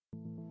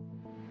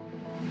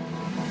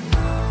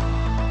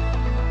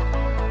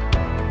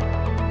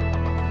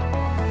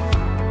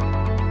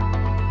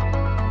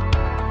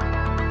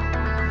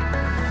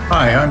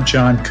Hi, I'm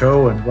John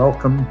Coe, and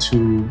welcome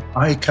to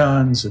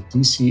Icons of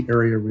DC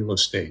Area Real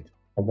Estate,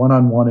 a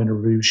one-on-one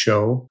interview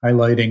show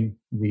highlighting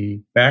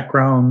the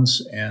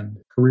backgrounds and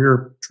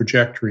career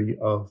trajectory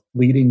of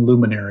leading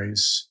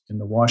luminaries in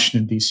the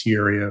Washington, D.C.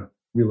 area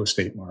real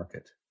estate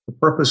market. The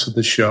purpose of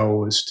the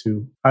show is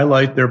to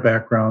highlight their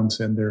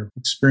backgrounds and their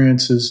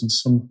experiences and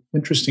some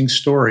interesting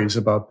stories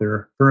about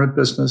their current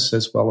business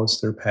as well as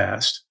their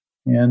past,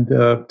 and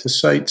to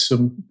cite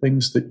some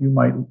things that you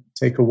might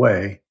take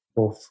away,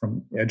 both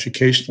from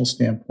educational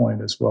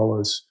standpoint as well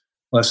as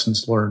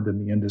lessons learned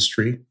in the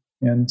industry,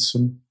 and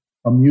some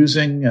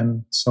amusing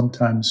and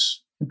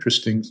sometimes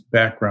interesting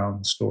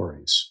background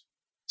stories.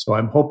 So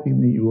I'm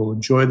hoping that you will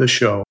enjoy the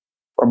show.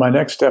 For my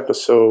next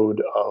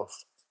episode of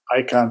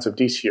Icons of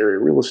DC Area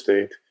Real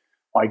Estate,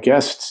 my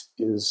guest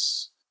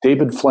is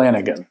David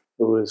Flanagan,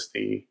 who is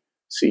the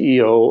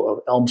CEO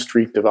of Elm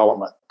Street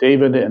Development.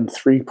 David and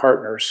three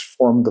partners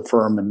formed the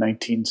firm in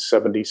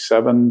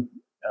 1977,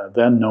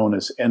 then known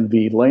as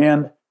NV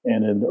Land.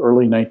 And in the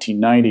early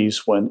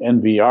 1990s, when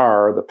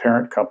NVR, the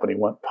parent company,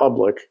 went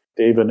public,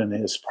 David and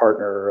his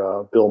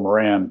partner, Bill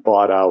Moran,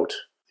 bought out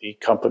the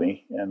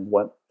company and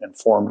went and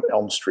formed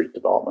Elm Street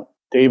Development.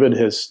 David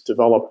has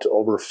developed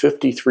over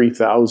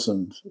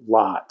 53,000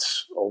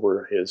 lots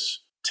over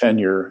his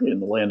tenure in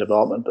the land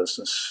development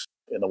business,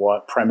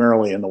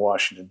 primarily in the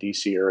Washington,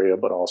 D.C. area,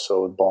 but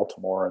also in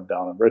Baltimore and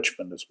down in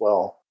Richmond as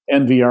well.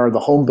 NVR,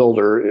 the home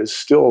builder, is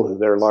still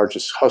their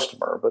largest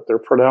customer, but their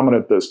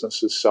predominant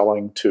business is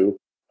selling to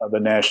the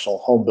national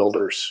home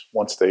builders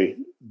once they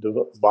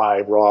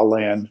buy raw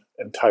land,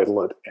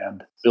 entitle it,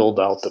 and build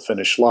out the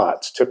finished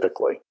lots,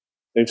 typically.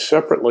 They've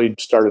separately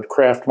started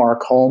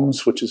Craftmark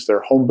Homes, which is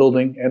their home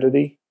building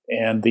entity,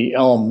 and the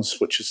Elms,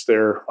 which is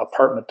their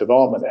apartment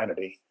development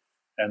entity.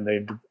 And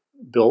they've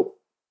built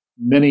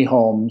many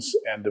homes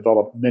and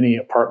developed many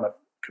apartment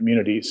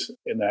communities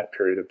in that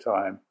period of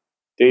time.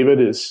 David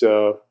has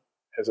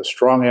a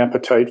strong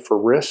appetite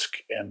for risk,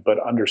 but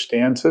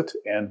understands it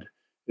and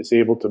is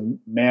able to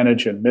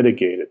manage and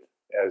mitigate it,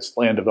 as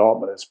land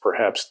development is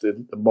perhaps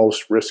the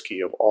most risky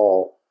of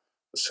all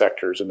the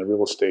sectors in the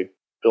real estate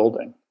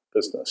building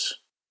business.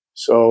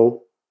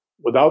 So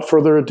without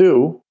further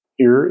ado,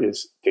 here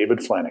is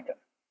David Flanagan.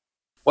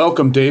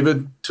 Welcome,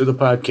 David, to the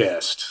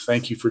podcast.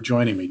 Thank you for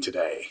joining me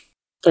today.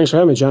 Thanks for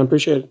having me, John.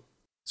 Appreciate it.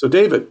 So,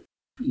 David,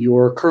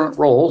 your current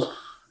role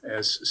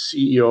as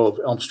CEO of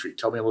Elm Street,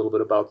 tell me a little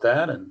bit about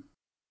that and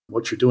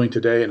what you're doing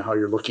today and how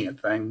you're looking at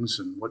things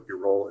and what your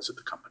role is at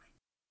the company.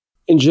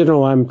 In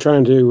general, I'm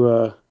trying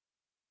to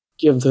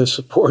give the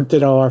support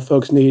that all our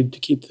folks need to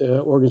keep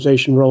the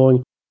organization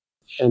rolling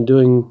and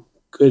doing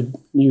good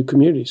new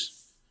communities,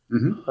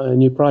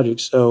 new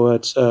projects. So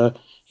it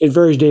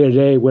varies day to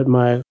day what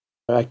my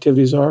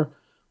activities are.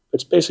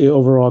 It's basically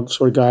overall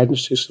sort of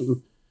guidance to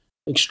some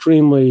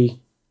extremely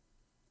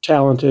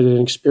talented and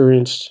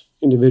experienced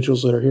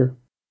individuals that are here.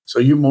 So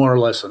you more or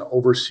less an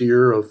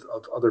overseer of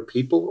other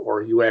people, or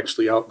are you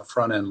actually out in the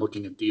front end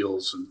looking at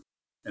deals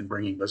and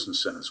bringing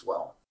business in as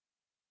well?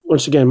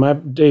 Once again, my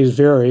days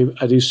vary.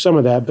 I do some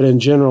of that, but in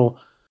general,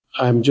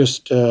 I'm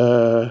just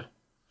a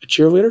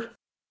cheerleader.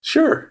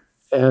 Sure.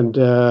 And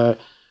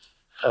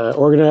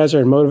organizer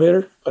and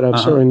motivator, but I'm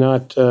certainly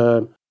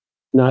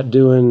not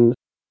doing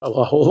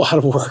a whole lot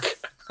of work.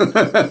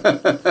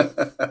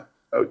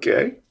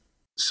 Okay.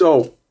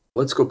 So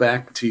let's go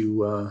back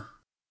to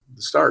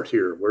the start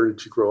here. Where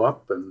did you grow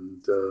up?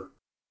 And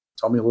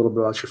tell me a little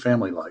bit about your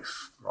family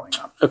life growing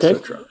up, okay.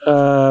 etc.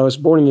 I was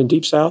born in the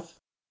Deep South.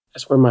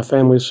 That's where my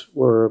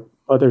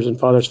mother's and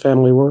father's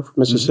family were, from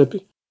Mississippi.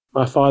 Mm-hmm.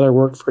 My father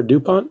worked for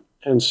DuPont,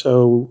 and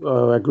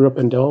so I grew up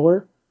in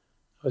Delaware.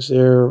 I was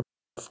there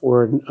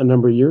for a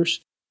number of years.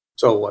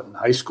 So what, in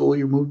high school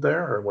you moved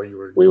there, or what you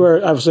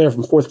were? I was there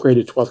from 4th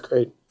grade to 12th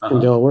grade in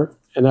Delaware,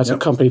 and that's a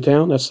company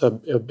town. That's a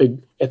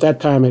big, at that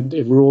time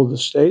it ruled the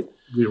state.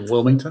 You were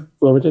Wilmington?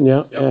 Wilmington,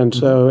 yeah. Yep. And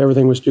so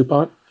everything was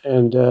DuPont.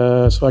 And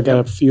so I got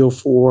a feel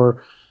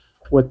for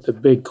what the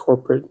big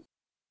corporate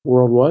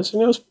world was.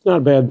 And it was not a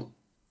bad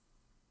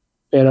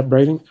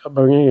upbringing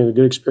and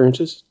good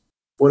experiences.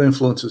 What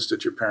influences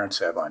did your parents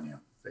have on you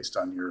based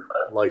on your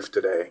life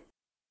today?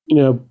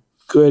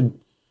 Good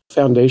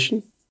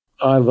foundation.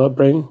 I love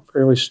upbringing,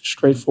 fairly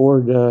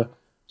straightforward. Do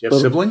you have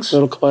siblings?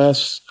 Middle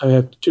class. I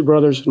have 2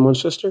 brothers and 1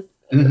 sister.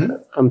 Mm-hmm.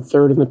 I'm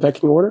 3rd in the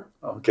pecking order.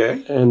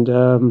 Okay. And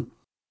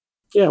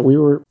we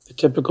were the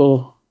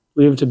typical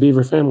Leave It to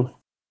Beaver family.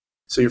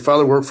 So your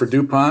father worked for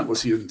DuPont.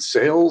 Was he in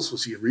sales?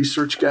 Was he a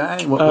research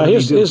guy?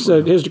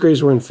 His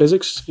degrees were in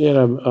physics. He had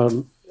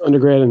an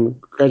undergrad and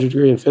graduate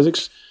degree in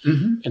physics.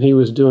 Mm-hmm. And he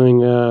was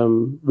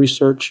doing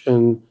research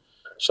and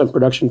some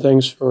production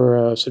things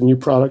for some new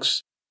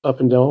products up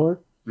in Delaware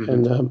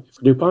and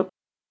for DuPont.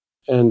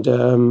 And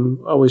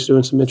always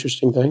doing some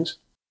interesting things.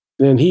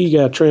 And then he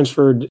got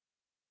transferred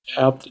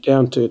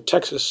down to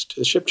Texas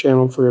to the Ship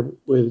Channel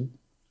with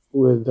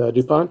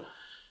DuPont.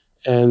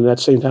 And at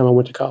the same time, I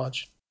went to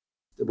college.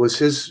 Was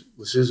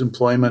his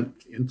employment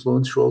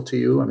influential to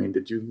you? I mean,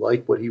 did you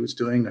like what he was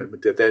doing?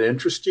 Did that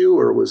interest you,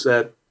 or was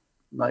that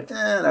like,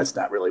 that's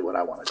not really what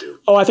I want to do?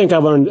 Oh, I think I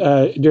learned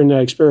during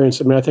that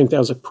experience. I mean, I think that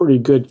was a pretty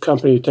good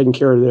company taking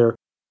care of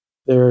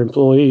their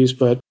employees,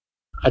 but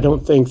I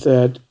don't think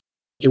that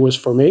it was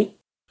for me.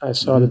 I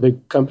saw the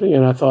big company,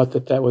 and I thought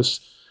that was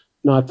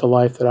not the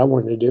life that I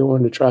wanted to do. I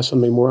wanted to try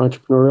something more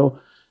entrepreneurial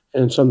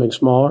and something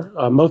smaller.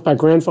 Both my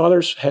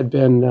grandfathers had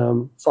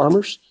been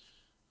farmers,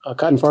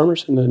 cotton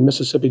farmers in the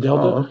Mississippi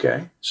Delta. Oh,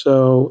 okay.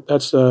 So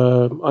that's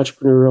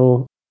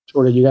entrepreneurial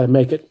sort of, you got to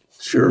make it.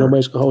 Sure.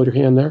 Nobody's going to hold your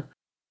hand there.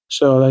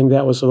 So I think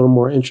that was a little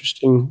more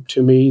interesting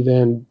to me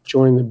than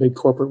joining the big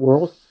corporate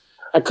world.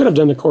 I could have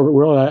done the corporate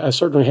world. I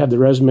certainly had the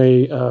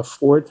resume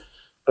for it,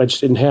 but I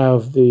just didn't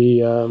have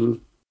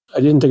I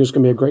didn't think it was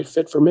going to be a great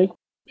fit for me.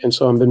 And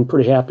so I've been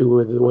pretty happy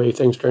with the way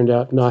things turned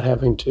out, not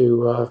having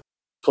to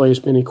play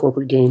as many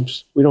corporate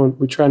games.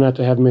 We try not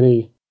to have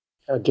many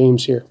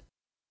games here.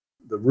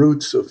 The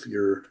roots of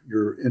your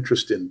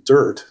interest in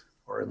dirt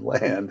or in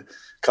land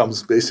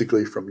comes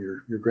basically from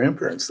your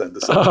grandparents then.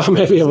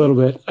 Maybe a little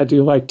bit. I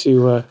do like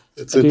to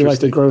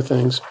grow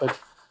things, but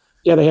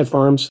yeah, they had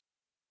farms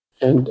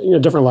and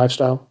different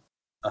lifestyle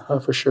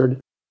for sure.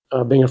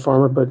 Being a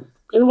farmer, but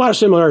in a lot of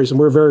similarities, and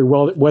we're very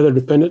weather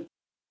dependent,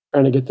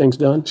 trying to get things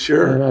done.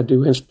 Sure. And I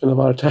do spend a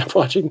lot of time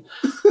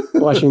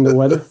watching the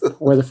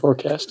weather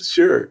forecast.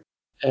 Sure.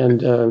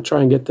 And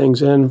try and get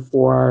things in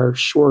for our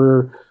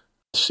shorter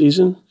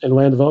season and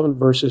land development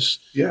versus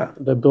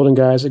the building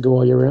guys that go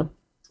all year round.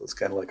 So it's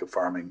kind of like a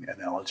farming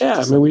analogy. Yeah,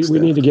 I mean, we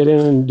need to get in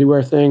and do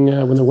our thing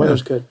when the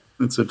weather's good.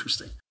 That's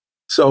interesting.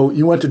 So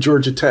you went to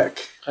Georgia Tech.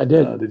 I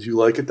did. Did you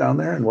like it down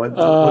there? And what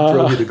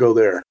drove you to go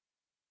there?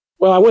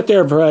 Well, I went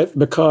there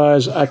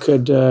because I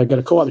could get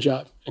a co-op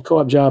job. A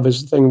co-op job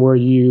is the thing where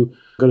you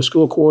go to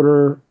school a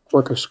quarter,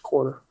 work a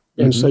quarter.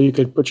 And so you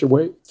could put your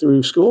way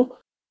through school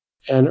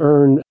and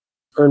earn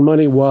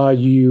money while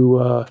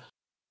you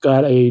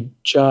got a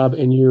job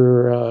in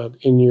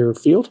your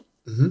field.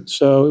 Mm-hmm.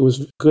 So it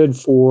was good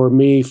for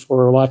me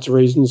for lots of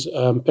reasons,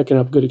 picking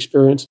up good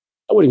experience.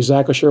 I wasn't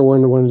exactly sure what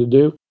I wanted to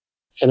do,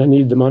 and I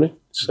needed the money.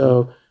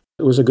 So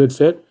it was a good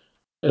fit.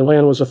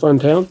 Atlanta was a fun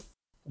town.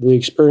 The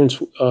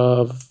experience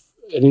of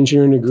an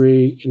engineering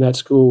degree in that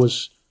school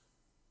was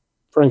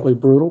frankly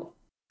brutal.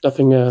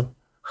 Nothing, not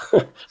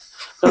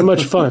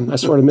much fun. I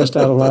sort of missed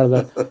out on a lot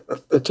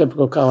of the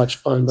typical college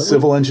fun. But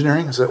Civil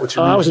engineering? Is that what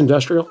you mean? I was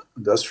industrial.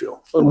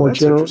 Industrial. A little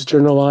more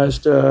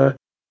generalized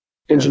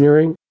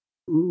engineering,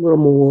 a little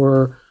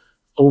more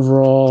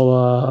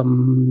overall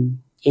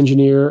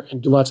engineer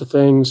and do lots of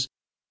things,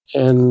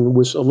 and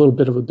was a little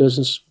bit of a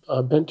business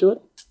bent to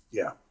it.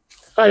 Yeah.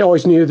 I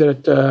always knew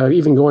that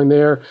even going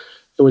there,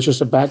 it was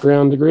just a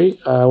background degree.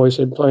 I always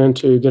had planned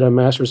to get a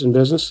master's in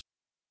business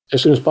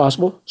as soon as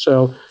possible.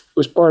 So it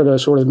was part of the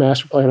sort of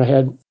master plan I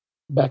had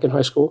back in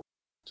high school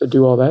to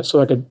do all that.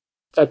 So I could,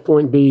 at that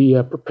point, be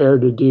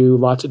prepared to do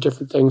lots of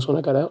different things when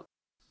I got out.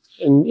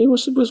 And it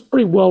was a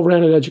pretty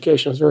well-rounded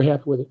education. I was very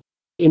happy with it.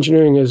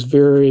 Engineering is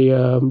very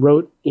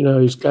rote.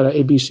 He's got an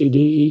A, B, C, D,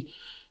 E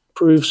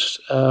proofs.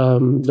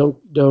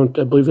 Don't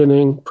believe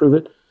anything, prove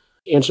it.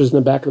 Answers in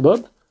the back of the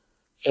book.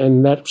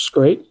 And that's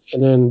great.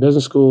 And then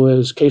business school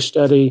is case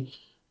study,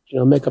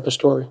 make up a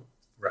story.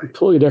 Right.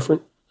 Completely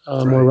different.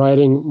 More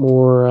writing,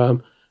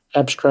 more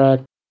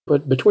abstract.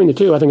 But between the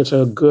two, I think it's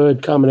a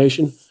good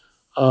combination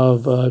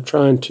of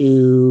trying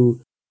to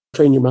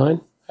train your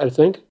mind how to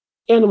think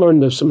and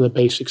learn some of the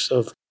basics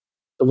of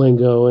the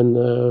lingo and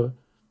the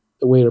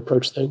way to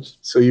approach things.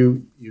 So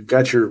you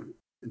got your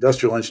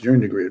industrial engineering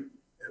degree at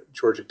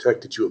Georgia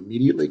Tech. Did you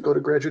immediately go to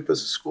graduate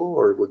business school,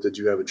 or did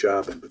you have a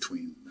job in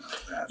between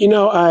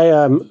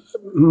that?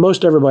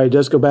 Most everybody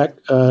does go back,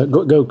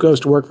 goes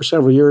to work for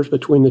several years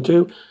between the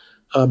two.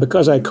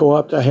 Because I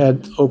co-opted, I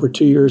had over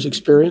 2 years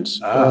experience.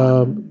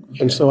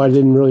 And so I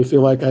didn't really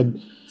feel like I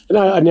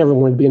never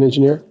wanted to be an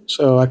engineer.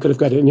 So I could have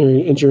got an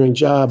engineering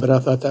job, but I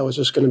thought that was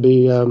just going to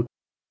be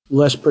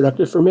less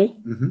productive for me.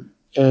 Mm-hmm.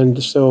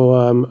 And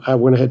so I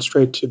went ahead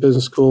straight to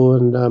business school,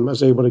 and I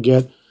was able to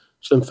get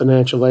some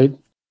financial aid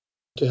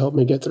to help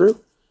me get through.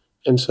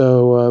 And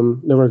so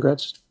no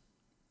regrets.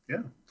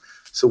 Yeah.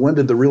 So when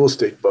did the real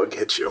estate bug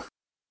hit you?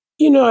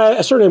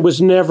 I certainly was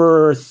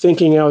never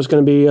thinking I was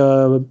going to be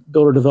a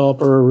builder,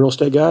 developer, or real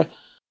estate guy,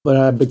 but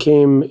I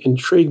became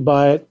intrigued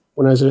by it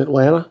when I was in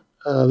Atlanta.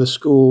 The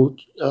school,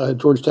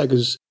 Georgia Tech,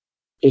 is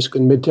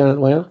basically in Midtown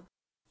Atlanta.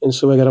 And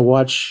so I got to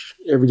watch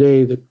every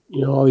day that,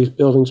 all these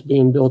buildings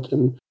being built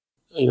and,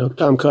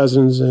 Tom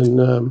Cousins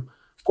and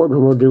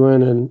Portman were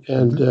doing.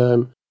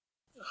 And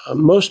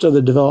most of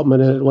the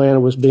development in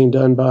Atlanta was being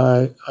done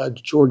by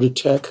Georgia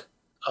Tech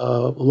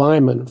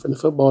linemen from the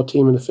football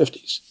team in the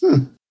 50s.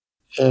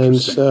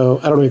 And so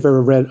I don't know if you've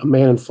ever read A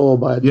Man in Full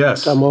by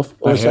Tom Wolfe.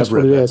 Well, that's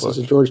what it is. It's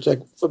a Georgia Tech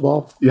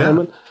football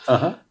lineman.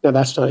 Uh-huh. Now,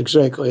 that's not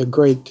exactly a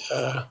great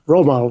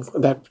role model for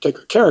that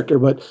particular character,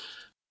 but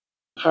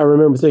I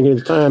remember thinking at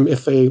the time,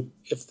 if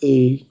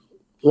the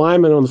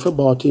lineman on the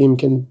football team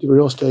can do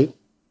real estate,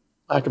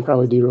 I can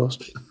probably do real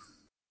estate.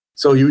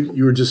 So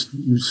you were just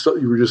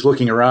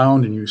looking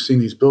around and you've seen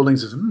these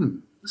buildings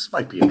and this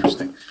might be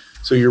interesting.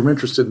 So you're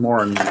interested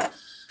more in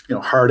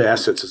hard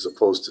assets as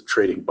opposed to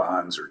trading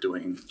bonds or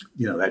doing,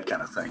 that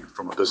kind of thing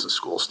from a business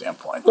school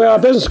standpoint? Well,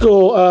 business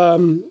school,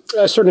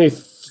 I certainly,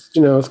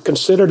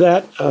 consider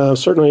that.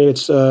 Certainly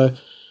it's a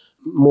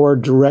more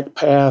direct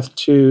path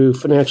to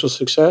financial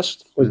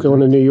success with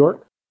going to New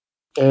York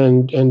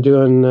and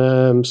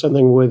doing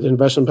something with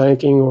investment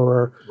banking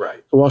or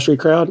the Wall Street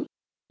crowd.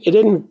 It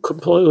didn't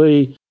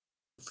completely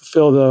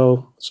fulfill,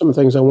 though, some of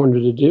the things I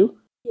wanted to do.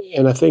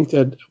 And I think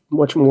that I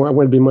wanted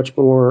to be much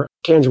more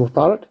tangible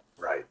product.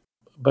 Right.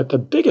 But the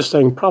biggest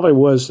thing probably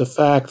was the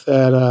fact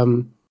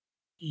that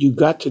you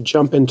got to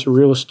jump into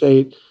real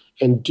estate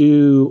and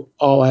do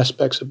all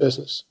aspects of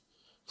business.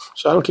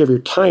 So I don't care if you're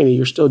tiny,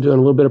 you're still doing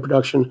a little bit of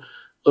production,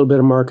 a little bit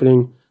of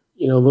marketing,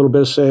 a little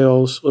bit of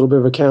sales, a little bit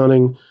of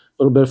accounting,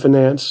 a little bit of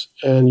finance,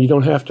 and you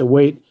don't have to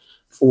wait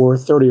for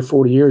 30 or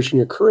 40 years in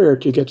your career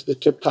to get to the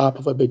tip top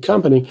of a big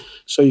company,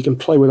 so you can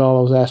play with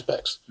all those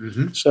aspects.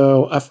 Mm-hmm.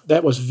 So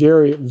that was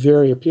very,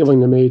 very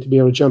appealing to me, to be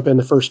able to jump in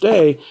the first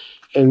day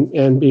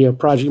and be a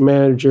project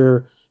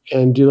manager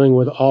and dealing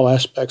with all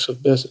aspects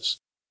of business.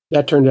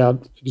 That turned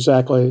out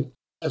exactly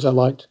as I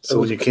liked. So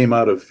when you came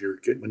out of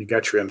when you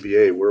got your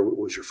MBA, what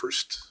was your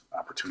first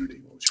opportunity?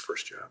 What was your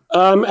first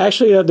job?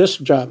 Actually, this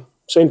job,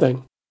 same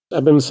thing.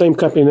 I've been in the same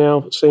company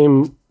now,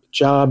 same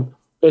job,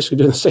 basically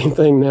doing the same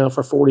thing now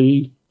for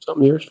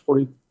 40-something years,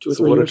 42 or 3 years.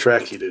 So what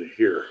attracted you to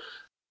here?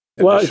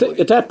 Well,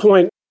 at that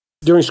point,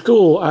 during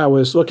school, I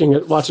was looking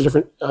at lots of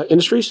different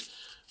industries.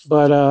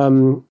 But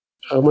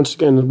once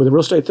again, with the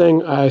real estate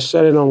thing, I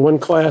sat in on one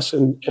class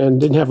and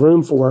didn't have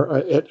room for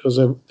it.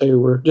 They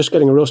were just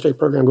getting a real estate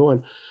program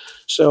going.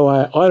 So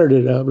I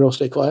audited a real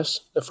estate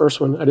class, the first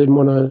one. I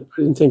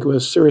didn't think it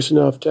was serious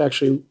enough to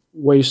actually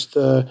waste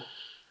the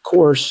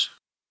course.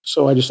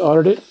 So I just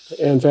audited it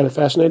and found it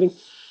fascinating.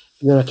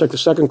 And then I took the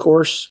second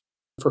course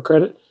for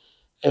credit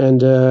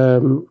and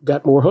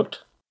got more hooked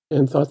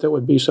and thought that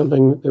would be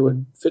something that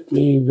would fit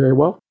me very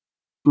well.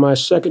 My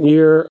second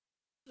year,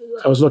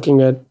 I was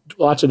looking at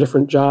lots of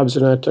different jobs,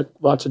 and I took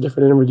lots of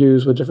different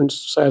interviews with different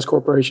size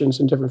corporations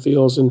in different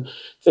fields, and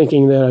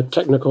thinking that a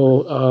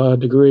technical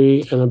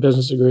degree and a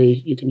business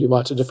degree, you can do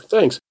lots of different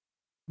things.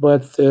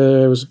 But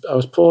I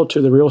was pulled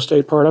to the real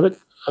estate part of it.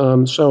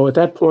 So at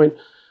that point,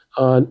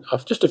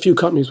 just a few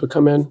companies would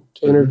come in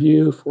to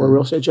interview for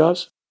real estate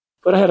jobs.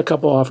 But I had a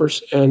couple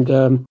offers,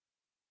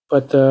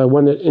 but the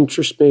one that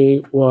interested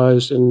me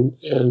was,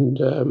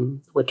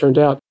 and what turned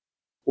out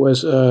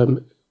was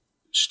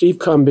Steve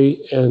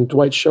Cumby and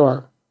Dwight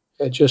Scharr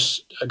had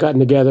just gotten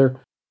together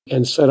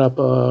and set up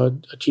a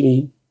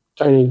teeny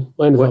tiny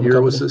land development company. What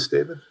year was this,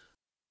 David?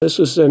 This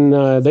was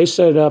they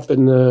set it up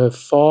in the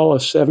fall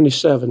of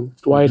 '77.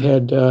 Dwight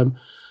had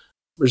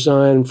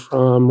resigned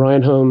from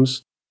Ryan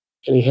Homes,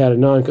 and he had a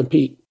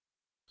non-compete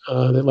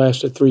that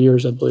lasted 3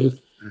 years, I believe.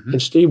 Mm-hmm.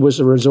 And Steve was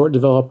a resort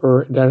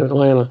developer down in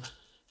Atlanta,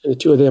 and the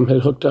two of them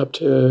had hooked up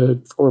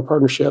to form a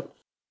partnership,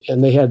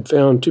 and they had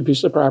found two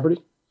pieces of property.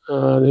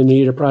 They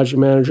needed a project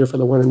manager for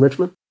the one in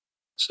Richmond.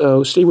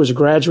 So Steve was a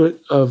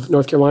graduate of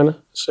North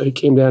Carolina, so he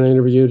came down and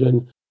interviewed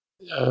and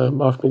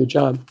offered me the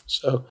job.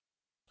 So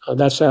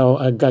that's how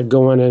I got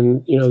going.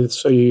 And,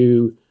 so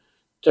you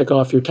take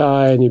off your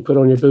tie and you put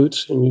on your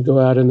boots and you go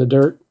out in the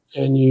dirt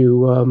and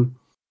you,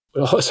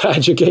 with all this high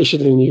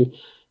education, and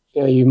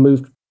you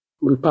move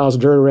piles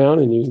of dirt around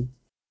and you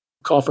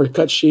call for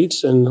cut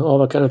sheets and all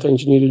the kind of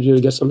things you need to do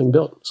to get something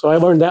built. So I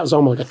learned that was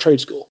almost like a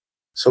trade school.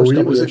 So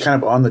was it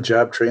kind of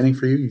on-the-job training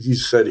for you? You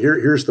said,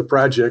 here's the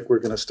project. We're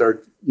going to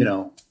start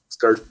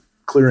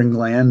clearing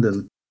land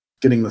and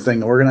getting the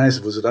thing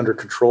organized. Was it under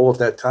control at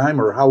that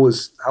time, or how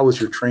was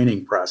your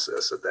training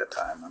process at that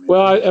time?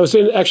 I was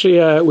in, actually,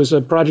 it was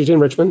a project in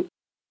Richmond.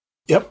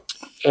 Yep.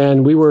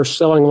 And we were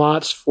selling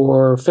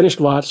finished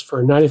lots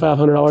for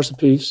 $9,500 a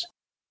piece,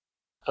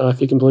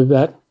 if you can believe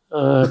that,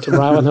 to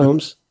Ryland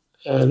Homes.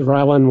 And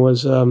Ryland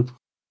was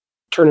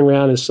turning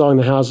around and selling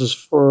the houses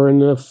for in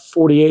the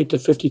 $48,000 to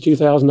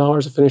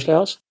 $52,000 a finished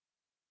house.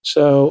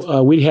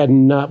 So we had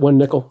not one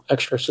nickel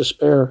extra to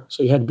spare.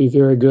 So you had to be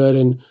very good,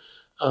 and it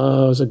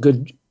was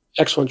a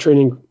excellent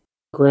training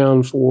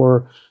ground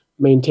for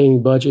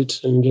maintaining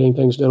budgets and getting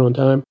things done on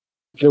time.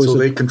 So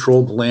they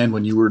controlled the land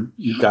when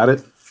you got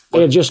it?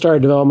 They had just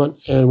started development,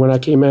 and when I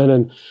came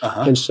in,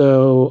 and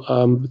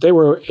so they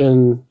were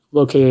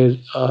located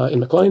in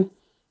McLean.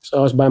 So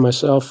I was by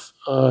myself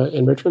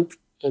in Richmond,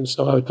 and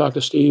so I would talk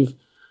to Steve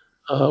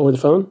over the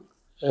phone,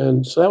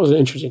 and so that was an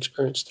interesting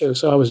experience too.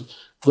 So I was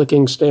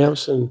licking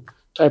stamps and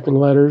typing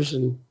letters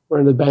and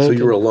running the bank. So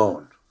you were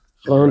alone?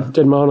 Alone,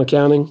 did my own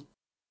accounting.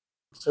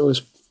 It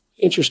was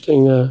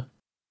interesting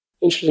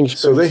experience.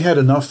 So they had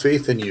enough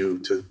faith in you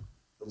to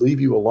leave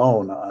you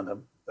alone on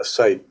a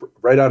site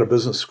right out of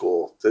business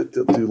school to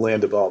do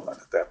land development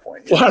at that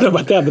point. Well, I don't know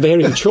about that, but they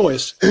had a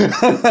choice.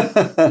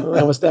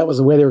 That was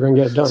the way they were going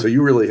to get it done. So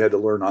you really had to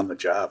learn on the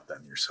job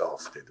then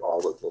yourself, did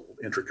all the little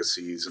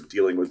intricacies and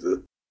dealing with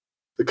the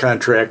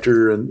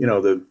contractor and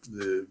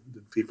the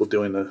people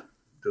doing the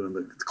doing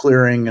the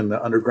clearing and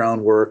the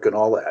underground work and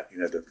all that.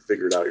 You had to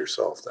figure it out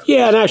yourself then.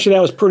 Yeah, and actually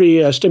that was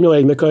pretty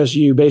stimulating because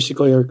you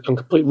basically are a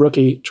complete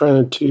rookie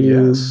trying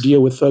to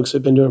deal with folks that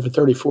have been doing it for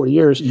 30, 40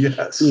 years.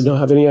 Yes. You don't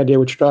have any idea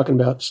what you're talking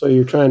about. So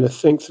you're trying to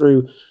think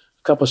through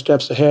a couple of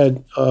steps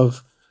ahead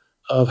of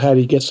how do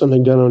you get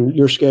something done on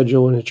your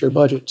schedule and at your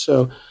budget.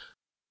 So,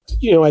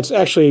 it's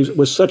actually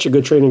was such a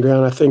good training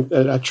ground. I think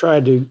that I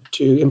tried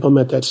to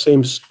implement that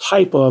same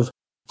type of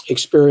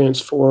experience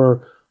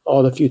for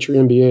all the future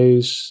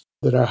MBAs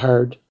that I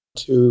hired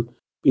to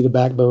be the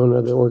backbone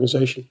of the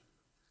organization.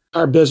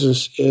 Our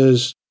business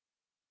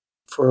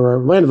for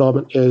land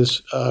development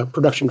is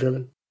production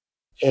driven.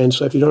 And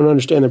so if you don't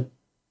understand the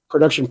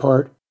production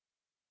part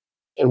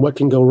and what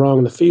can go wrong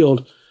in the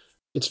field,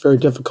 it's very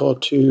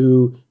difficult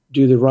to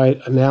do the right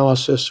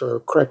analysis or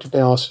correct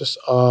analysis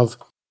of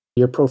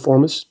your pro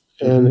formas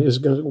and is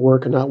it going to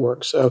work or not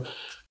work. So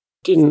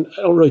I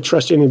don't really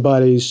trust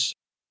anybody's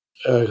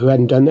who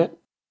hadn't done that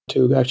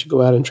to actually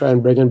go out and try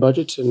and bring in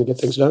budgets and get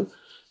things done.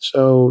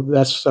 So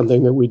that's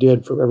something that we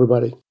did for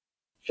everybody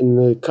in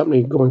the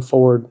company going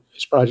forward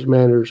as project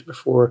managers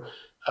before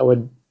I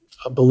would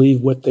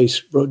believe what they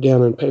wrote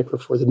down on paper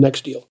for the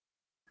next deal.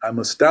 I'm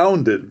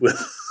astounded with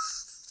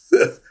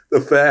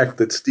the fact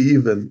that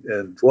Steve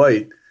and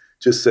Dwight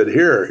just said,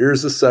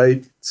 here's the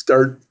site,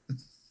 start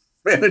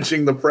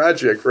managing the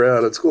project right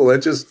out of school.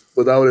 That just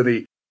without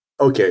any,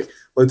 okay,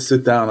 let's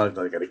sit down. I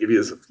got to give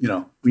you,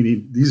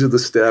 these are the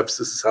steps.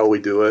 This is how we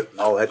do it and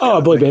all that.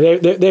 Oh, believe me,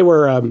 they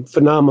were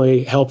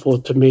phenomenally helpful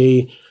to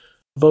me,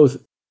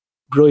 both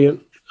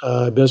brilliant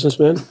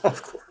businessmen.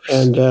 Of course.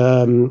 And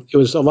it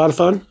was a lot of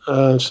fun.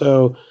 Again,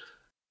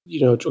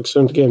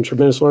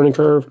 tremendous learning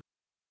curve.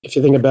 If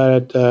you think about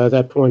it, at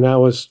that point, I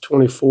was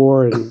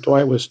 24 and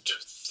Dwight was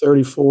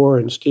 34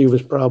 and Steve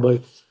was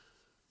probably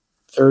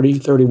 30,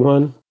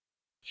 31.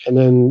 And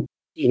then,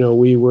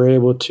 we were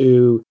able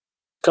to,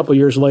 a couple of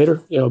years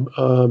later,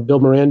 Bill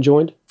Moran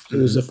joined, who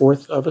was the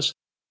fourth of us,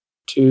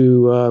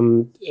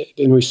 and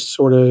we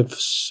sort of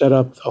set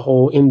up the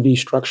whole NV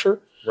structure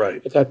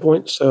at that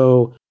point.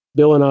 So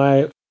Bill and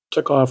I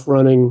took off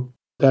running,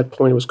 at that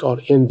point it was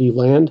called NV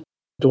Land.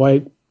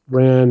 Dwight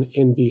ran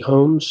NV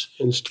Homes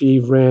and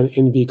Steve ran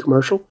NV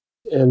Commercial.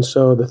 And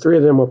so the three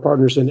of them were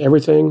partners in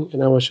everything,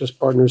 and I was just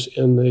partners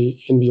in the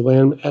NV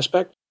Land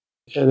aspect.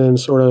 And then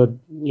sort of,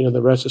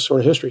 the rest is sort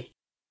of history.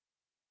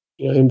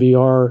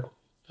 NVR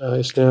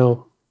is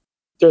now,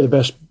 they're the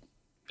best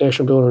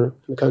national builder in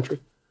the country.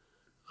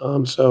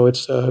 So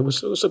it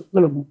was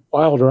been a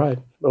wild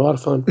ride, but a lot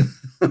of fun.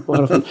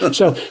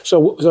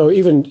 So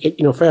even,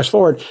 fast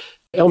forward,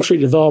 Elm Street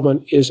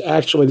Development is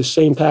actually the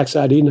same tax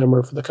ID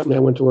number for the company I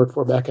went to work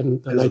for back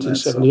in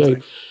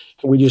 1978.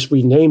 And we just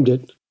renamed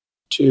it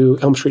to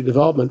Elm Street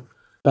Development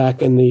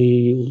back in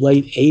the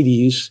late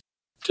 80s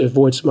to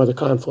avoid some other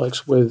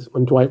conflicts with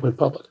when Dwight went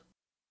public.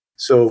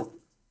 So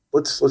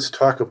let's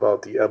talk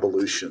about the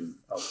evolution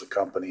of the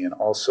company and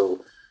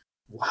also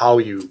how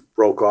you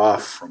broke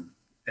off from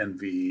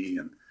NV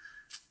and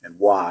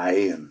why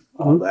and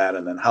all that,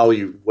 and then how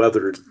you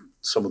weathered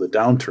some of the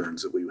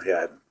downturns that we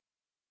had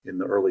in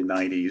the early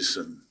 90s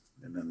and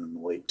then in the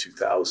late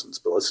 2000s.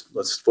 But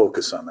let's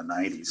focus on the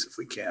 90s if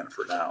we can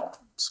for now.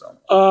 So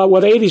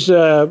the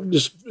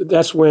 80s,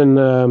 that's when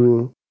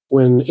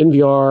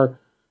NVR,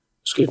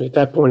 at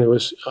that point it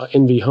was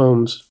NV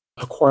Homes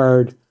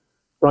acquired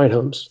Ryan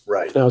Homes.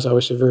 Right. And that was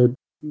obviously a very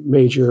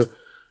major.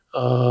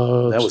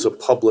 That was a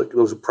public.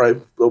 Those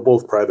were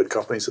both private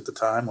companies at the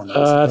time. When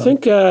I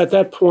think at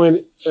that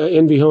point,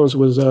 NV Homes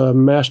was a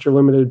master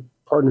limited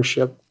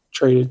partnership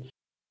traded.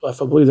 I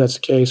believe that's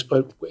the case.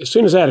 But as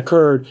soon as that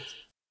occurred,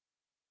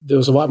 there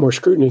was a lot more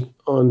scrutiny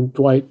on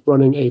Dwight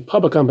running a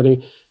public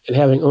company and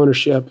having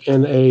ownership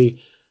in a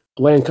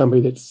land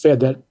company that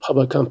fed that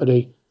public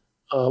company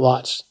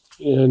lots.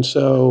 And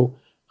so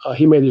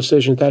he made the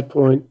decision at that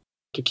point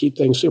to keep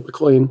things super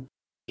clean.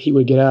 He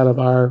would get out of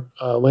our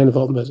land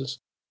development business.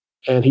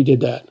 And he did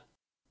that.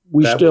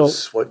 That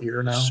was what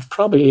year now?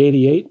 Probably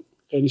 88,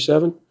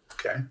 87.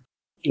 Okay.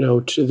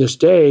 To this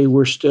day,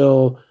 we're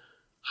still,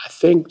 I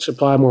think,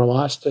 supply more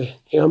lots to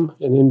him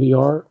and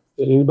NVR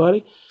than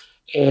anybody.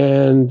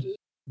 And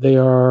they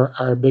are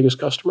our biggest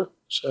customer.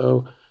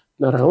 So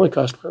not our only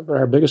customer, but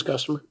our biggest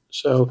customer.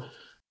 So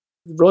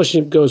the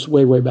relationship goes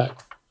way, way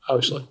back,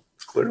 obviously.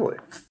 Clearly.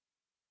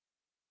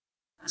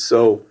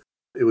 So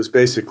it was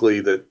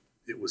basically that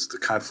it was the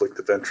conflict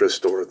of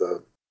interest or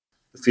the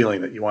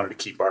feeling that you wanted to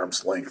keep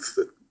arm's length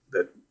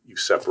that you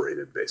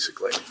separated,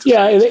 basically.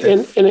 Yeah,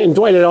 and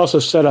Dwight had also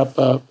set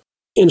up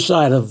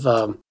inside of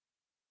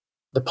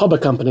the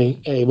public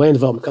company a land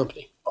development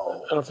company. Oh.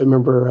 I don't know if you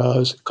remember, it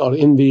was called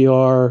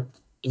NVR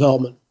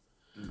Development.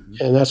 Mm-hmm.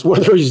 And that's one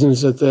of the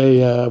reasons that they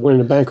went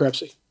into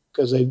bankruptcy,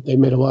 because they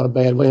made a lot of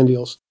bad land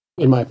deals,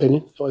 in my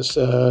opinion. That was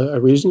a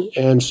reason.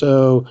 And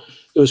so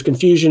there was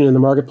confusion in the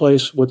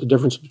marketplace what the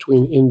difference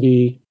between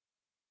NV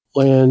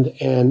Land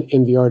and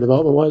NVR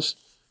Development was.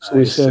 So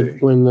we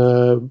said when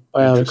the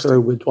buyout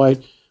occurred with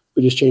Dwight,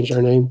 we just changed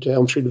our name to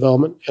Elm Street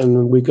Development.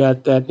 And we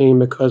got that name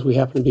because we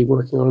happened to be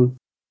working on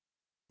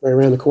right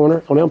around the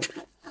corner on Elm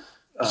Street.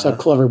 That's how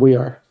clever we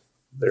are.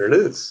 There it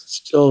is.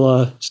 Still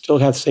have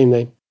the same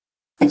name.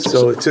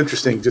 So it's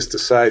interesting, just a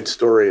side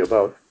story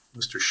about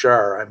Mr.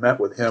 Shar. I met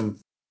with him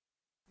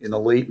in the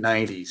late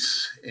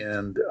 90s,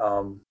 and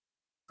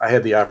I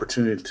had the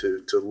opportunity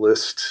to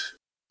list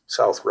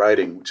South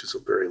Riding, which is a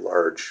very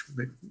large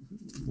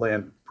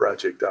land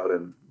project out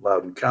in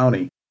Loudoun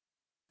County.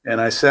 And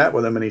I sat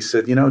with him, and he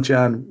said,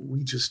 John,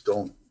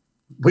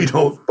 we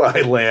don't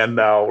buy land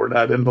now. We're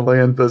not in the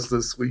land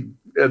business. We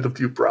had a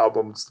few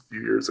problems a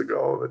few years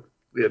ago that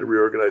we had to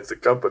reorganize the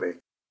company.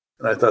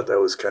 And I thought that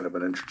was kind of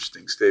an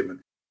interesting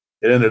statement.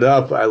 It ended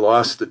up, I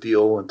lost the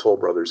deal, and Toll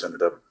Brothers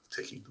ended up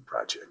taking the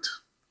project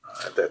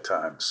at that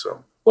time.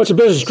 So, well, it's a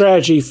business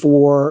strategy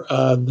for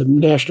the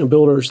national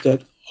builders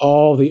that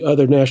all the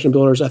other national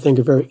builders, I think,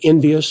 are very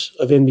envious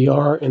of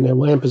NBR and their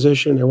land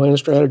position, their land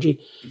strategy.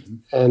 Mm-hmm.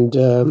 And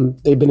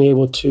they've been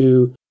able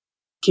to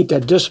keep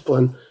that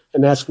discipline.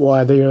 And that's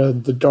why they are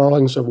the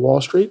darlings of Wall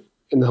Street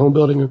in the home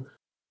building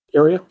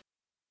area.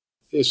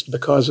 It's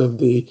because of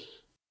the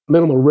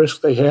minimal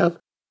risk they have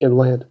in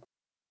land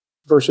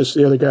versus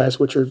the other guys,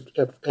 which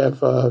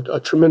have a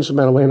tremendous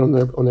amount of land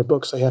on their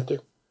books. They have to,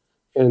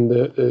 and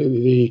there's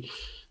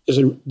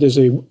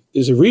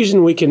a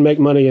reason we can make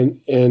money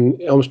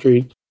in Elm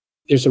Street.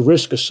 There's a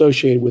risk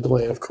associated with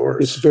land. Of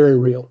course, it's very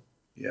real.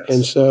 Yes,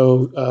 and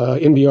so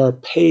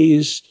NBR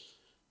pays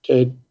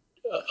to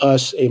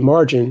us a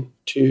margin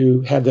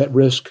to have that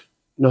risk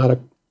not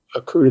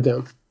accrue to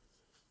them,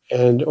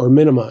 or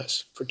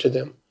minimize to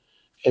them.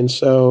 And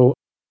so,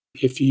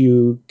 if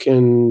you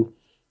can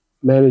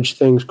manage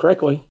things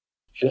correctly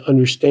and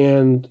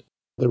understand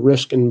the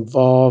risk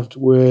involved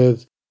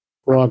with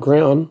raw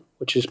ground,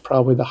 which is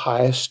probably the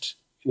highest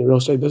in the real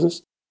estate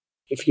business,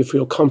 if you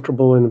feel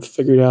comfortable and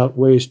figured out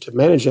ways to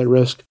manage that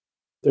risk,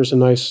 there's a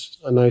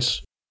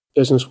nice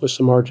business with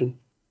some margin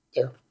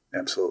there.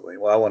 Absolutely.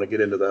 Well, I want to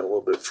get into that a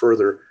little bit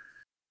further,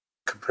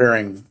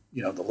 comparing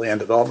the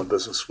land development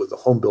business with the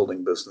home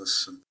building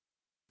business. And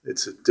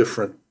it's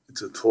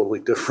a totally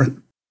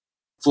different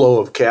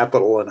flow of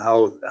capital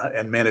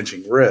and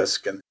managing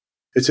risk. And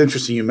it's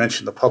interesting you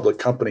mentioned the public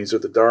companies are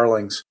the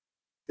darlings.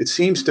 It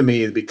seems to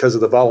me, because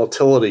of the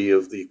volatility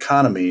of the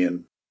economy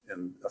and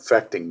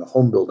affecting the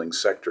home building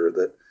sector,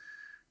 that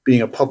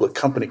being a public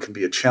company can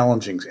be a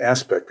challenging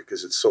aspect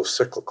because it's so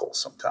cyclical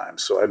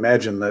sometimes. So I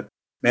imagine that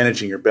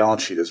managing your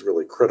balance sheet is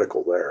really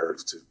critical there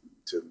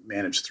to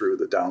manage through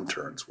the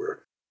downturns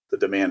where the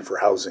demand for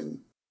housing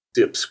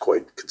dips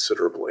quite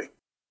considerably.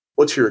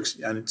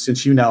 And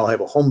since you now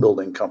have a home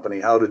building company,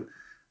 how did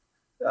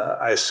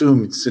I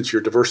assume, since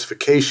your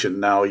diversification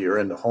now, you're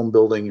into home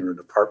building, you're in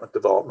apartment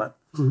development,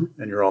 mm-hmm.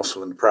 and you're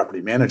also in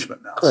property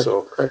management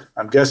now. Correct.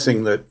 I'm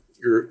guessing that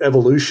your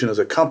evolution as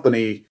a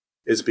company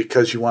is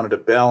because you wanted to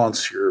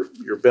balance your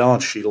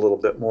balance sheet a little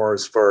bit more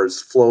as far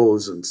as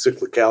flows and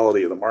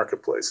cyclicality of the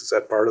marketplace. Is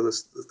that part of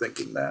the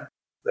thinking there?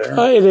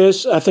 It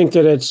is. I think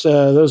that it's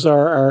those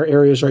are our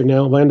areas right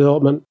now: land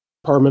development,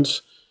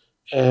 apartments,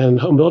 and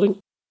home building.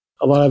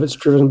 A lot of it's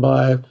driven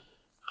by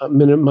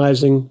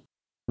minimizing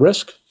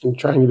risk and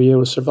trying to be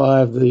able to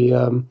survive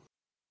the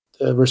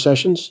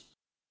recessions.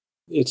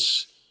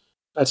 It's,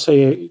 I'd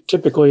say,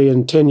 typically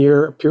in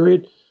 10-year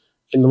period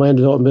in the land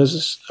development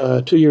business,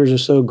 2 years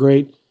is so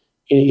great,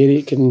 any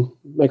idiot can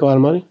make a lot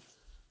of money.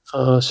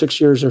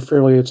 6 years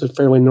it's a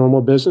fairly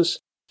normal business,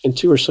 and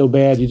 2 are so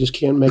bad you just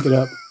can't make it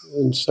up.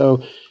 And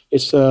so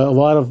it's a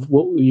lot of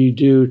what you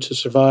do to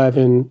survive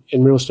in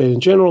real estate in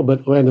general,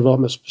 but land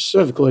development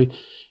specifically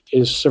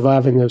is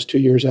surviving those 2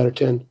 years out of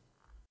 10.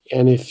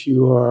 And if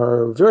you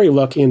are very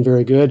lucky and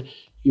very good,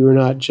 you are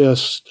not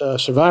just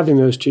surviving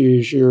those 2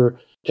 years, you're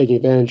taking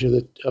advantage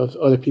of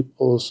other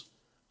people's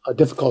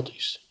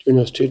difficulties during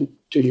those two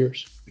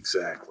years.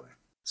 Exactly.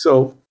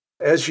 So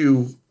as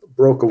you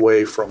broke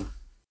away from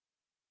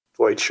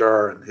Dwight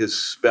Shar and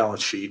his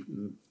balance sheet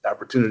and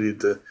opportunity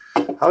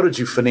how did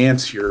you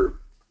finance your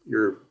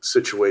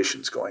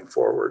situations going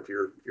forward,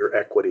 your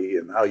equity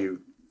and how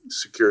you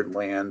secured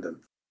land and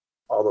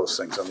all those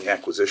things on the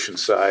acquisition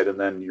side, and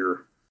then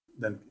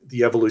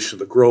the evolution of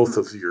the growth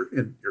of your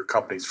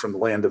companies from the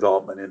land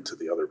development into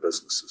the other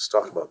businesses?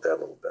 Talk about that a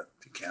little bit,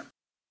 if you can.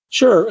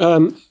 Sure.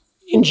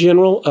 In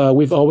general,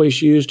 we've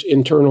always used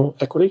internal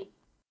equity.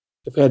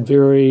 We've had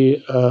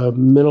very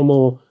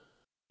minimal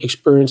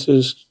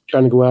experiences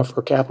trying to go out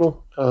for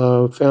capital.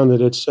 Found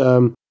that it's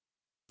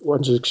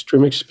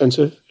extremely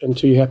expensive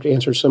until you have to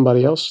answer to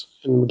somebody else.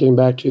 And getting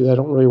back to that, I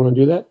don't really want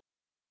to do that.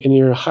 And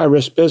you're a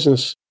high-risk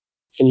business,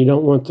 and you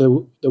don't want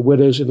the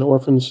widows and the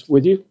orphans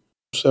with you.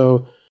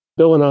 So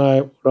Bill and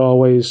I would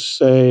always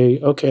say,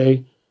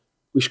 okay,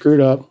 we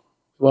screwed up,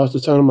 we lost a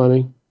ton of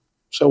money,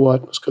 so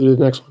what? Let's go to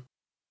the next one.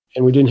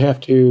 And we didn't have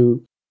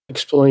to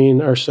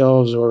explain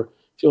ourselves or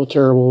feel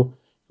terrible.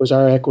 It was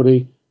our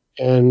equity,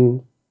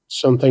 and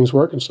some things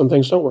work and some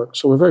things don't work.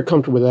 So we're very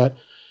comfortable with that.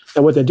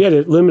 And what that did,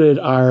 it limited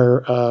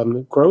our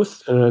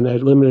growth, and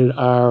it limited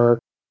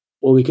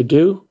what we could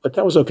do. But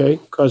that was okay,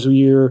 because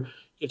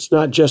it's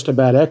not just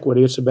about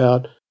equity. It's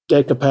about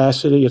debt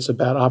capacity. It's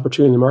about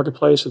opportunity in the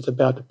marketplace. It's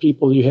about the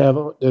people you have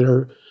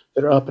that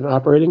that are up and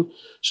operating.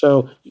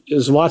 So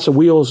there's lots of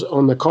wheels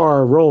on the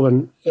car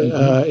rolling,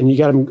 and you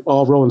got them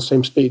all rolling the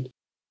same speed.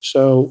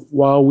 So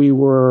while we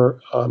were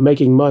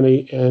making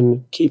money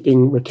and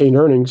keeping retained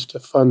earnings to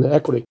fund the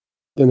equity,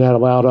 then that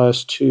allowed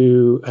us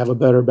to have a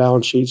better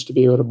balance sheets to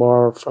be able to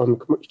borrow from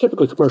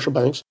typically commercial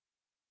banks.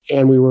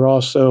 And we were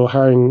also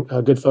hiring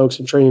good folks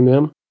and training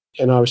them.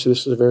 And obviously,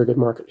 this is a very good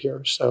market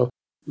here. So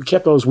we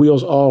kept those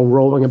wheels all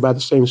rolling about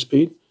the same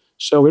speed.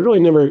 So we really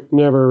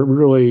never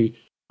really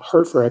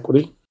hurt for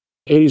equity.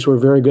 80s were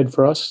very good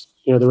for us,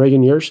 the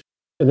Reagan years.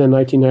 And then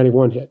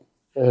 1991 hit.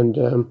 And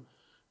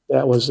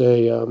that was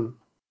a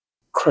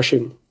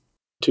crushing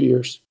 2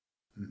 years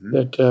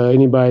that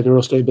anybody in the real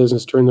estate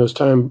business during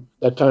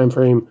that time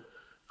frame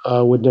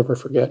would never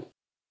forget.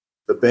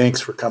 The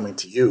banks were coming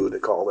to you to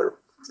call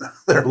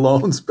their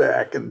loans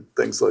back and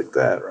things like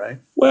that, right?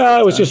 Well,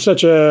 it was just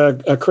such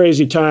a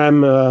crazy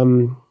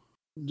time.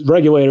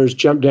 Regulators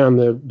jumped down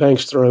the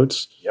banks'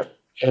 throats,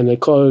 and they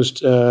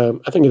closed.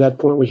 I think at that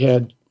point we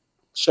had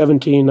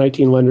 17,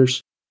 19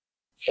 lenders,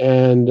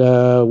 and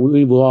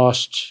we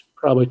lost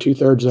probably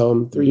 2/3 of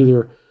them through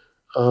either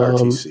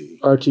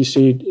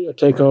RTC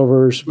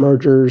takeovers,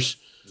 mergers.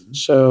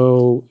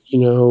 So,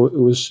 it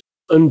was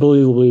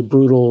unbelievably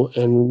brutal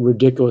and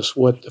ridiculous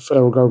what the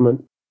federal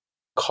government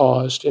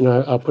caused, and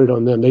I'll put it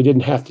on them. They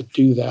didn't have to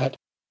do that,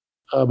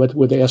 but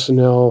with the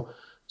S&L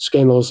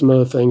scandals and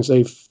other things,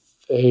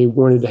 they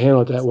wanted to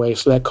handle it that way.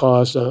 So that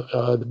caused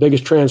the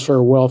biggest transfer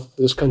of wealth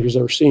this country's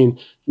ever seen.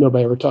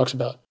 Nobody ever talks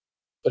about,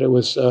 but it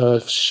was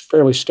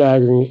fairly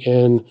staggering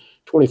in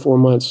 24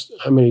 months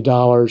how many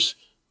dollars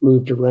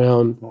moved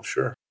around. Well,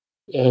 sure.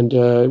 And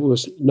it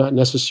was not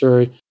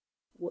necessary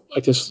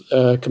like this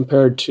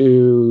compared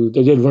to,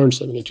 they did learn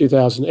something. In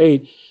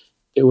 2008,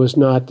 it was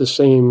not the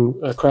same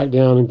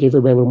crackdown and give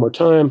everybody a little more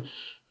time.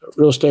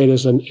 Real estate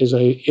is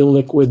a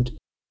illiquid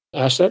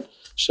asset,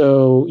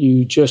 so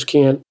you just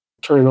can't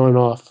turn it on and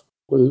off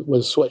with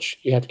a switch.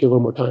 You have to give a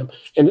little more time.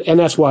 And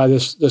that's why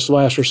this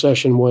last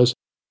recession was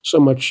so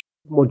much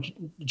more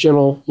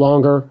gentle,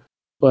 longer,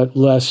 but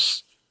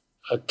less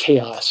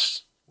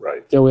chaos.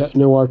 Right. No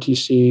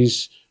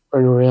RTCs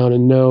running around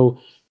and no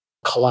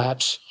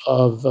collapse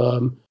of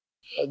the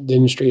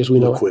industry as we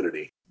know it.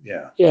 Liquidity.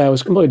 Yeah. Yeah, it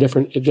was completely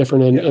different,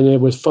 and it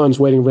was funds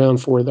waiting around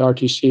for the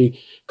RTC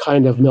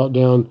kind of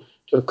meltdown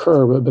to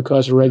occur, but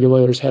because the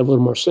regulators had a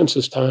little more sense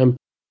this time,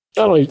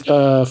 not only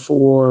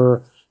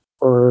for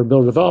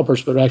builder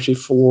developers, but actually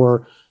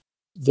for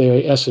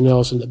the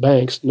S&Ls and the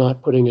banks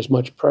not putting as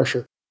much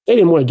pressure. They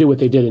didn't want to do what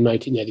they did in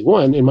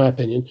 1981, in my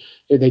opinion.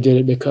 They did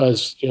it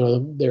because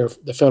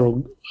the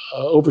federal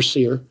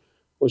overseer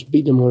was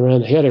beating them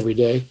around the head every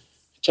day,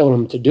 telling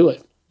them to do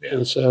it,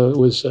 and so it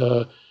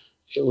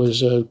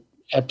was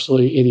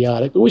absolutely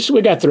idiotic. But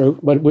we got through.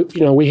 But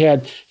we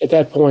had at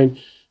that point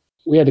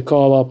we had to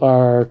call up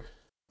our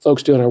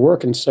folks doing our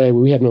work and say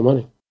we have no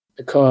money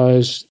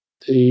because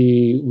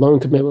the loan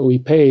commitment we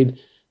paid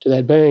to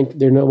that bank,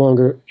 they're no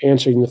longer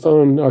answering the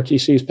phone.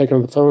 RTC is picking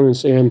up the phone and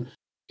saying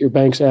your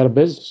bank's out of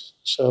business.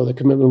 So the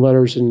commitment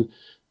letters and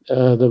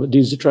the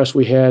deeds of trust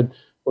we had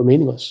were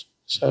meaningless.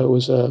 So it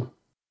was a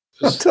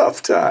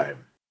tough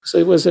time. So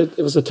it was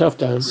a tough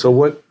time. So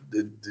what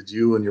did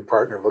you and your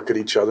partner look at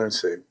each other and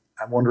say,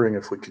 I'm wondering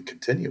if we can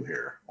continue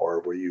here, or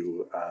were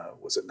you?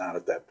 Was it not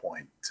at that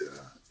point in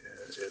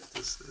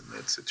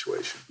that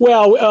situation?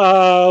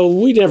 Well,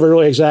 we never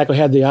really exactly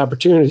had the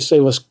opportunity to say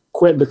let's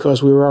quit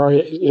because we were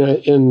already,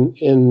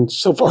 in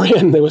so far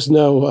in there was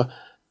no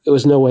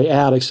way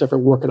out except for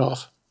work it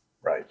off,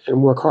 right,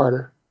 and work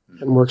harder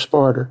and work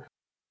smarter.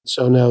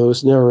 So no, there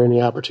was never any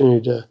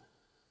opportunity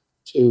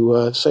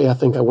to say I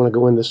think I want to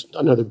go into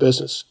another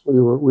business. We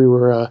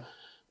were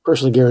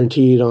personally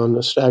guaranteed on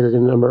a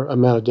staggering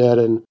amount of debt,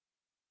 and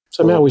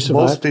somehow we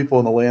survived. Most people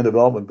in the land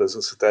development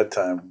business at that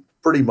time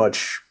pretty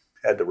much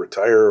had to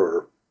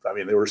retire,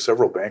 there were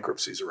several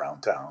bankruptcies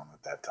around town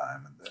at that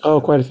time.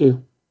 Quite a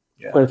few.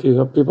 Yeah. Quite a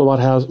few. People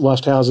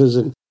lost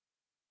houses,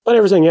 but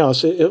everything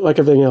else, like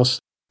everything else,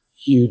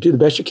 you do the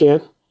best you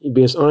can. You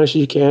be as honest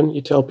as you can.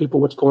 You tell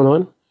people what's going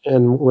on,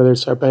 and whether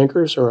it's our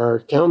bankers or our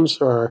accountants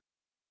or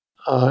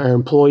our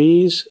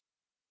employees,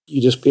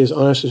 you just be as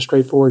honest and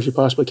straightforward as you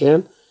possibly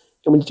can.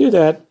 And when you do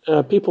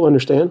that, people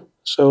understand.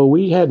 So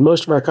we had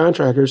most of our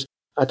contractors,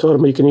 I told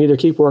them you can either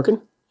keep working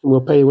and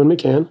we'll pay you when we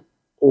can,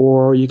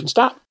 or you can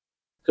stop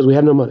because we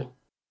have no money.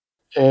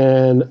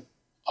 And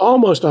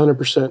almost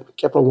 100%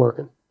 kept on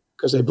working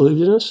because they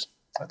believed in us.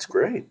 That's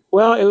great.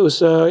 Well, it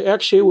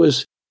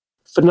was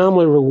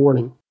phenomenally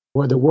rewarding.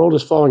 Where the world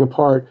is falling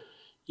apart,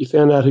 you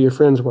found out who your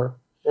friends were.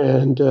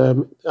 And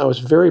I was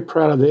very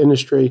proud of the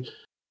industry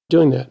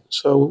doing that.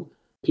 So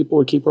people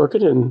would keep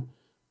working, and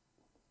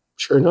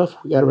sure enough,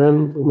 we got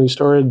around when we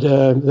started.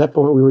 At that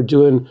point, we were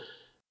doing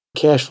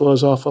cash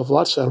flows off of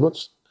lot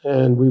settlements,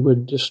 and we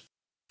would just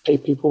pay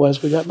people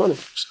as we got money.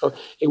 So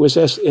it was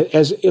as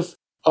if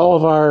all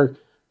of our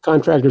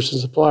contractors and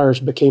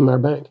suppliers became our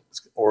bank.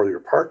 Or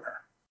your partner,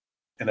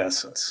 in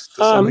essence,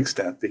 to some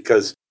extent,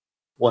 because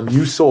when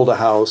you sold a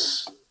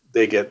house,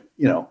 they get,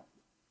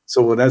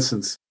 so in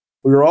essence,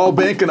 we were all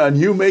banking on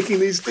you making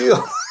these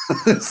deals.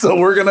 So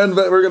we're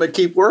gonna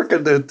keep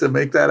working to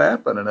make that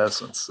happen, in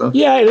essence. So.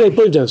 Yeah, they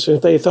believed us.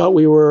 If they thought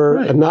we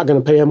were not going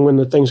to pay them when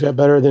the things got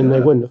better, then they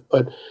wouldn't have.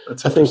 But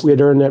I think we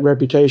had earned that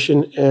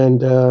reputation.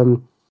 And,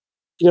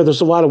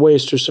 there's a lot of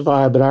ways to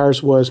survive, but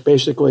ours was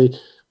basically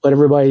let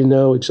everybody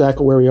know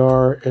exactly where we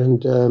are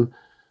and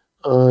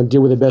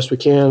deal with it best we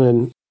can.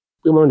 And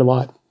we learned a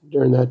lot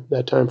during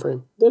that time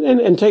frame.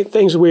 And take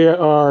things we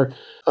are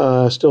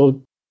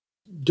still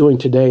doing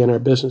today in our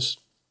business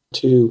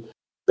to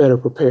better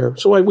prepare.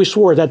 So we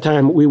swore at that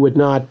time we would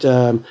not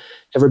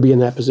ever be in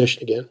that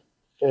position again.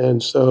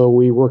 And so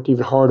we worked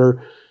even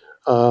harder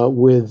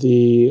with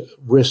the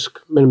risk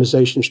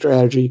minimization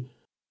strategy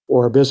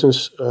for our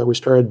business. We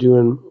started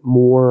doing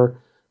more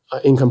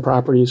income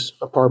properties,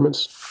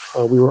 apartments.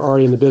 We were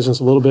already in the business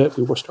a little bit.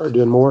 We started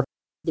doing more.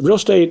 The real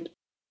estate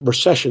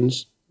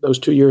recessions, those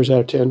 2 years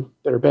out of 10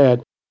 that are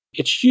bad,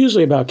 it's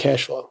usually about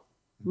cash flow.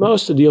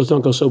 Most of the deals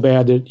don't go so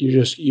bad that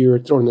you're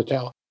throwing the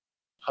towel.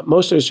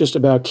 Most of it's just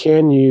about,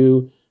 can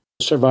you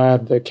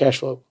survive the cash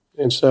flow?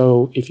 And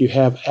so if you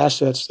have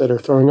assets that are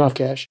throwing off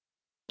cash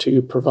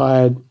to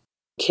provide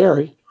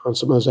carry on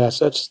some of those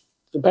assets,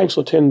 the banks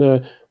will tend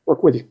to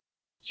work with you.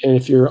 And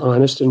if you're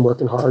honest and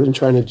working hard and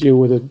trying to deal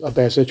with a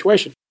bad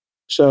situation.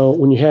 So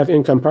when you have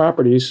income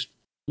properties,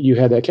 you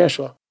have that cash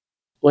flow.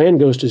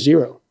 Land goes to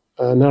zero.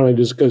 Not only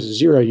does it go to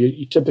zero,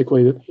 you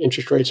typically, the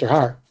interest rates are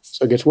higher.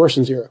 So it gets worse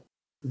than zero.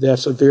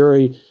 That's a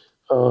very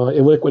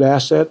illiquid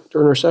asset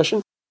during a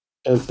recession.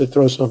 And it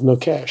throws off no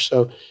cash.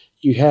 So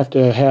you have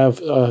to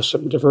have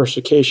some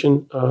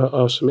diversification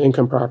of some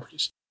income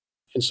properties.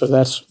 And so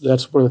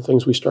that's one of the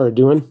things we started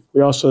doing.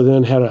 We also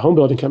then had a home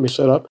building company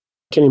set up.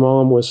 Kenny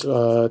Mullen was,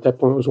 at that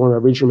point, was one of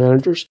our regional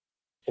managers,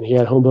 and he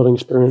had home building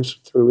experience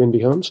through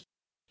NB Homes.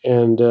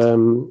 And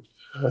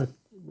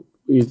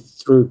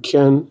through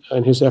Ken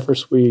and his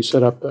efforts, we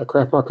set up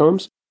Craftmark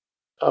Homes.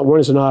 One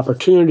is an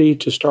opportunity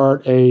to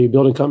start a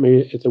building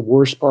company at the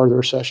worst part of the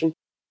recession,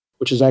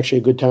 which is actually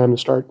a good time to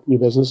start new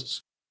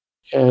businesses.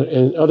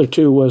 And other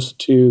two was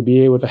to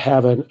be able to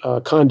have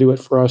a conduit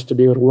for us to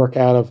be able to work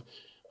out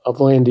of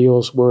land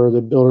deals where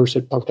the builders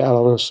had punked out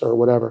on us or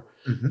whatever,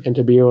 and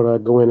to be able to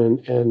go in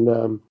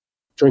and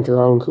drink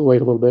our own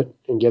Kool-Aid a little bit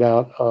and get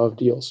out of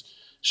deals.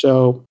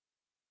 So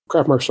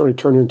Craftmark certainly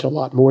turned into a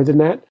lot more than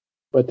that,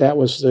 but that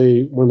was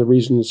one of the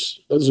reasons.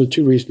 Those are the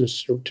two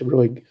reasons to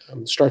really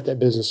start that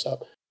business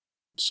up.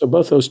 So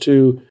both those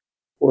two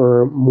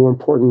were more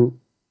important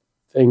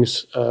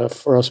things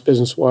for us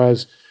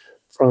business-wise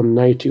from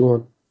 92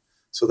 on.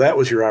 So that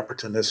was your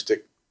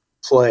opportunistic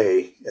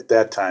play at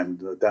that time,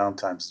 the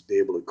downtimes, to be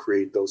able to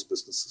create those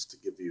businesses to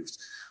give you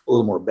a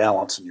little more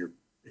balance in your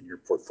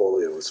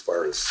portfolio as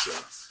far as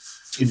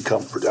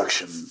income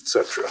production, et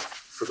cetera,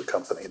 for the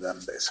company then,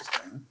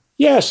 basically.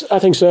 Yes, I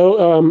think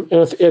so.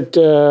 And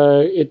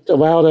it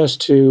allowed us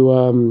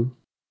to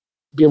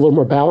be a little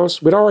more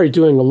balanced. We'd already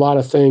doing a lot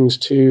of things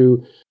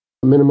to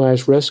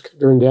minimize risk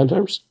during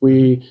downtimes.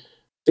 We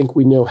think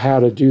we know how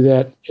to do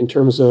that in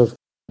terms of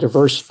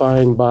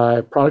diversifying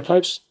by product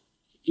types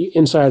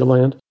inside the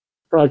land.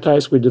 Product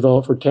types we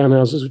develop for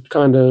townhouses,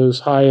 condos,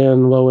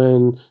 high-end,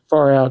 low-end,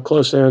 far out,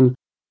 close-end.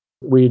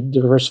 We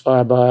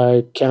diversify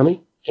by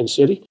county and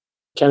city.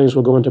 Counties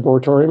will go into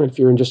moratorium. If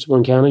you're in just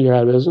one county, you're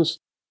out of business.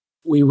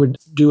 We would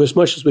do as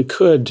much as we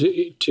could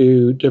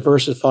to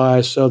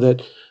diversify so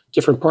that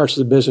different parts of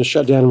the business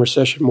shut down in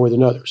recession more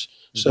than others,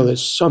 so that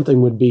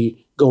something would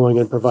be going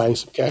and providing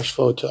some cash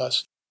flow to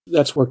us.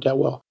 That's worked out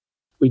well.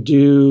 We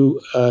do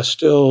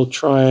still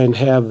try and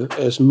have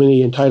as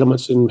many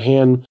entitlements in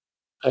hand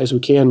as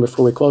we can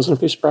before we close on a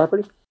piece of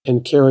property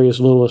and carry as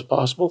little as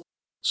possible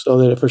so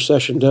that if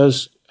recession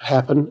does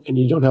happen and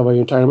you don't have all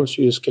your entitlements,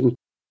 you just can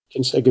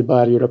say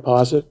goodbye to your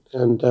deposit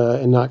and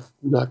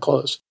not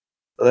close.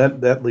 Well,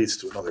 that leads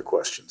to another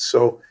question.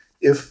 So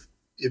if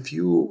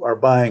you are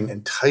buying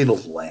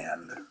entitled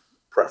land,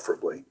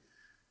 preferably,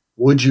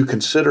 would you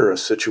consider a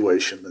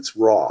situation that's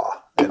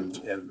raw,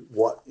 and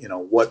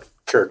what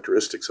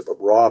characteristics of a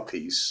raw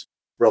piece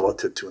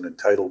relative to an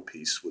entitled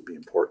piece would be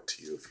important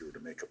to you if you were to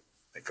make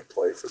a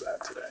play for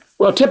that today?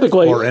 Well,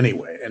 typically, or any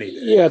day.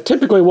 Yeah,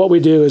 typically what we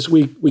do is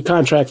we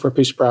contract for a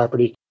piece of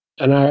property,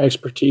 and our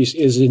expertise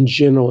is the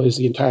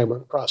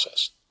entitlement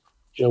process.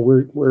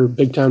 We're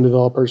big time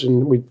developers,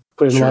 and we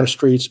put in a lot of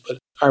streets, but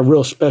our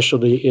real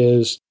specialty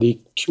is the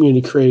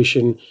community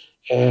creation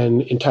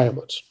and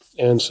entitlements.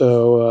 And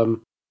so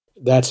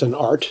that's an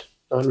art,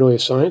 not really a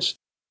science.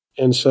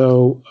 And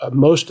so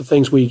most of the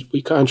things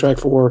we contract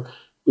for,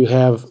 we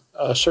have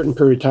a certain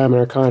period of time in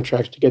our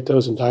contract to get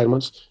those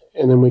entitlements,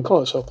 and then we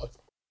close, hopefully,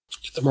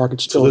 if the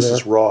market's still there. So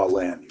this is raw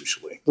land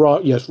usually? Raw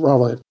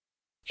land.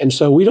 And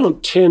so we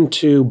don't tend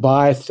to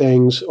buy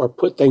things or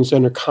put things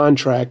under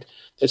contract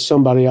that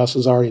somebody else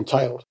is already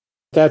entitled.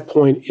 At that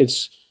point,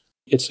 it's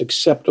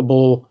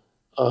acceptable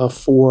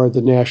for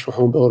the national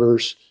home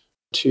builders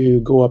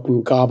to go up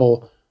and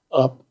gobble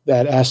up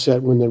that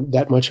asset when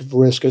that much of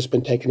risk has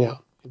been taken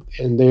out.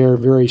 And they're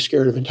very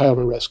scared of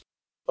entitlement risk.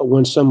 But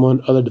when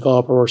other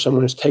developer or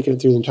someone has taken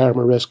it through the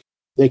entitlement risk,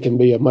 they can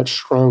be a much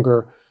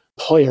stronger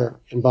player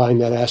in buying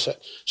that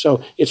asset.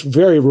 So it's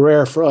very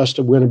rare for us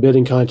to win a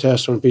bidding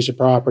contest on a piece of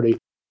property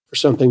for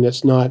something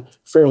that's not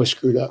fairly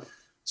screwed up.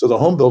 So the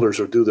home builders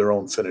will do their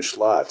own finished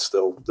lots.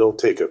 They'll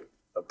take a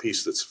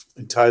piece that's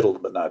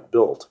entitled but not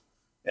built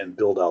and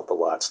build out the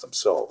lots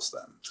themselves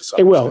then.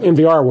 They will.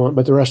 NVR won't,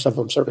 but the rest of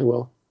them certainly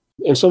will.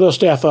 And so they'll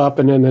staff up,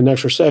 and then the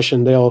next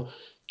recession, they'll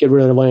get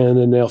rid of their land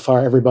and they'll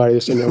fire everybody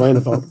that's in their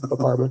land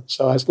department.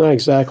 So it's not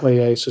exactly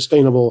a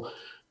sustainable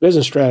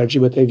business strategy,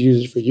 but they've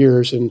used it for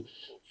years. And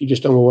you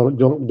just don't want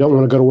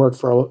to go to work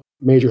for a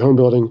major home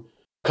building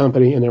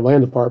company in their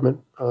land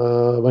department,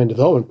 land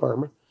development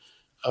department,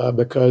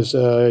 because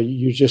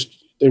you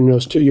just in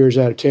those 2 years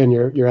out of 10,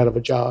 you're out of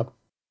a job.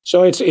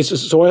 So it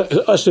is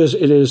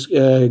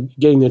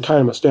getting the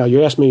entitlements. Now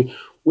you asked me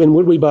when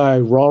would we buy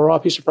raw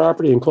piece of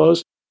property and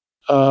close?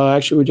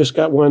 Actually, we just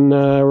got one.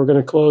 We're going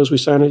to close. We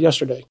signed it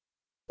yesterday,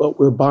 but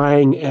we're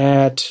buying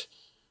at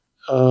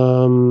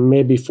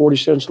maybe 40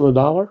 cents on the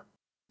dollar.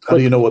 How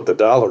do you know what the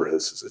dollar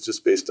is? Is it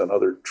just based on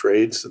other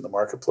trades in the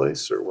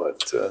marketplace, or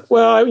what?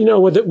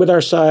 Well, with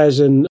our size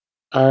and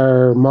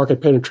our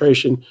market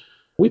penetration,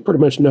 we pretty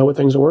much know what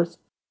things are worth,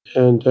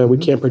 and we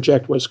can't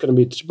project what it's going to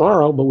be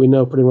tomorrow, but we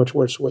know pretty much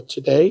what it's worth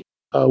today.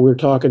 We're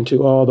talking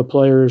to all the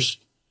players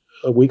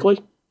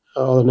weekly,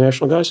 all the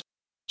national guys,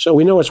 so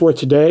we know what's worth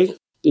today.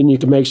 Then you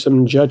can make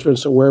some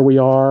judgments of where we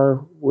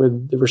are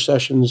with the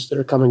recessions that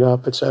are coming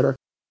up, et cetera,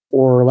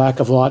 or lack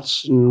of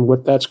lots and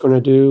what that's going to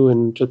do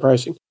and to the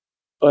pricing.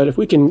 But if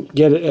we can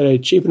get it at a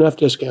cheap enough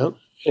discount,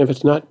 and if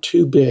it's not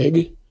too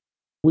big,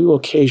 we will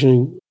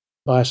occasionally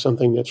buy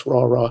something that's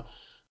raw.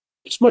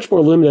 It's much more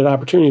limited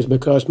opportunities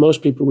because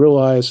most people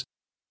realize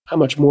how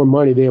much more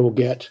money they will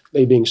get,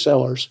 they being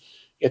sellers,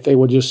 if they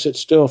will just sit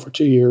still for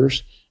 2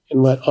 years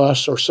and let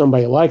us or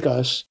somebody like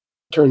us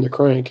turn the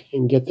crank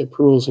and get the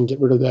approvals and get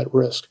rid of that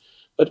risk.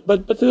 But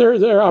there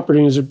are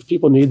opportunities if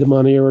people need the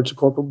money or it's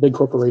a big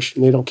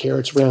corporation. They don't care.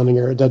 It's rounding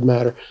error. It doesn't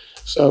matter.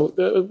 So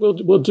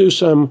we'll do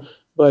some,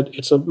 but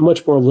it's a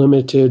much more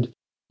limited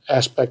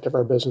aspect of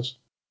our business.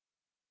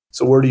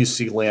 So where do you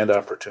see land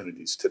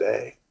opportunities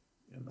today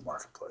in the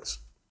marketplace?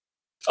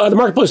 The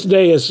marketplace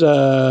today is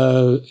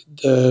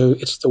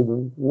it's the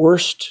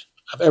worst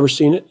I've ever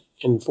seen it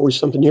in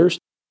 40-something years.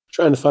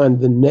 Trying to find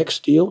the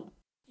next deal.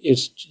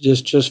 It's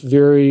just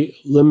very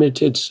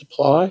limited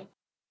supply.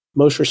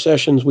 Most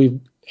recessions we've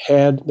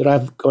had that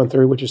I've gone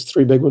through, which is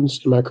 3 big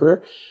ones in my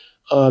career,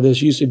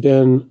 there's usually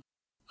been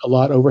a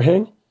lot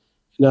overhang,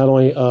 not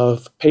only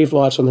of paved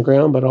lots on the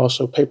ground, but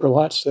also paper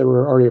lots that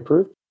were already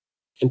approved.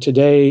 And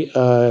today,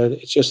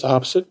 it's just the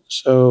opposite.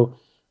 So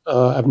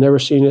I've never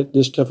seen it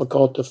this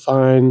difficult to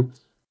find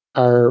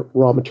our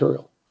raw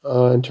material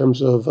in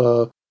terms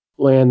of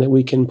land that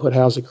we can put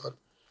housing on.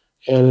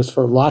 And it's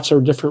for lots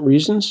of different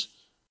reasons,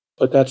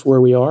 but that's where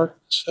we are.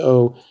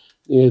 So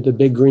the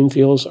big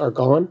greenfields are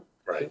gone.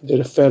 Right. That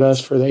have fed us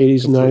for the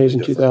 80s and 90s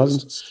and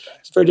 2000s.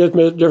 It's a very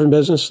different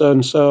business.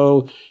 And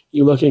so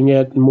you're looking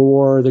at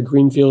more, the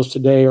greenfields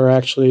today are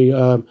actually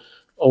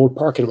old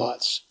parking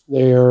lots.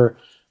 They're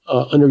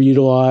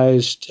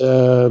underutilized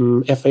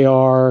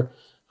FAR,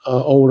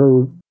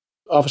 older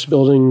office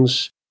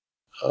buildings,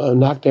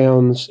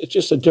 knockdowns. It's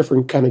just a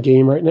different kind of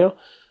game right now.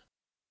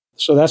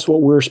 So that's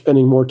what we're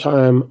spending more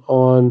time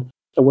on.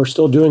 And we're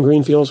still doing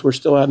greenfields. We're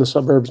still out in the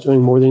suburbs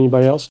doing more than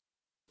anybody else.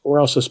 We're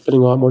also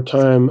spending a lot more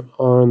time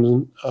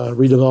on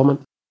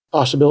redevelopment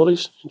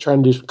possibilities and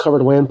trying to do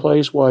covered land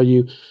plays while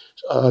you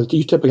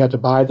typically have to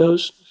buy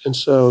those. And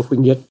so if we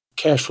can get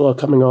cash flow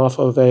coming off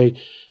of a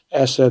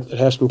asset that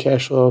has some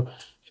cash flow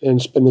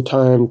and spend the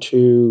time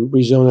to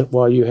rezone it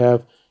while you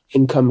have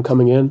income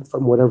coming in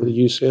from whatever the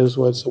use is,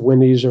 whether it's a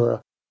Wendy's or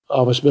a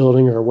office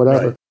building or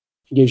whatever, right.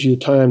 It gives you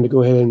the time to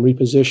go ahead and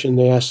reposition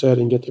the asset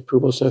and get the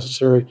approvals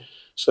necessary.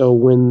 So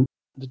when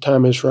the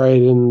time is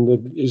right and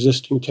the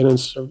existing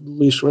tenants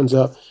lease runs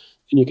up,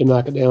 then you can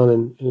knock it down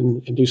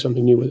and do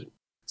something new with it.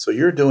 So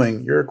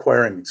you're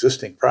acquiring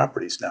existing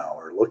properties now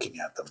or looking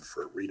at them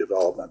for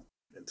redevelopment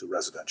into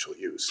residential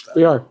use. Then.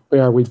 We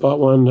are. We bought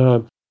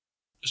one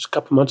just a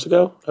couple months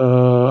ago,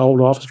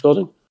 old office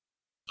building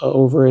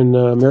over in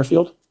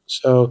Merrifield.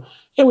 So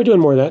yeah, we're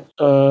doing more of that.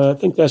 I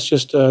think that's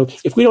just,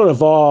 if we don't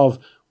evolve,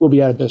 we'll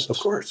be out of business.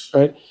 Of course.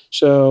 Right?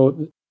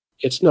 So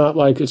it's not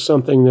like it's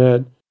something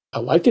that I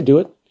like to do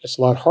it. It's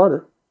a lot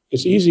harder.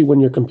 It's easy when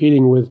you're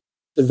competing with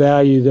the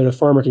value that a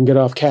farmer can get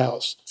off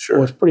cows. Sure.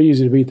 Well, it's pretty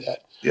easy to beat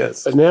that.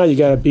 Yes. But now you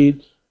got to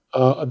beat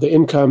the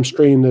income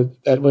stream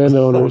that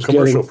landowner is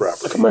getting. Commercial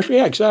property.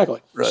 Yeah, exactly.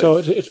 Right. So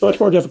it's much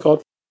more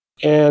difficult.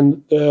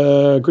 And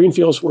the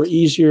greenfields were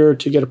easier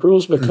to get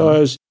approvals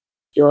because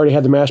you already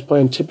had the master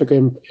plan typically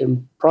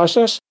in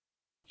process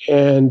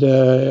and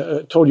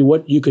told you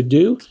what you could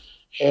do.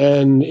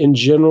 And in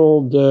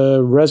general,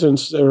 the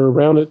residents that are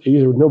around it,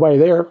 either nobody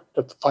there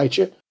to fight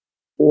you,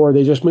 or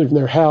they just moved in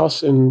their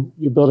house and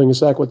you're building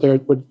exactly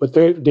what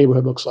their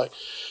neighborhood looks like.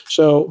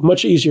 So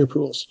much easier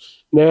approvals.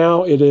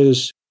 Now it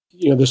is,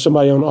 there's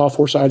somebody on all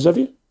 4 sides of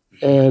you,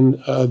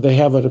 and they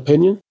have an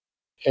opinion,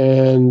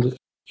 and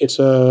it's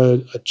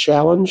a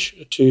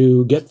challenge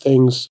to get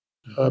things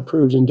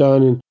approved and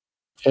done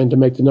and to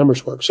make the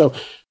numbers work. So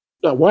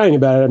not whining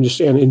about it. I'm just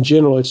saying in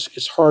general,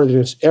 it's harder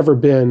than it's ever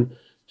been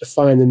to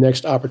find the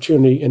next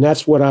opportunity. And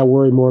that's what I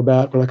worry more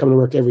about when I come to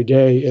work every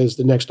day is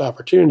the next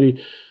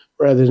opportunity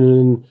rather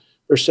than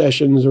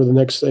recessions or the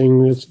next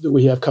thing that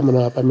we have coming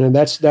up. I mean,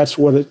 that's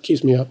what it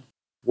keeps me up.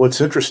 What's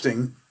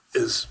interesting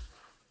is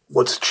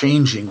what's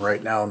changing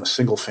right now in the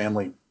single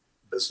family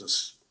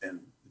business.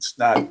 And it's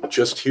not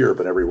just here,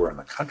 but everywhere in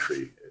the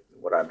country.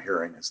 What I'm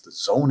hearing is the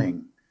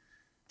zoning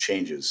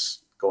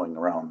changes going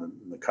around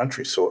in the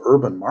country. So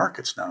urban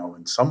markets now,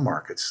 in some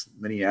markets,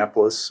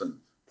 Minneapolis and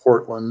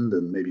Portland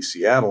and maybe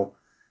Seattle,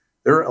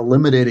 they're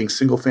eliminating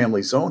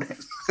single-family zoning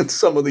in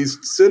some of these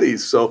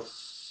cities. So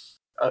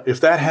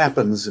if that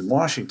happens in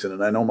Washington,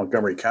 and I know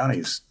Montgomery County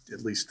is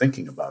at least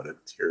thinking about it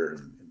here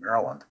in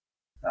Maryland,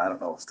 I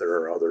don't know if there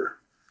are other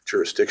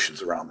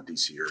jurisdictions around the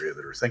D.C. area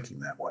that are thinking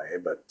that way,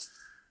 but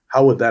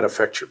how would that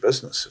affect your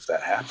business if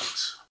that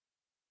happens?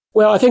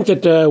 Well, I think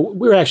that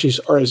we're actually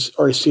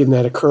already seeing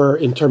that occur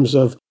in terms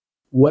of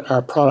what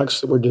our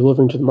products that we're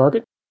delivering to the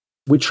market.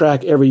 We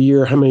track every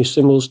year how many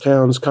singles,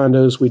 towns,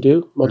 condos we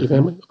do,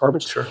 multifamily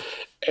apartments. Sure.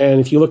 And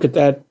if you look at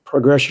that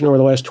progression over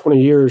the last 20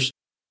 years,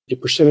 the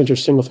percentage of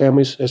single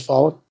families has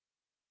fallen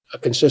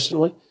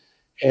consistently,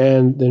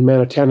 and the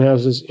amount of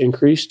townhouses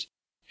increased,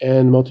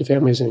 and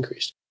multifamily has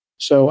increased.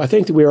 So I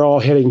think that we are all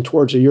heading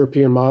towards a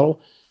European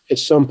model. At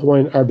some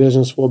point, our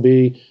business will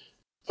be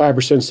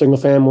 5% single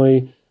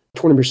family,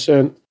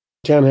 20%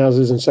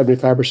 townhouses, and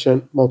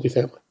 75%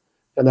 multifamily.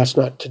 And that's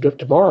not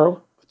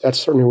tomorrow, but that's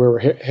certainly where we're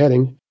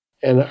heading.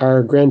 And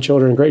our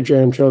grandchildren and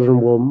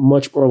great-grandchildren will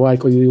much more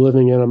likely be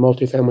living in a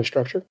multifamily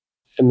structure.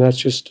 And that's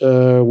just,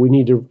 we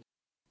need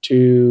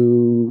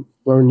to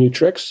learn new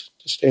tricks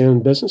to stay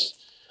in business.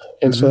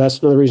 And so that's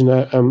another reason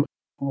I'm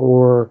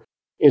more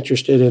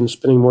interested in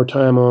spending more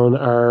time on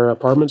our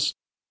apartments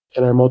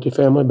and our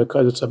multifamily,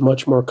 because it's a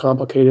much more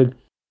complicated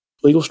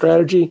legal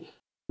strategy,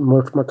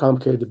 much more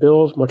complicated to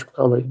build, much more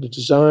complicated to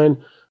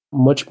design,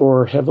 much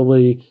more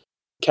heavily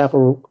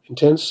capital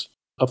intense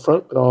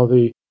upfront with all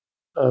the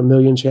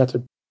millions you have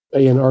to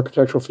pay in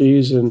architectural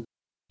fees and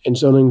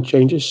zoning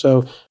changes.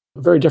 So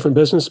a very different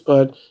business,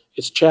 but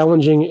it's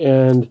challenging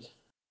and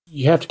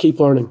you have to keep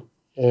learning.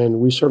 And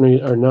we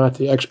certainly are not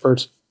the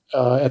experts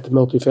at the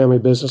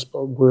multifamily business,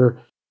 but we're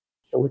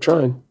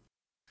trying.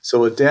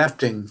 So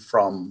adapting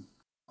from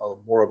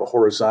more of a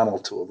horizontal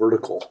to a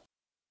vertical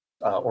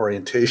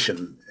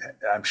orientation,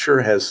 I'm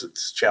sure has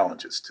its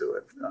challenges to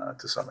it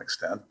to some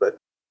extent, but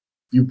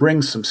you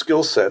bring some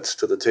skill sets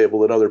to the table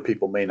that other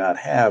people may not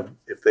have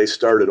if they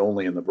started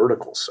only in the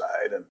vertical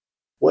side. And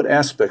what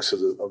aspects of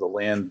the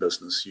land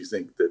business you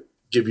think that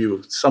give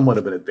you somewhat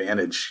of an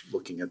advantage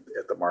looking at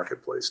the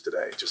marketplace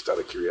today, just out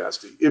of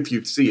curiosity, if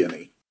you see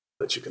any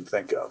that you can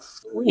think of?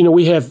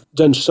 We have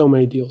done so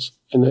many deals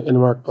in the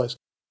marketplace.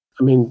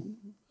 I mean,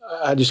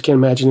 I just can't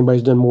imagine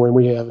anybody's done more than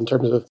we have in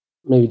terms of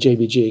maybe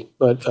JBG,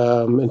 but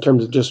in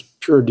terms of just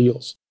pure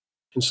deals.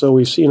 And so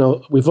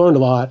we've learned a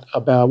lot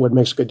about what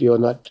makes a good deal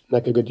and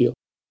not a good deal.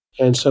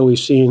 And so we've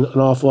seen an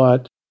awful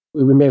lot.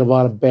 We made a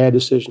lot of bad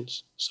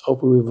decisions. So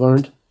hopefully we've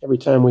learned every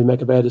time we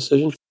make a bad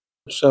decision.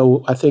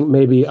 So I think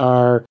maybe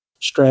our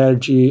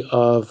strategy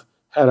of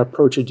how to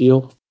approach a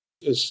deal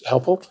is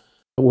helpful,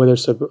 whether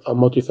it's a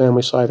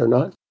multifamily site or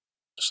not.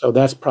 So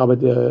that's probably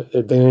the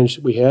advantage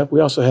that we have.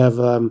 We also have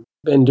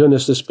been doing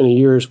this many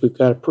years. We've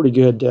got a pretty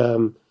good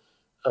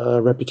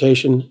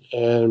reputation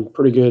and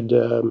pretty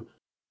good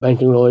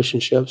banking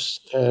relationships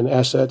and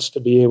assets to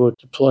be able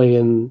to play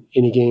in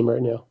any game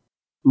right now.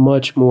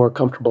 Much more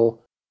comfortable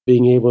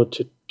being able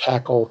to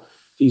tackle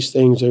these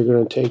things that are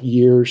going to take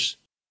years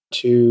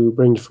to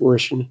bring to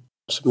fruition,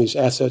 some of these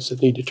assets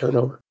that need to turn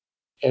over.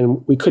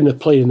 And we couldn't have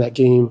played in that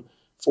game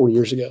 40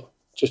 years ago.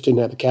 Just didn't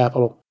have the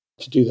capital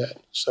to do that.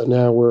 So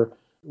now we're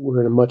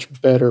in a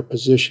much better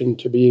position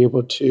to be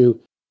able to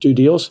do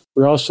deals.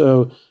 We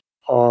also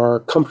are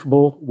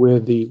comfortable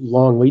with the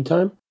long lead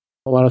time.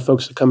 A lot of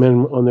folks that come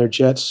in on their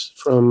jets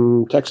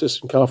from Texas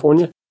and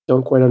California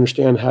don't quite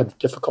understand how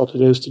difficult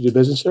it is to do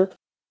business there.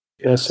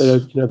 And I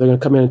said, they're going to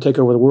come in and take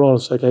over the world.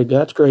 It's like, hey,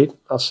 that's great.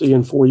 I'll see you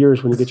in 4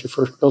 years when you get your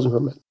first building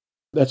permit.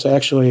 That's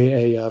actually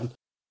a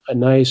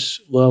nice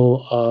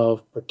level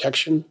of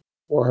protection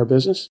for our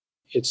business.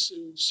 It's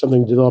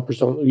something developers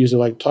don't usually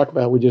like to talk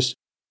about. We just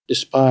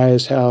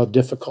despise how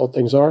difficult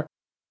things are.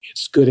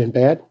 It's good and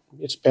bad.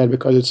 It's bad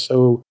because it's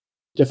so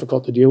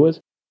difficult to deal with,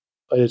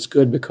 but it's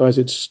good because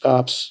it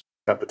stops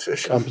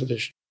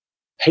competition.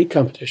 Hate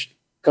competition.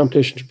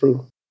 Competition's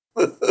brutal.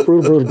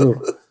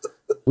 Brutal.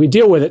 We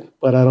deal with it,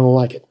 but I don't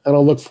like it. I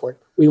don't look for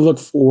it. We look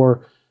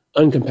for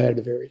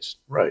uncompetitive areas.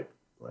 Right.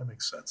 Well, that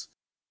makes sense.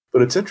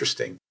 But it's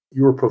interesting.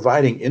 You were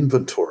providing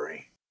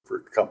inventory for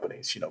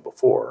companies,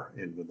 before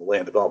in the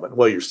land development.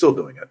 Well, you're still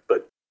doing it,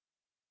 but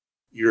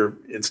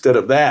instead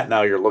of that,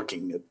 now you're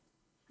looking at,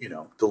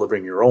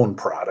 delivering your own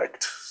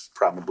product,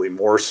 probably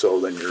more so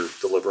than you're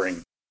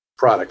delivering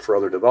product for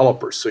other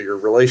developers. So your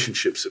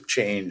relationships have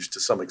changed to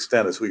some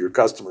extent as who your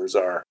customers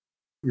are.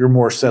 you're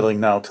more selling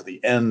now to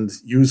the end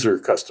user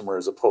customer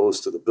as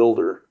opposed to the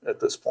builder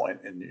at this point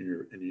in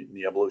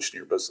the evolution of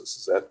your business.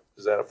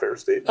 Is that a fair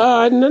statement?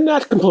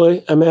 Not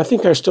completely. I mean, I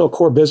think our still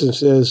core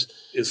business is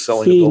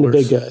selling feeding to the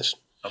big guys.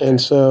 Okay. And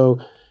so,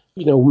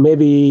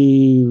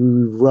 maybe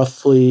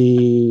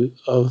roughly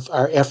of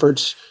our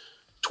efforts,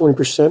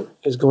 20%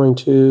 is going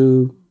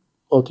to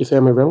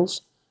multifamily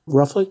rentals,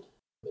 roughly.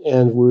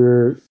 And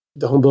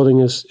the home building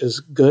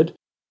is good,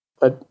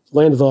 but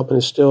land development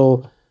is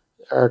still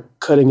our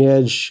cutting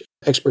edge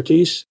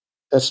expertise.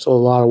 That's still a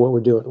lot of what we're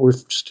doing. We're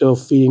still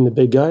feeding the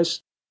big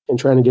guys and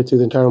trying to get through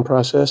the entitlement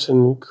process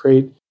and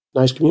create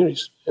nice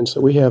communities. And so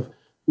we have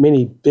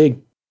many big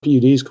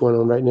PUDs going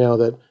on right now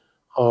that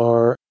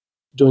are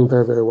doing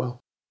very, very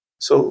well.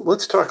 So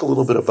let's talk a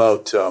little bit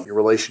about your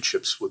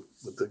relationships with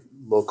the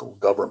local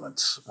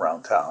governments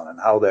around town and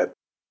how that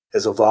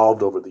has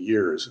evolved over the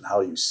years and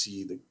how you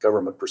see the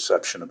government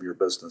perception of your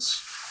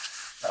business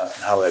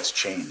and how that's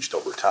changed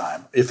over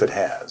time, if it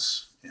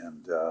has,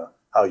 and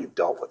how you've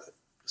dealt with it,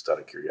 just out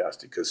of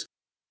curiosity. Because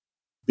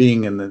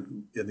being in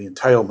the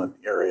entitlement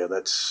area,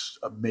 that's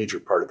a major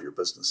part of your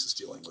business is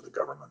dealing with the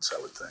governments,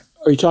 I would think.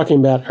 Are you talking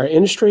about our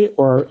industry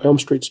or Elm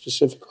Street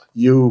specifically?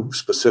 You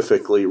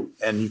specifically,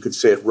 and you could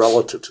say it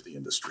relative to the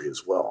industry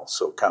as well,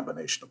 so a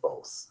combination of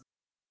both.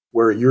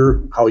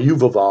 How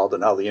you've evolved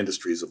and how the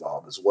industry's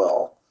evolved as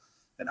well,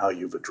 and how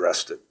you've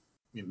addressed it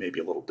maybe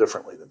a little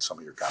differently than some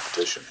of your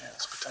competition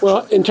has, potentially.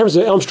 Well, in terms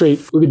of Elm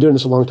Street, we've been doing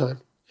this a long time.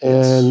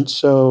 And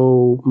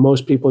so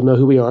most people know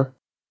who we are.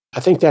 I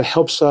think that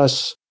helps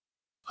us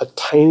a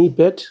tiny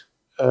bit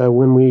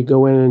when we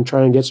go in and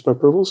try and get some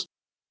approvals.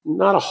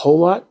 Not a whole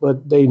lot,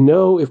 but they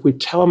know if we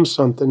tell them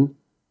something,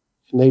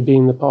 and they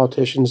being the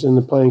politicians and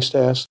the planning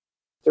staffs,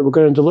 that we're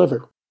going to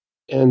deliver.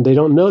 And they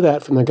don't know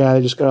that from the guy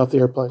that just got off the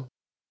airplane.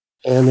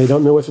 And they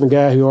don't know it from the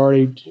guy who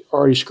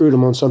already screwed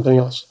them on something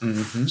else.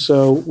 Mm-hmm.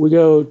 So we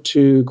go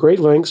to great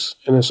lengths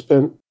and have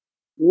spent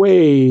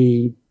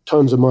way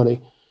tons of money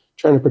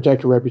trying to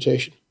protect our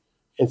reputation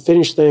and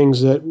finish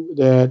things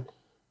that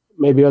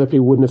maybe other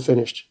people wouldn't have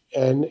finished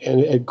and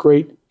at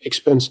great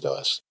expense to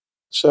us.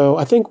 So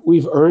I think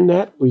we've earned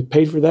that. We've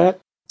paid for that.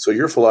 So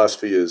your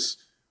philosophy is,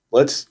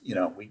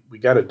 we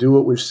got to do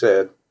what we've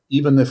said,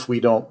 even if we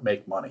don't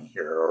make money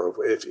here, or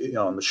if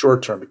in the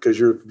short term, because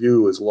your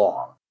view is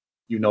long.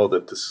 You know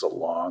that this is a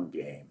long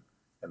game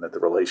and that the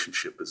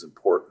relationship is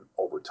important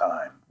over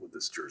time with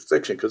this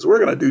jurisdiction because we're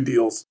going to do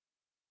deals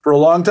for a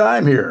long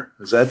time here.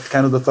 Is that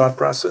kind of the thought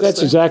process?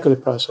 That's exactly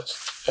the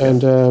process.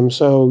 And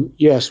so,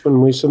 yes,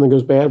 when something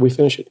goes bad, we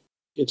finish it.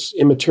 It's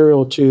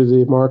immaterial to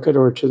the market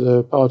or to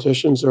the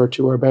politicians or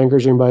to our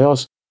bankers or anybody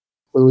else,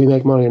 whether we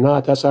make money or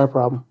not. That's our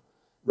problem.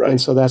 Right.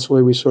 And so that's the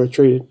way we sort of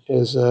treat it,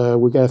 is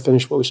we got to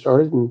finish what we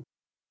started, and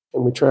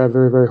we try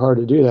very, very hard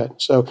to do that.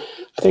 So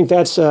I think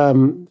that's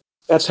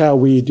how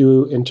we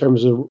do in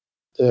terms of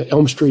the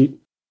Elm Street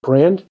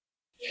brand.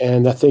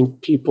 And I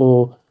think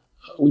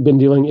we've been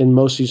dealing in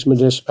most of these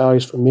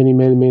municipalities for many,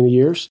 many, many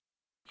years.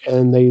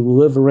 And they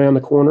live around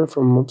the corner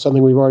from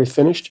something we've already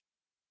finished,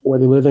 or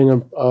they live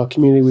in a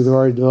community we've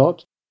already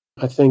developed.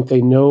 I think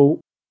they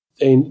know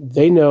we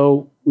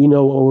know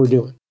what we're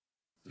doing.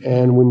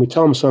 And when we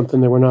tell them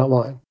something, then we're not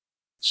lying.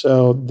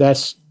 So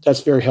that's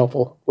very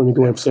helpful when we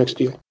go in for the next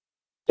deal.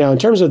 Now, in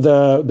terms of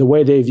the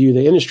way they view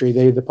the industry,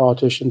 the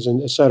politicians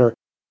and et cetera,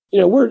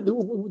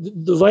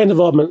 the land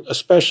development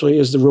especially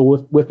is the real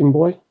whipping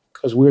boy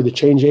because we're the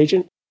change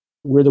agent.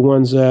 We're the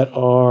ones that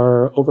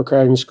are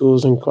overcrowding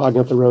schools and clogging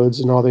up the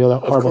roads and all the other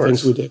horrible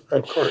things we did,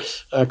 right? Of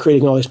course.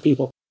 Creating all these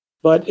people.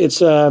 But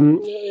it's,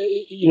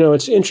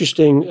 it's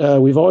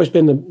interesting. We've always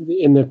been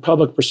in the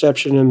public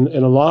perception and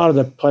a lot of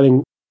the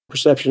planning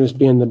perception as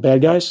being the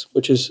bad guys,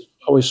 which is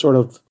always sort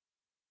of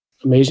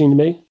amazing to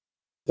me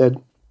that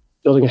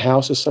building a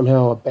house is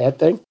somehow a bad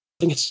thing.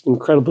 I think it's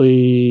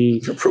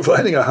incredibly... You're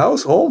providing a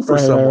home for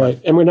someone.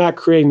 Right. And we're not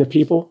creating the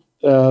people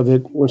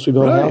that once we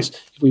build a house.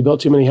 If we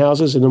built too many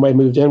houses and nobody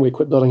moved in, we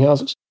quit building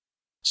houses.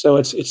 So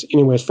it's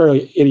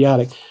fairly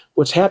idiotic.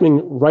 What's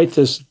happening right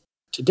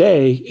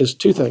today is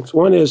two things.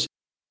 One is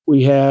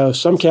we have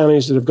some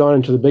counties that have gone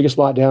into the biggest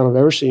lockdown I've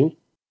ever seen.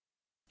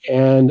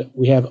 And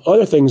we have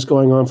other things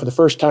going on for the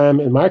first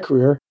time in my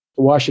career.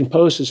 The Washington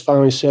Post has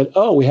finally said,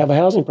 we have a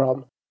housing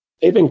problem.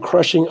 They've been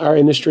crushing our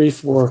industry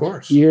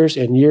for years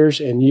and years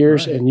and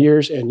years and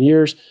years and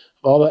years of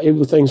all the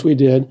evil things we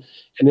did.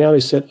 And now they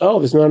said,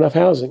 there's not enough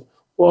housing.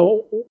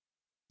 Well,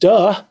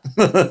 duh.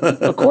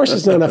 Of course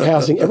there's not enough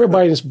housing.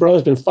 Everybody in this borough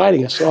has been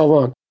fighting us all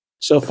along.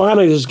 So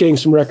finally this is getting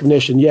some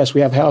recognition. Yes,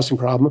 we have a housing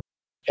problem.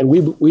 And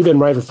we've been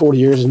right for 40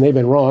 years and they've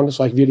been wrong. It's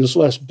like if you just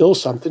let us build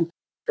something,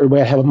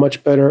 everybody would have a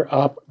much better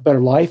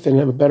life and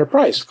have a better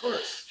price. Of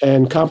course.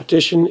 And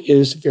competition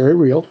is very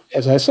real,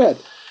 as I said.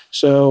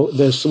 So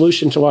the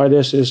solution to a lot of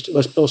this is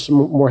let's build some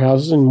more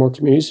houses and more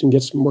communities and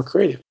get some more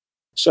creative.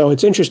 So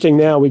it's interesting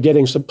now we're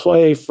getting some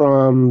play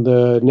from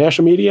the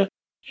national media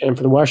and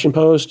from the Washington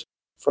Post,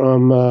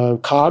 from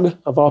COG,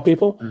 of all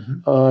people,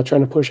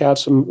 trying to push out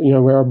some,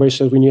 where everybody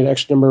says we need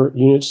X number of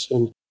units.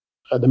 And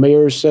The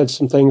mayor said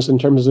some things in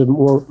terms of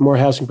more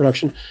housing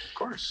production. Of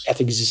course. At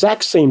the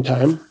exact same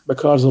time,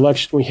 because of the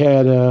election we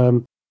had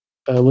a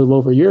little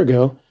over a year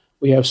ago,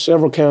 we have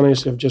several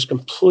counties that have just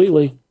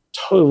completely,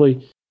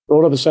 totally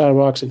rolled up the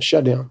sidewalks and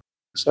shut down.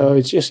 So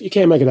it's just, you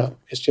can't make it up.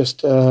 It's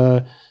just,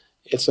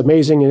 it's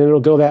amazing, and it'll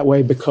go that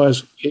way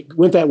because it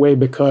went that way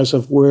because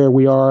of where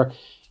we are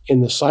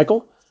in the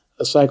cycle.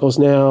 The cycle is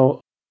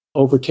now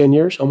over 10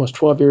 years, almost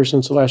 12 years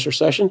since the last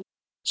recession.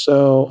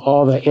 So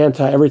all the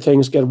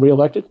anti-everythings get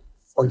reelected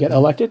or get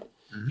elected,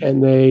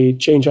 and they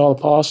change all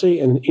the policy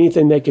and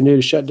anything they can do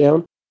to shut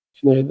down.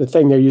 And the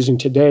thing they're using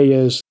today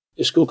is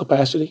school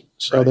capacity.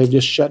 So they've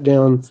just shut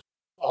down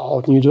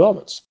all new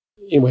developments.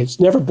 Anyway, it's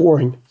never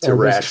boring. It's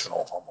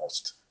irrational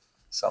almost,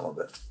 some of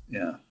it.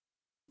 Yeah.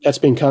 That's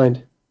being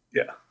kind.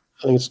 Yeah.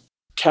 I think it's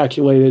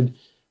calculated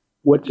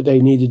what do they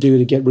need to do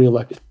to get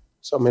reelected.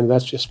 So, I mean,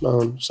 that's just my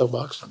own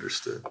soapbox.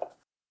 Understood.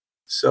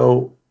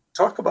 So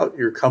talk about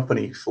your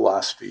company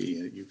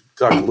philosophy. You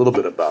talked a little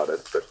bit about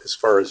it, but as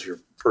far as your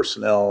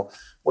personnel,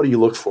 what do you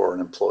look for in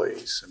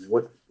employees? I mean,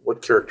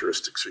 what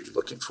characteristics are you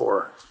looking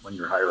for when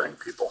you're hiring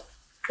people?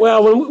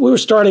 Well, when we were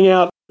starting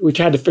out, we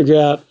tried to figure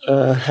out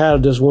how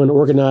does one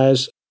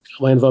organize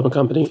a land development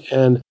company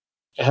and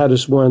how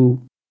does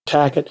one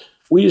attack it.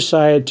 We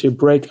decided to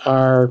break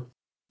our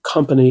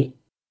company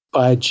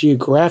by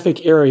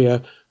geographic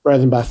area rather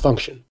than by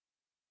function.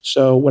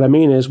 So what I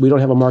mean is we don't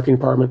have a marketing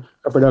department,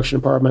 a production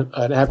department,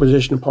 an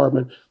acquisition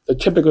department, the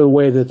typical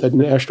way that the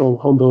national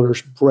home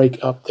builders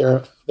break up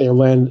their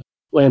land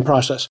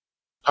process.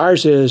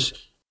 Ours is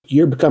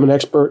you become an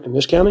expert in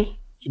this county,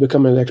 you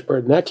become an expert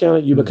in that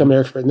county, you become an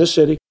expert in this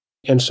city.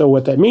 And so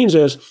what that means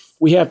is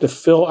we have to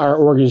fill our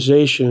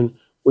organization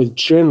with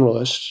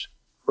generalists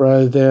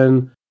rather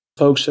than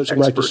folks that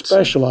like to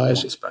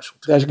specialize.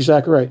 That's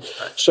exactly right.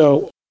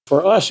 So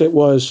for us, it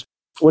was,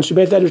 once we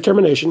made that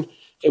determination,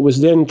 it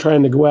was then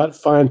trying to go out and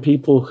find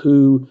people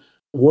who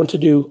want to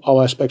do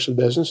all aspects of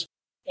the business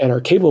and are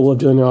capable of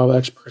doing all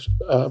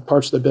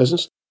parts of the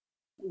business.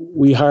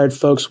 We hired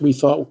folks we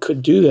thought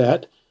could do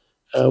that.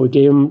 We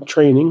gave them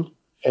training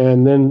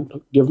and then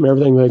give them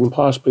everything we can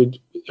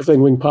possibly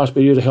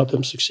do to help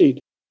them succeed.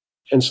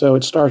 And so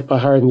it starts by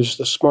hiring just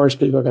the smartest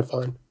people I could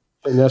find.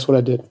 And that's what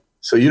I did.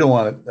 So you don't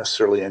want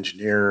necessarily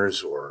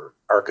engineers or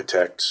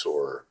architects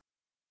or,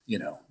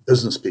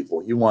 business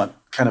people. You want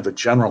kind of a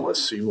generalist.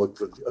 So you look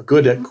for a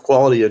good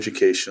quality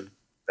education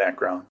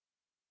background,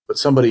 but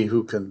somebody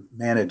who can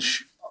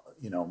manage,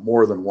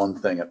 more than one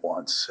thing at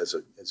once, has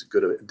a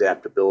good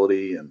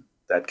adaptability and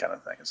that kind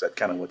of thing. Is that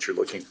kind of what you're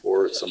looking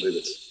for? It's somebody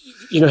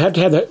that's have to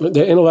have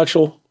the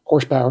intellectual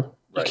horsepower.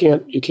 Right.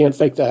 You can't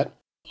fake that.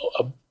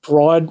 A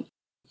broad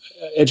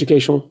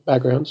educational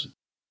backgrounds.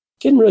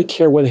 Didn't really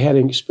care whether they had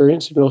any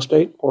experience in real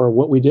estate or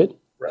what we did.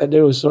 Right.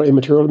 That was sort of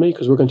immaterial to me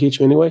because we're going to teach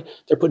them anyway.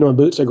 They're putting on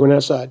boots. They're going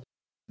outside.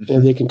 Mm-hmm.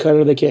 And they can cut it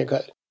or they can't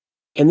cut it.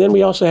 And then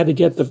we also had to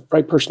get the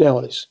right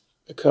personalities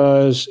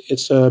because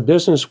it's a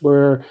business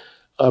where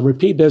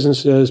repeat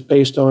business is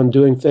based on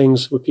doing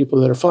things with people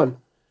that are fun.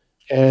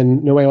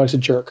 And nobody likes a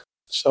jerk.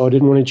 So I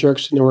didn't want any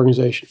jerks in the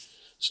organization.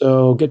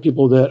 So get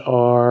people that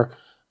are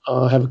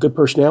have good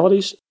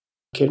personalities,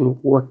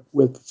 can work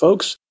with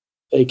folks.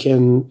 They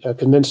can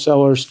convince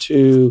sellers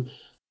that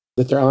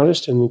they're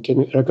honest and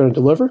are going to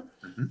deliver.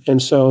 Mm-hmm.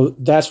 And so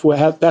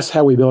that's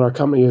how we build our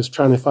company, is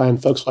trying to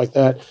find folks like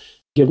that,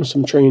 give them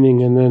some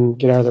training, and then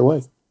get out of their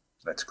way.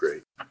 That's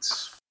great.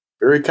 It's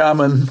a very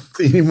common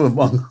theme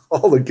among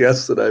all the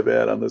guests that I've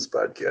had on this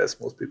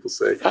podcast. Most people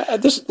say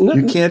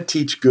you can't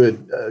teach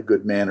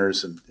good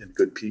manners and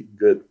good.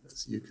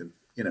 You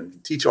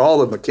can teach all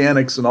the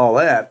mechanics and all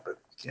that, but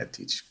you can't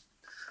teach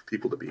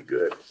people to be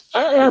good.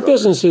 Our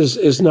business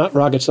is not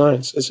rocket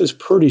science. It's just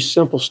pretty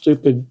simple,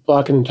 stupid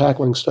blocking and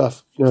tackling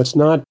stuff. It's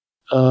not,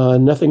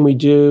 nothing we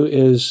do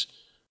is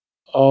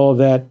all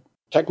that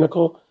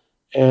technical,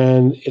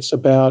 and it's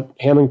about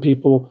handling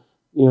people,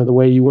 the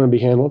way you want to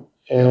be handled,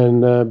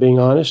 and being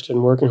honest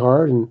and working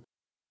hard and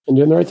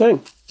doing the right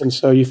thing. And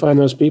so you find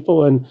those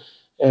people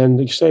and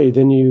you say,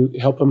 then you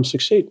help them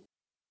succeed.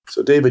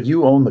 So David,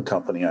 you own the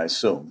company, I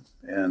assume.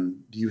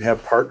 And do you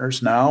have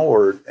partners now,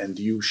 and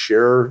do you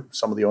share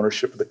some of the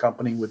ownership of the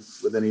company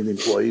with any of the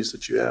employees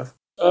that you have?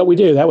 We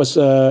do. That was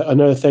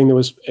another thing that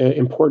was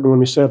important when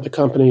we set up the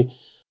company,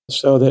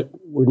 so that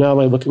we're not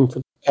only looking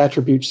for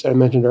attributes that I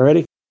mentioned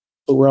already,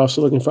 but we're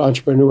also looking for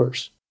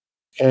entrepreneurs.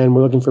 And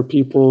we're looking for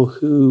people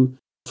who,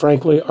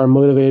 frankly, are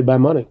motivated by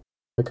money,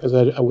 because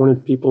I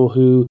wanted people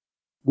who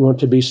want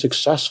to be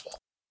successful.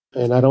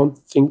 And I don't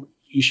think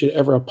you should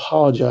ever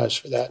apologize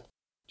for that.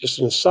 Just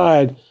an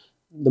aside,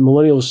 the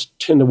millennials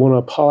tend to want to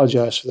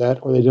apologize for that,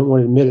 or they don't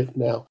want to admit it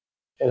now.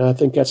 And I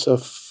think that's a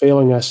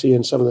failing I see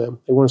in some of them.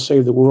 They want to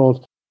save the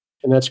world,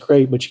 and that's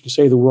great, but you can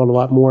save the world a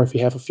lot more if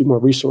you have a few more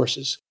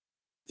resources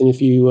than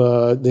if you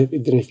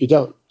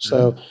don't.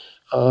 So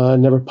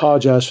never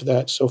apologize for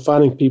that. So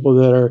finding people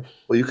that are...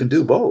 Well, you can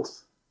do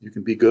both. You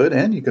can be good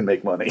and you can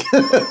make money,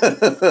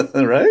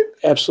 right?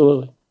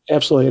 Absolutely.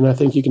 Absolutely. And I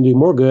think you can do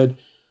more good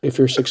if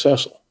you're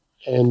successful,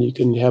 and you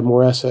can have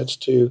more assets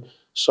to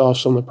solve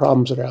some of the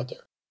problems that are out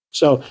there.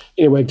 So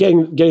anyway,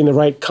 getting the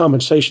right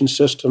compensation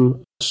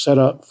system set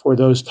up for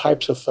those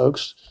types of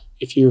folks.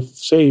 If you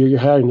say you're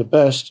hiring the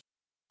best,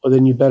 well,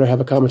 then you better have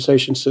a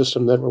compensation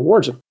system that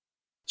rewards them.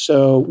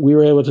 So we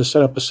were able to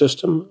set up a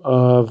system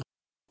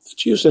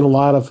it's used in a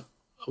lot of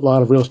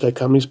real estate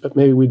companies, but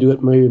maybe we do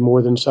it maybe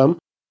more than some,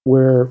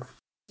 where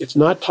it's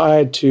not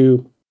tied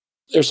to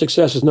their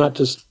success is not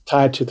just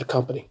tied to the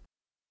company.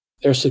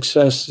 Their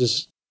success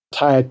is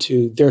tied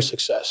to their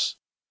success.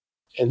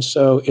 And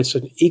so it's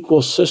an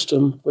equal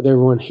system with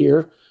everyone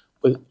here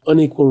with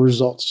unequal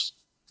results.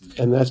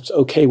 And that's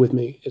okay with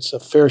me. It's a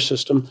fair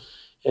system.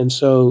 And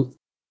so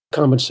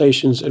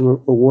compensations and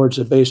rewards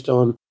are based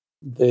on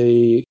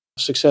the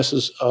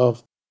successes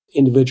of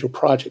individual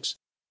projects.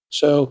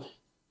 So,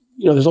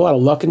 there's a lot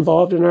of luck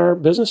involved in our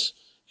business,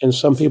 and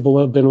some people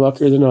have been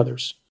luckier than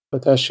others.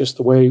 But that's just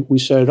the way we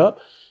set it up.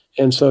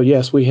 And so,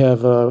 yes, we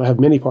have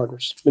many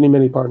partners,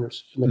 many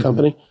partners in the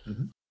company.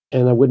 Mm-hmm.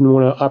 And I wouldn't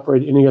want to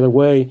operate any other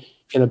way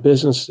in a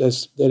business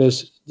that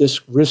is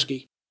this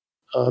risky.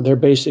 They're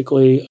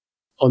basically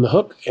on the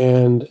hook,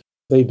 and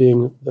they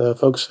being the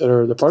folks that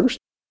are the partners.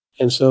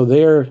 And so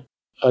they're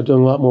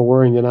doing a lot more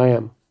worrying than I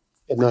am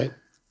at night.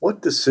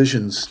 What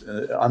decisions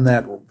on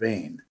that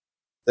vein,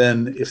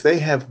 then if they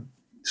have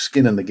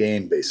skin in the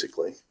game,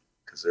 basically,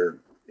 because they're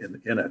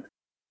in it,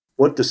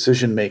 what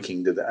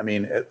decision-making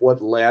at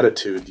what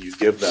latitude do you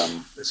give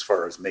them as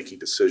far as making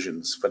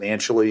decisions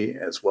financially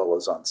as well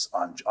as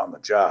on the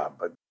job?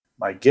 But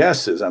my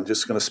guess is, I'm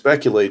just going to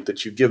speculate,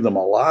 that you give them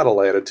a lot of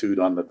latitude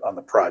on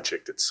the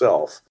project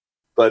itself,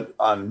 but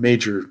on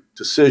major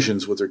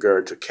decisions with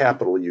regard to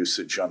capital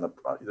usage,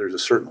 there's a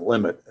certain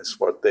limit as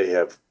what they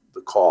have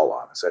the call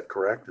on. Is that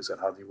correct? Is that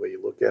the way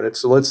you look at it?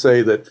 So let's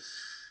say that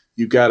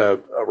you've got a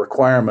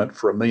requirement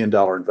for $1 million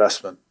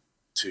investment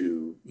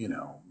to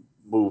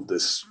move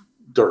this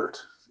dirt,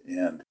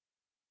 and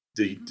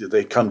do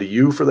they come to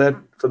you for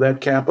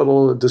that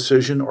capital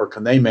decision, or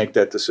can they make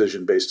that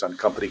decision based on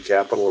company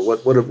capital, or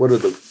what are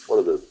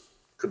the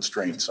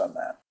constraints on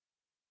that?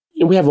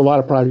 We have a lot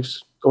of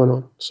projects going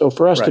on. So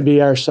for us to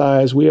be our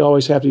size, we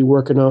always have to be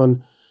working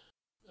on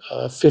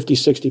 50,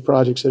 60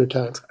 projects at a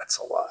time. That's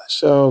a lot.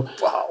 So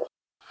wow.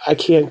 I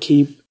can't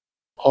keep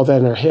all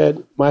that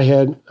in my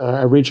head.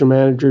 Our regional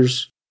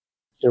managers,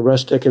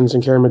 Russ Dickens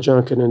and Karen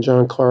Majunkin and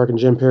John Clark and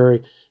Jim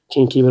Perry,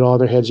 can't keep it all in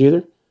their heads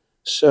either.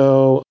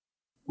 So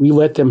we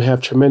let them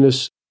have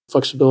tremendous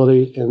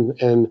flexibility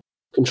and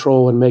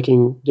control in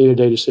making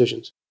day-to-day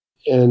decisions.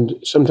 And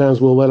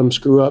sometimes we'll let them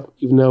screw up,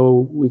 even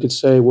though we could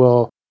say,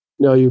 well,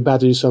 no, you're about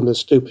to do something that's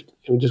stupid.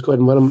 And we just go ahead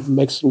and let them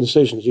make some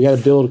decisions. You got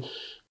to build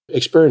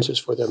experiences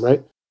for them,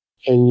 right?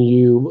 And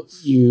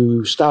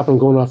you stop them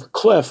going off a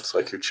cliff. It's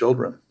like your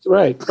children.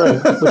 Right.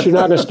 But you're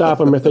not going to stop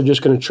them if they're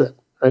just going to trip,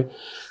 right?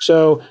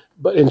 So,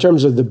 but in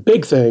terms of the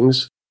big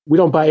things, we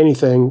don't buy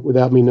anything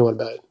without me knowing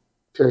about it,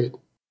 period.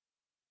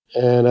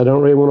 And I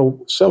don't really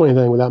want to sell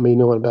anything without me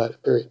knowing about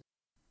it, period.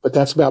 But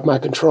that's about my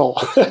control.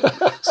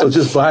 So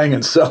just buying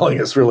and selling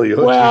is really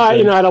well, I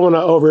don't want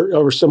to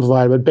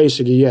oversimplify it, but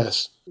basically,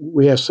 yes.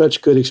 We have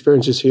such good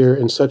experiences here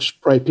and such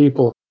bright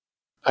people.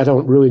 I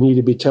don't really need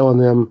to be telling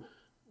them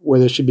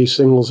whether it should be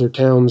singles or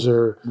towns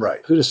or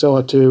who to sell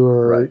it to,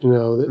 or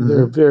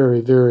they're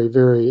very, very,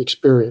 very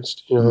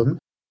experienced.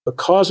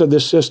 Because of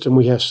this system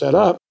we have set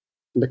up,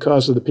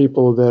 because of the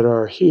people that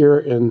are here,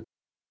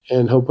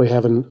 and hopefully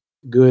having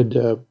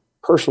good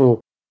personal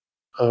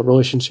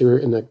relations here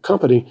in the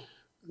company,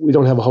 we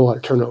don't have a whole lot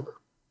of turnover.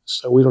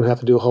 So we don't have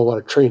to do a whole lot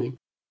of training.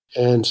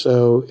 And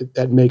so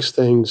that makes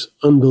things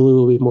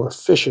unbelievably more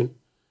efficient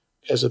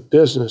as a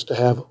business to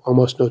have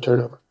almost no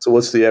turnover. So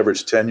what's the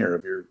average tenure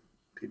of your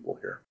people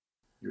here,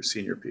 your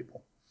senior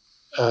people?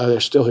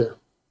 They're still here.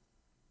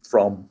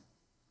 From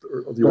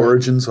the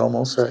origins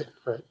almost? Right.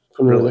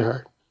 From really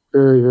hard.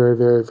 Very, very,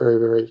 very, very,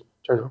 very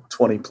turnover.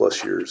 20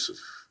 plus years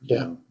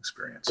of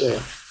experience.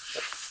 Yeah.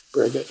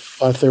 Very good.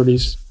 A lot of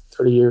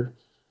 30 year,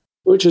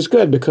 which is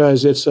good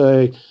because it's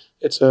a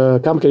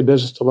complicated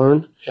business to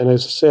learn. And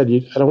as I said,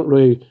 I don't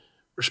really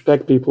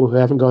respect people who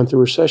haven't gone through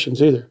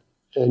recessions either.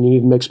 And you need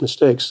to make some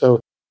mistakes. So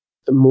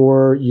the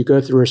more you go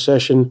through a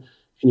recession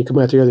and you come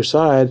out the other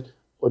side,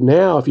 well,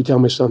 now if you tell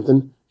me something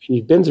and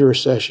you've been through a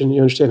recession,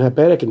 you understand how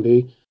bad it can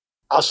be,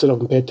 I'll sit up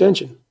and pay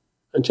attention.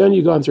 Until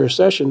you've gone through a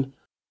recession,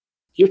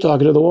 you're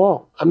talking to the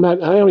wall. I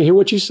don't hear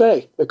what you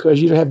say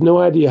because you have no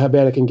idea how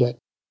bad it can get.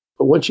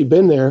 But once you've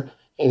been there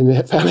and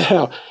have found out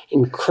how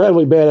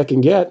incredibly bad it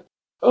can get,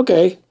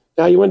 okay,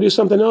 now you want to do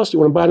something else? You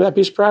want to buy that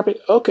piece of property?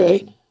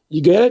 Okay.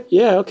 You get it?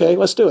 Yeah, okay,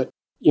 let's do it.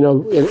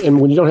 And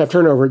when you don't have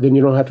turnover, then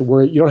you don't have to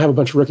worry. You don't have a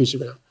bunch of rookies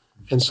around.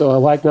 And so I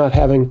like not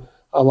having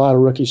a lot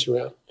of rookies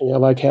around. And I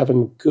like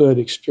having good,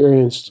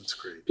 experienced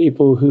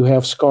people who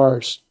have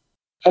scars.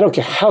 I don't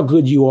care how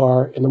good you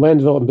are in the land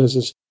development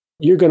business,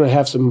 you're going to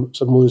have some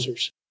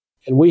losers.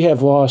 And we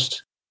have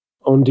lost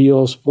on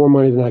deals more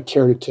money than I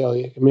care to tell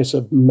you. I mean, it's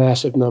a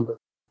massive number.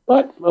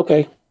 But,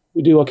 okay,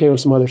 we do okay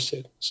with some others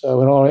too.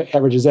 So it all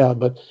averages out.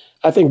 But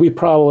I think we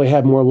probably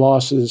have more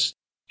losses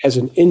as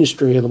an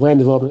industry, in the land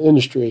development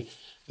industry,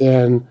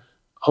 than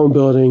home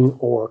building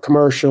or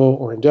commercial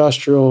or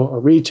industrial or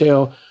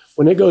retail.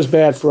 When it goes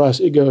bad for us,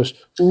 it goes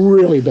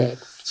really bad.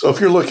 So if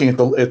you're looking at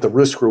the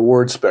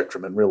risk-reward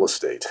spectrum in real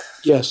estate.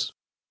 Yes.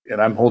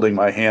 And I'm holding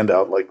my hand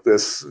out like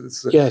this.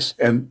 Yes.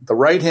 And the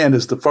right hand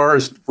is the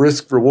farthest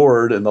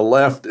risk-reward, and the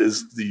left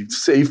is the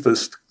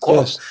safest.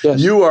 Yes.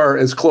 You are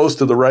as close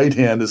to the right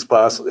hand as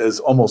possible as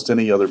almost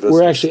any other business.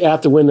 We're actually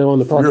out the window on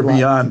the parking lot. We're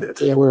beyond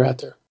it. Yeah, we're out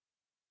there.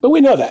 But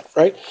we know that,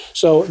 right?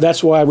 So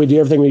that's why we do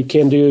everything we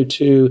can do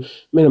to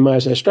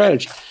minimize that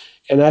strategy.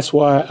 And that's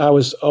why I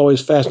was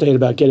always fascinated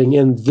about getting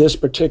in this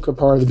particular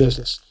part of the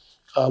business,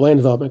 land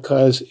development,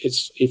 because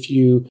if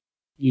you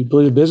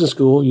believe business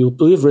school, you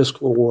believe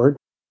risk reward.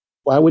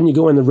 Why wouldn't you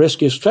go in the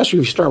riskiest, especially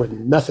if you start with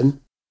nothing?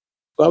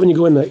 Why wouldn't you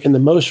go in the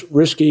most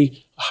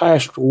risky,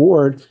 highest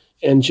reward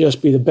and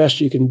just be the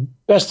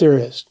best there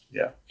is?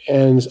 Yeah.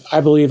 And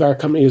I believe our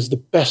company is the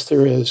best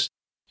there is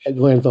at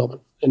land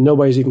development, and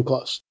nobody's even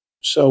close.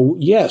 So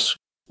yes,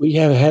 we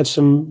have had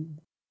some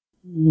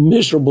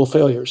miserable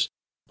failures,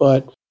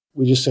 but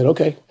we just said,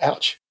 okay,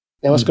 ouch.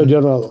 Now let's go do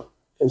another one.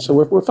 And so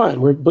we're fine.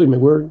 Believe me,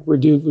 we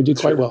do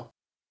quite well.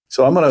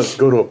 So I'm going to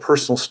go to a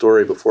personal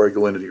story before I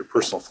go into your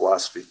personal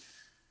philosophy.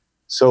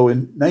 So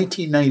in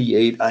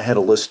 1998, I had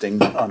a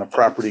listing on a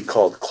property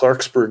called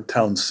Clarksburg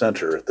Town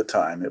Center at the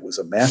time. It was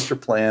a master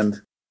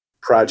planned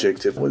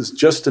project. It was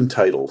just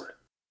entitled.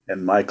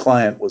 And my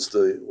client was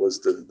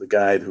the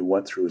guide who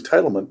went through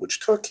entitlement, which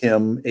took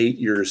him 8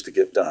 years to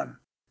get done.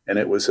 And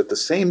it was at the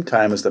same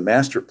time as the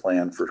master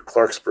plan for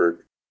Clarksburg,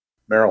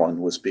 Maryland,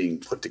 was being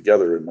put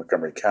together in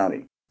Montgomery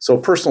County. So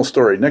personal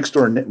story,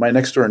 my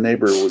next door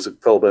neighbor was a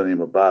fellow by the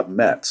name of Bob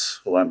Metz,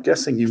 who I'm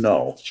guessing you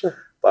know. Sure.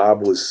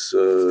 Bob was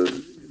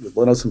with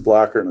Linus and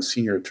Blocker and a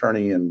senior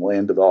attorney in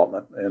land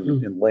development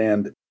and in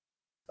land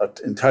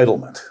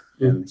entitlement.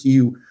 And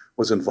he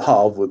was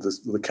involved with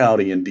the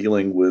county in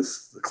dealing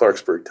with the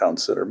Clarksburg Town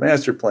Center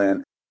master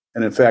plan.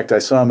 And in fact, I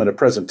saw him in a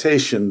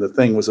presentation. The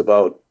thing was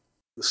about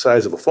the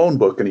size of a phone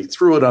book, and he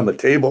threw it on the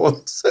table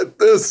and said,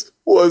 "This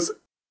was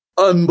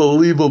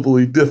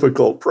unbelievably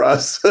difficult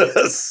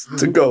process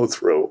to go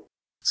through."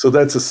 So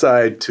that's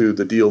aside to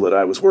the deal that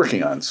I was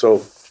working on.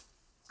 So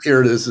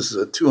here it is. This is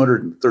a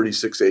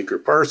 236-acre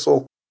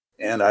parcel.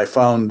 And I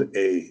found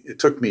it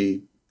took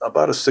me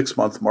about a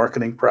 6-month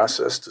marketing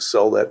process to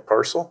sell that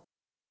parcel.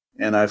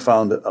 And I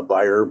found a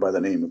buyer by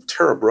the name of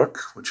TerraBrook,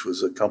 which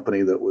was a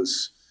company that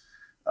was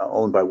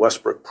owned by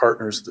Westbrook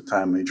Partners at the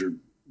time, major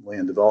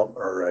land development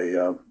or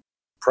a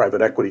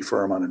private equity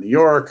firm out of New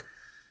York.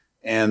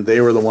 And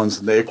they were the ones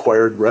that they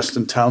acquired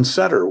Reston Town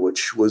Center,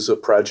 which was a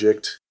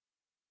project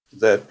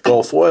that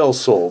Gulf Oil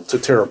sold to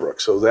TerraBrook.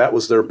 So that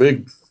was their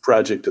big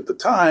project at the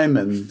time.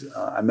 And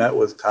I met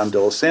with Tom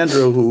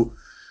D'Alessandro, who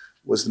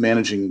was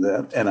managing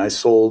that. And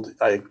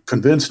I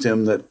convinced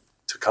him that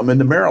to come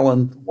into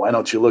Maryland, why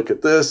don't you look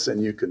at this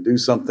and you can do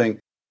something.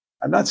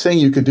 I'm not saying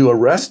you can do a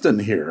Reston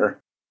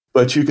here,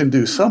 but you can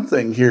do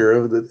something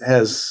here that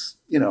has,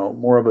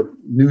 more of a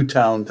new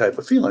town type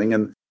of feeling.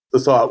 And the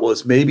thought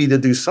was maybe to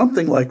do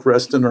something like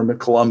Reston or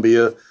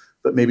Columbia,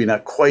 but maybe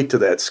not quite to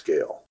that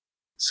scale.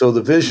 So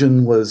the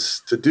vision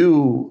was to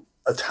do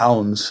a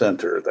town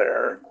center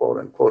there, quote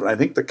unquote. And I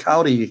think the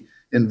county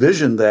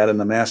envisioned that in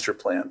the master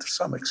plan to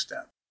some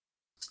extent.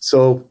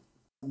 So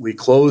we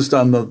closed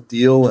on the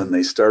deal and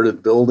they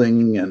started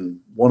building.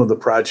 And one of the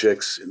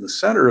projects in the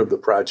center of the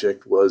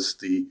project was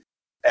the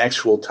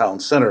actual town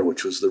center,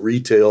 which was the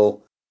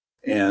retail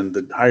and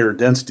the higher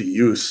density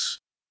use,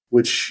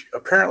 which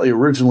apparently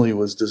originally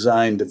was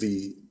designed to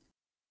be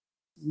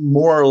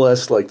more or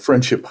less like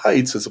Friendship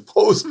Heights, as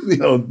opposed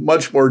to,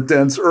 much more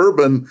dense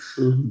urban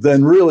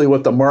than really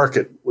what the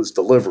market was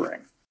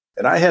delivering.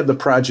 And I had the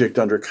project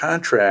under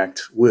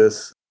contract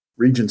with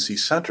Regency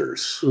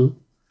Centers, who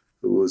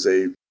was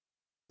a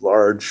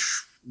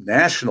large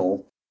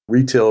national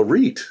retail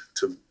REIT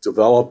to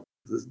develop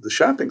the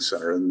shopping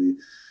center. And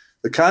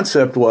the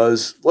concept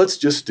was, let's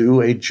just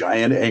do a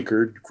giant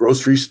anchored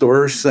grocery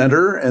store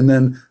center. And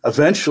then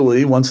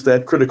eventually, once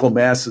that critical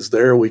mass is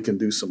there, we can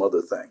do some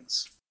other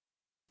things.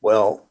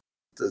 Well,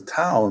 the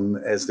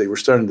town, as they were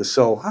starting to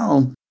sell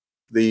home,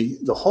 the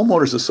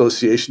homeowners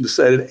association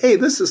decided, hey,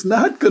 this is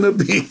not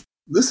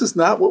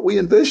what we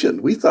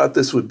envisioned. We thought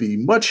this would be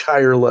much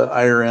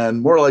higher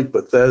end, more like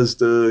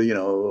Bethesda,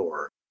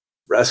 or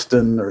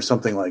Reston or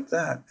something like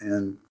that.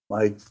 And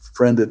my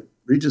friend at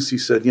Regency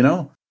said,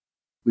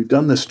 we've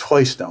done this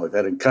twice now. We've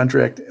had a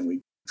contract and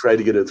we tried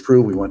to get it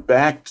through. We went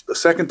back the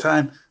second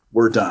time.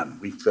 We're done.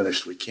 We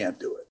finished. We can't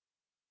do it.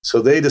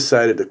 So they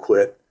decided to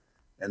quit.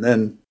 And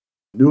then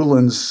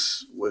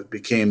Newlands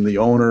became the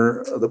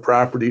owner of the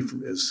property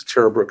as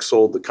TerraBrook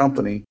sold the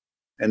company.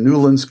 And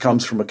Newlands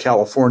comes from a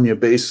California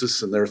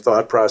basis and their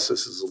thought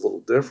process is a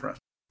little different.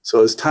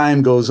 So as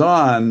time goes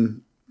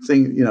on,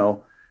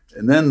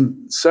 and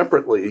then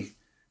separately,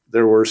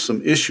 there were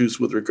some issues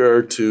with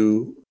regard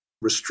to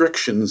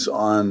restrictions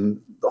on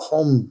the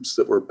homes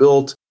that were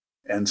built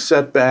and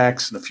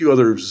setbacks and a few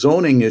other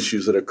zoning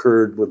issues that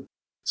occurred.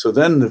 So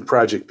then the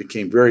project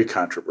became very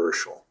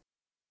controversial.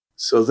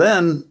 So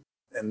then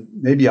and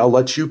maybe I'll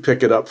let you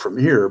pick it up from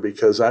here,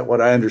 because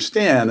what I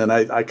understand, and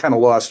I kind of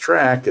lost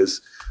track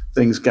as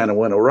things kind of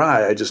went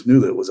awry. I just knew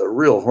that it was a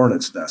real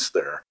hornet's nest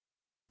there,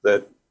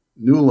 that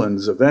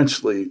Newlands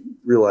eventually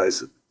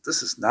realized that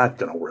this is not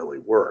going to really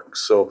work.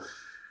 So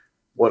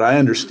what I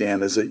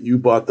understand is that you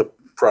bought the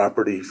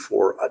property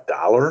for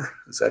 $1.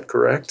 Is that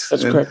correct?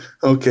 That's correct.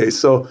 Okay,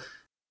 so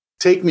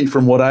take me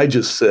from what I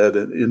just said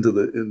into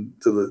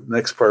the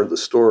next part of the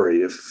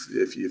story,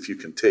 if you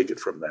can take it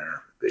from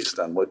there, based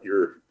on what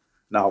your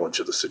knowledge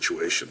of the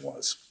situation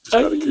was.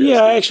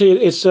 Yeah,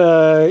 actually,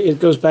 it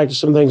goes back to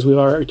some things we've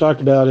already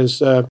talked about.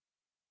 Is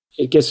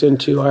it gets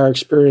into our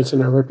experience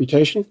and our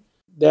reputation.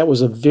 That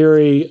was a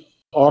very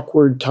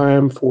awkward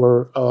time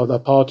for the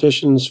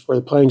politicians, for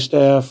the planning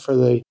staff, for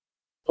the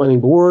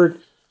planning board.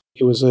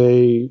 It was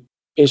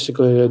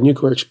basically a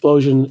nuclear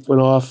explosion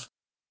went off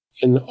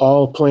in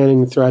all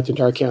planning throughout the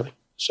entire county.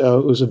 So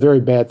it was a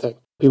very bad thing.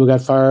 People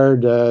got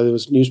fired. There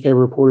was newspaper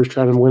reporters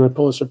trying to win a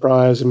Pulitzer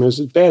Prize. I mean, it was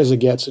as bad as it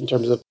gets in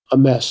terms of a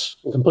mess,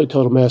 a complete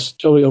total mess,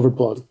 totally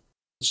overblown.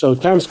 So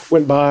times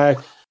went by.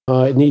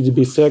 It needed to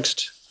be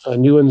fixed.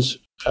 Newlands,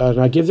 and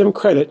I give them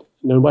credit.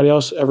 Nobody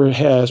else ever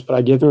has, but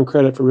I give them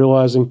credit for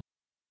realizing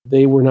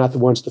they were not the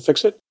ones to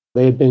fix it.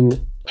 They had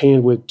been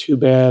painted with too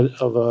bad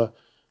of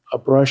a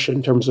brush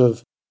in terms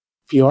of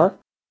PR.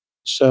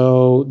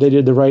 So they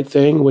did the right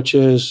thing, which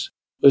is,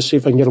 let's see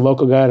if I can get a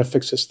local guy to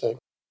fix this thing.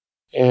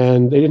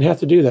 And they didn't have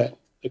to do that.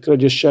 They could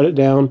have just shut it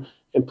down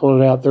and pulled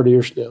it out 30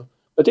 years from now.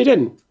 But they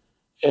didn't.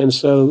 And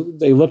so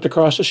they looked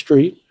across the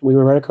street. We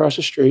were right across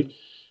the street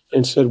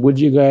and said, would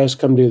you guys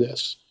come do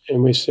this?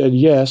 And we said,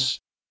 yes,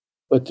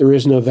 but there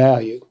is no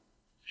value.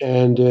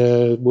 And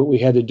what we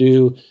had to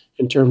do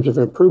in terms of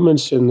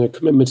improvements and the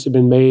commitments had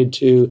been made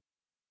to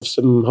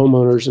some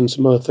homeowners and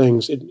some other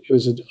things, it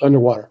was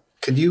underwater.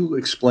 Could you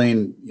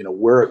explain,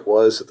 where it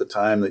was at the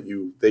time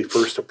that they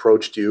first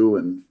approached you,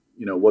 and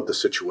what the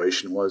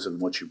situation was and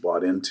what you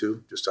bought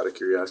into? Just out of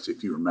curiosity,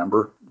 if you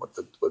remember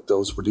what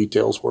those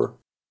details were.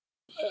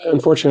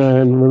 Unfortunately, I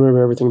don't remember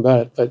everything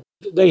about it, but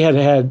they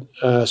had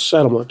a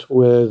settlement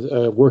with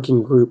a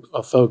working group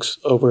of folks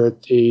over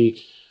at the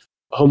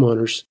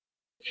homeowners,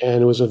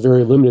 and it was a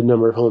very limited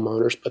number of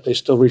homeowners, but they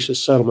still reached a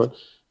settlement,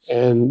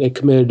 and they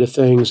committed to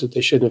things that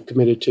they shouldn't have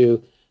committed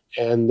to,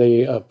 and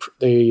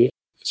they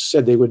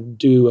said they would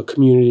do a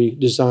community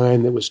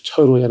design that was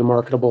totally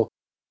unmarketable,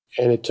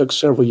 and it took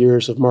several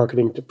years of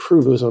marketing to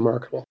prove it was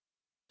unmarketable.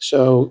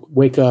 So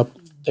wake up,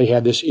 they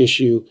had this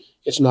issue,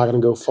 it's not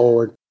going to go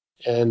forward.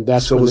 And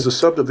that's so was the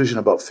subdivision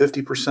about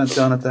 50%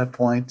 done at that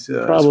point?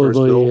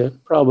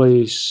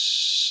 Probably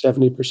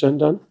 70%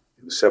 done.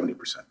 It was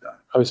 70% done.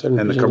 Probably 70%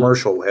 and the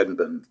commercial hadn't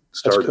been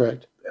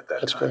started at that time.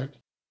 That's correct.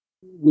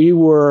 We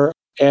were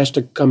asked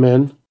to come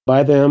in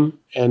by them,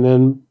 and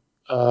then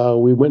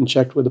we went and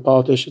checked with the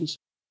politicians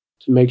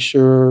to make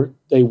sure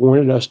they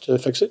wanted us to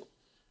fix it,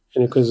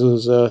 and because it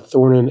was a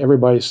thorn in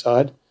everybody's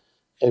side,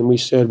 and we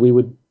said we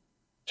would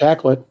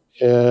tackle it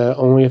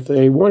only if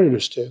they wanted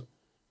us to,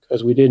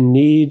 because we didn't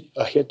need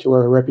a hit to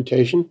our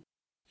reputation,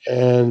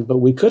 but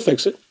we could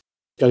fix it.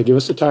 Got to give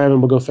us the time,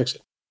 and we'll go fix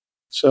it.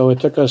 So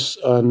it took us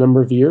a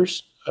number of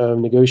years of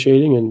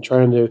negotiating and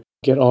trying to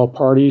get all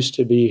parties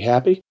to be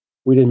happy.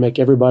 We didn't make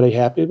everybody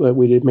happy, but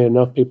we did make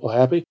enough people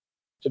happy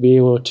to be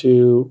able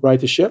to right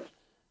the ship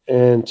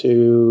and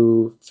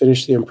to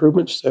finish the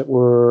improvements that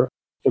were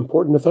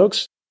important to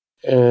folks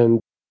and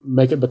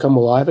make it become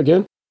alive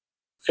again.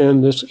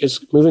 And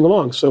it's moving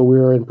along. So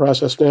we're in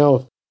process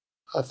now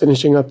of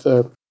finishing up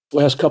the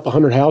last couple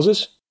hundred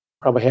houses,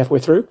 probably halfway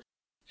through.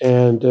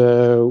 And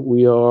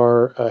we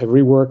have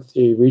reworked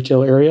the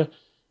retail area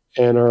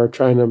and are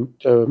trying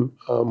to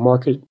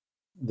market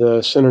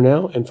the center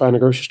now and find a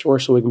grocery store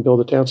so we can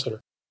build a town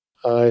center.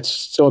 It's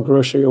still a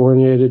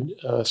grocery-oriented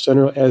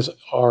center, as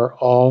are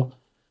all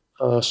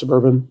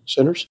suburban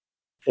centers.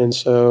 And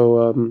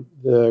so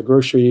the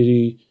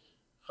grocery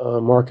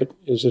market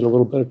is in a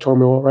little bit of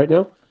turmoil right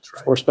now,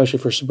 especially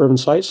for suburban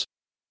sites.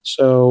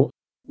 So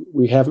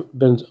we haven't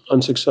been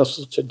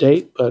unsuccessful to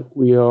date, but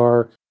we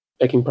are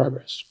making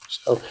progress.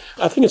 So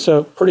I think it's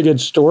a pretty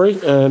good story,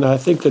 and I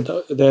think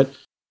that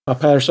I'll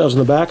pat ourselves on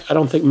the back. I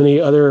don't think many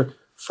other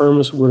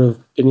firms would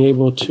have been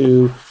able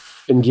to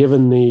been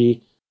given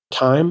the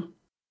time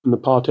from the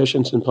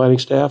politicians and planning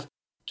staff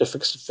to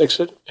fix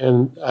it,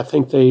 and I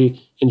think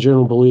they, in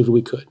general, believed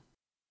we could.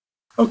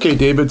 Okay,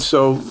 David,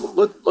 so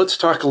let's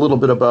talk a little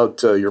bit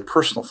about your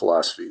personal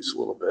philosophies a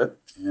little bit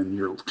and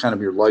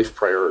your life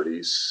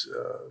priorities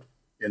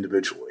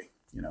individually,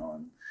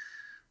 and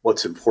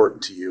what's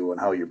important to you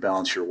and how you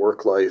balance your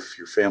work life,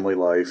 your family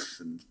life,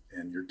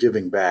 and your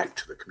giving back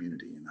to the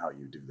community and how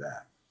you do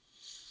that.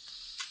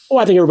 Well,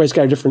 I think everybody's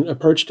got a different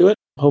approach to it.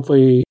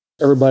 Hopefully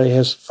everybody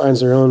finds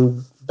their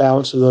own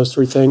balance of those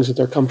three things that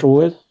they're comfortable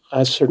with.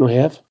 I certainly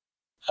have.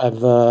 I've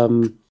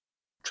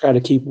tried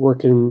to keep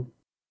work in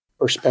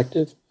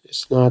perspective.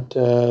 It's not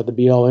the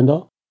be-all,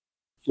 end-all.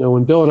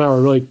 When Bill and I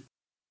were really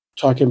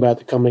talking about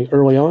the company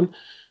early on,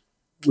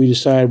 we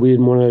decided we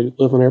didn't want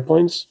to live on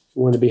airplanes.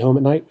 We wanted to be home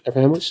at night with our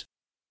families.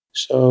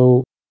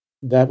 So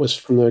that was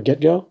from the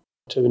get-go.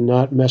 to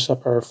not mess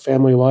up our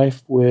family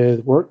life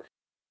with work.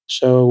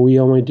 So we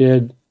only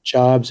did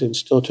jobs, and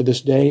still to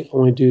this day,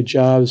 only do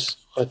jobs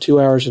 2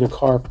 hours in a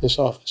car from this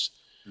office.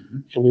 Mm-hmm.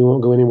 And we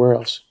won't go anywhere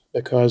else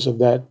because of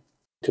that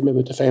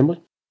commitment to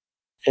family.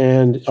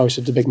 And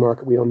obviously, it's a big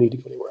market. We don't need to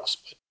go anywhere else.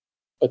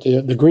 But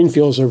the green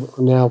fields are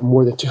now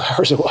more than 2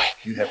 hours away.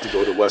 You have to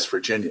go to West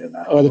Virginia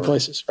now. Other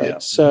places, right? Yeah.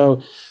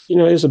 So, it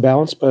is a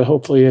balance, but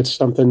hopefully it's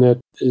something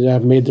that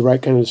I've made the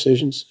right kind of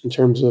decisions in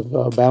terms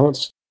of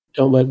balance.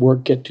 Don't let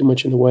work get too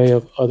much in the way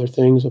of other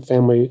things, of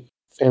family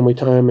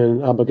time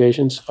and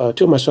obligations.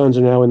 2 of my sons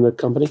are now in the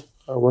company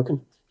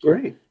working here.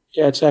 Great.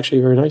 Yeah, it's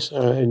actually very nice.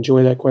 I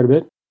enjoy that quite a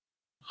bit.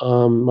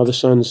 My other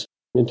son's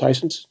in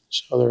Tyson's,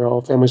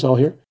 so family's all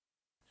here.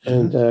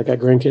 And got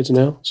grandkids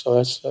now,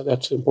 so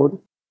that's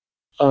important.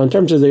 In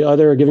terms of the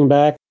other giving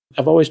back,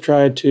 I've always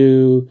tried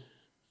to,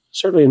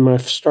 certainly in my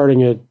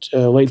starting at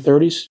late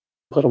 30s,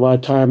 put a lot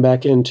of time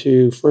back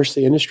into first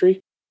the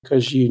industry,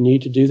 because you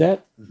need to do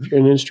that. Mm-hmm. If you're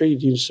in the industry, you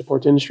need to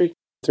support the industry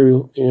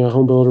through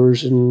home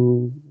builders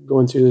and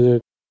going through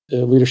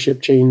the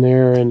leadership chain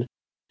there, and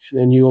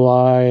then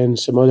ULI and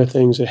some other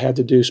things that had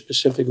to do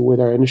specifically with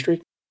our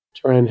industry,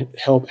 try and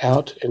help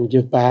out and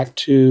give back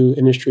to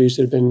industries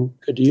that have been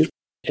good to you.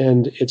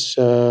 And it's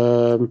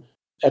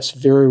that's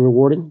very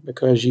rewarding,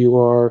 because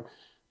you're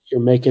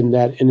making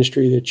that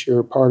industry that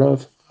you're a part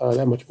of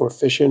that much more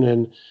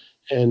efficient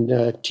and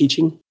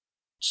teaching,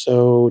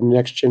 so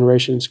next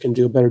generations can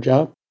do a better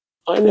job.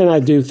 And then I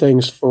do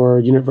things for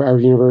our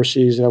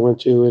universities that I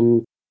went to,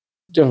 and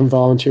different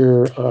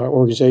volunteer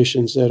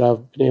organizations that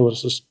I've been able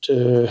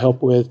to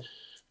help with.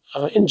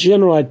 In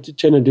general, I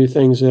tend to do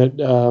things that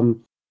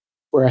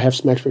where I have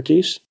some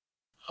expertise.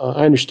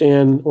 I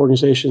understand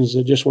organizations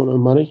that just want my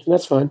money, and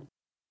that's fine.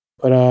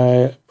 But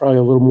I probably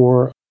a little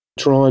more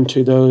drawn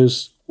to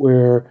those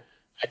where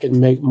I can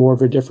make more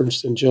of a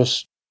difference than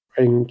just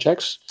writing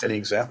checks. Any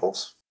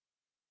examples?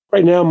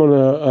 Right now, I'm on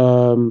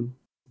a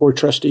board of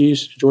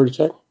trustees at Georgia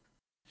Tech,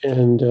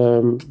 and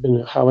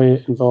been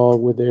highly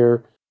involved with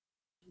their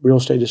real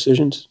estate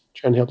decisions,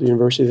 trying to help the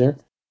university there.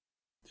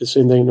 The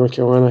same thing in North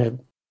Carolina. I have,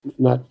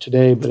 not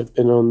today, but I've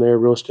been on their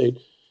real estate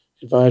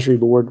advisory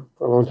board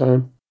for a long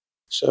time.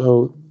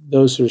 So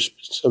those are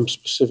some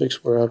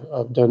specifics where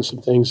I've done some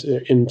things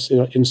that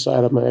are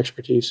inside of my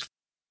expertise,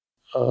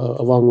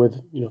 along with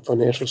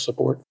financial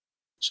support.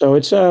 So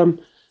it's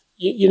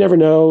you never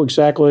know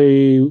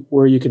exactly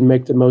where you can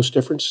make the most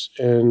difference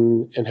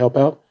and help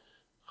out.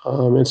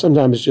 And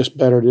sometimes it's just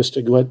better just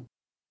to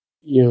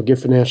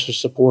give financial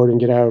support and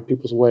get out of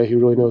people's way who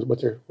really knows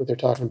what they're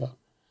talking about.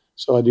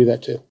 So I do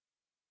that too.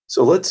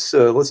 So let's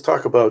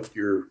talk about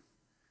your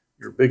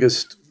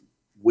biggest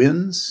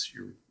wins,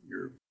 your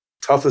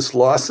toughest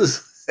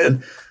losses,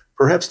 and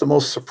perhaps the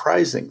most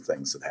surprising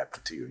things that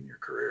happened to you in your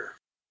career.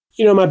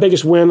 My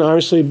biggest win,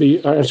 honestly,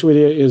 be honest with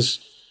you,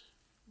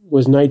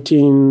 was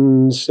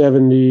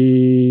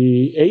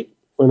 1978,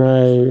 when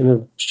I, in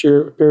a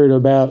short period of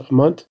about a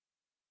month,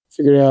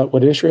 figured out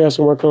what industry I was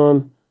going to work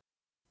on,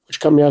 which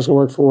company I was going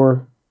to work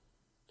for,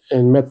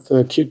 and met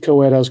the cute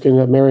co-ed I was going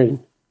to get married.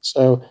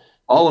 So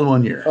all in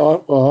 1 year?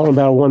 All in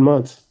about 1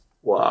 month.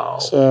 Wow.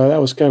 So that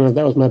was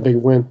my big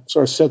win.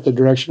 Sort of set the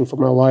direction for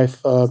my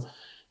life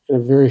in a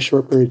very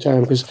short period of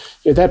time. Because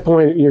at that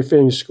point, you're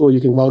finishing school,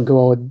 you can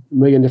go a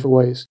million different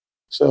ways.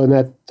 So in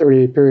that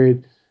 30-day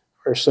period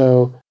or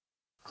so,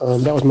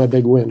 that was my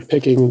big win.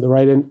 Picking the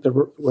right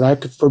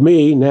for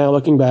me now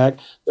looking back,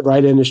 the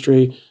right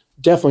industry,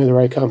 definitely the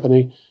right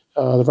company,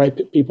 the right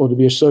people to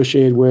be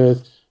associated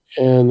with,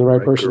 and the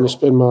right person girl to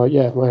spend my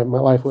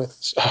life with.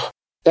 So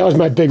that was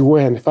my big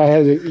win. If I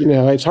had to,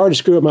 it's hard to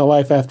screw up my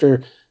life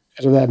after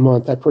that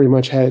month. I pretty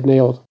much had it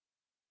nailed.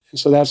 And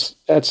so that's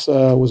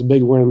was a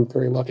big win. I'm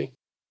very lucky.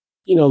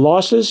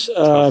 Losses.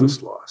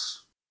 Toughest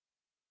loss.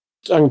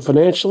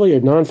 Financially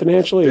or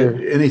non-financially or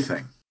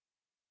anything.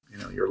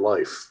 Your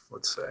life,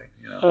 let's say.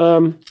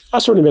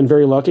 I've certainly been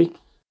very lucky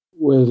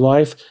with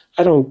life.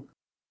 I don't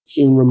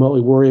even remotely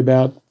worry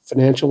about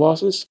financial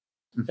losses.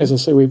 Mm-hmm. As I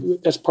say,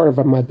 that's part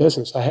of my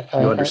business. I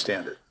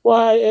understand it.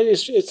 Well,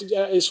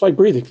 it's like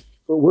breathing.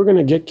 We're going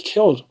to get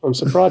killed on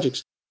some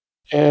projects.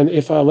 And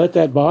if I let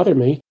that bother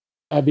me,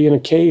 I'd be in a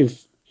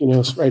cave,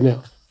 right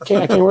now. I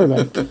can't worry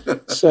about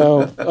it.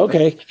 So,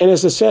 okay. And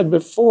as I said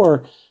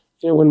before,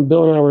 when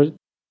Bill and I were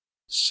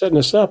setting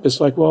this up, it's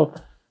like, well,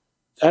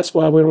 that's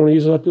why we don't want to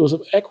use other people's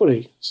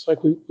equity. It's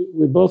like we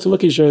both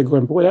look at each other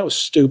going, boy, that was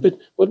stupid.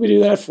 What did we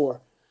do that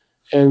for?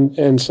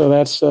 And so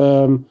that's,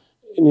 and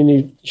then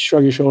you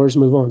shrug your shoulders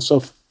and move on.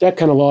 So that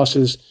kind of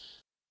losses,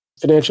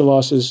 financial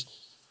losses.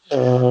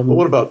 But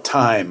what about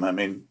time?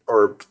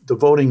 Or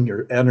devoting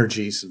your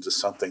energies into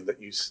something that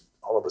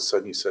all of a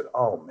sudden you said,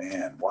 oh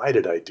man, why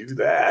did I do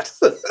that?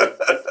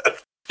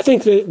 I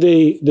think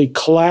the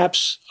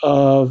collapse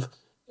of,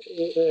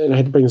 and I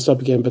had to bring this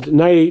up again, but the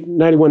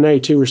 91,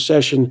 92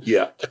 recession,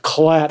 the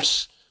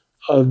collapse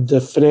of the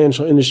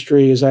financial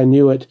industry as I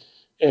knew it,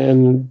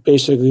 and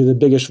basically the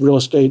biggest real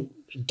estate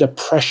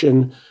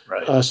depression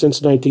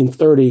since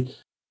 1930,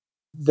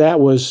 that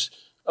was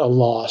a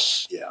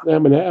loss. Yeah.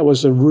 That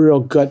was a real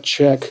gut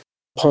check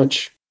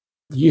punch.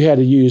 You had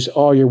to use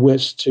all your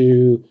wits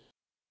to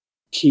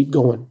keep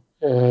going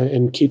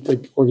and keep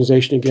the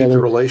organization together. Keep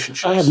the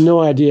relationships. I have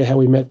no idea how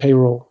we met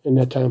payroll in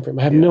that time frame.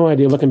 I have no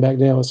idea. Looking back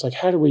now, it's like,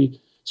 how do we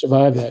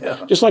survive that?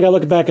 Yeah. Just like I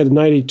look back at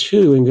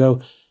 82 and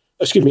go,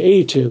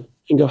 82,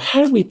 and go,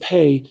 how did we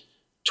pay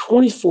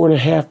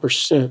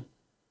 24.5%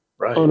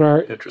 on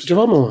our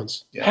development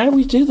loans? Yeah. How did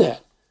we do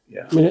that?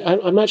 Yeah. I mean,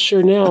 I'm not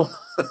sure now.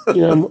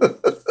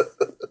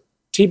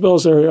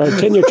 T-bills are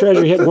 10-year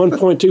treasury hit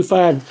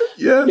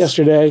 1.25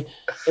 yesterday,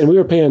 and we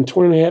were paying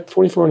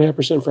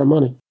 24.5% for our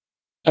money.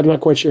 I'm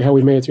not quite sure how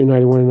we made it through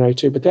 91 and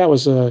 92, but that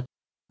was a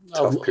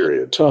tough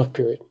period.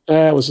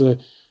 That was I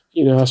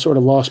sort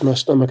of lost my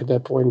stomach at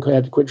that point and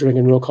had to quit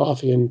drinking real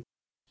coffee, and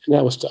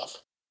that was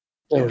tough.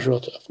 That was real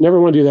tough. Never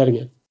want to do that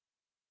again.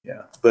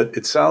 Yeah, but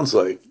it sounds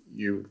like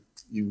you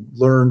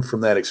learned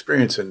from that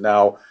experience, and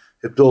now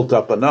it built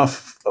up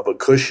enough of a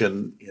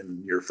cushion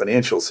in your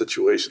financial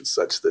situation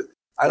such that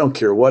I don't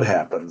care what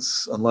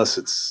happens, unless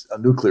it's a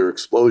nuclear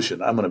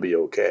explosion, I'm going to be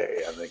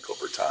okay, I think,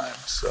 over time.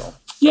 So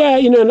yeah,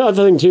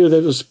 another thing too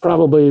that was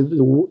probably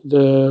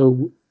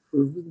the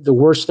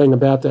worst thing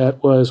about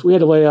that was we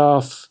had to lay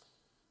off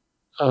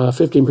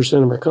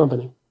 15% of our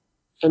company,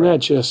 and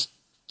that just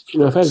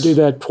I've had to do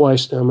that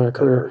twice now in my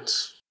career.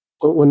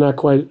 Well, not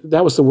quite.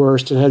 That was the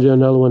worst, and had to do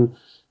another one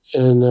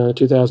in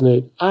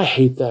 2008. I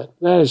hate that.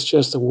 That is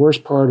just the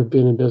worst part of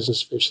being in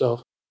business for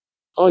yourself.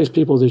 All these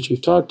people that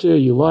you've talked to,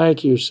 you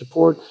like, you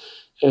support,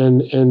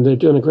 and they're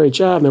doing a great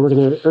job, and they're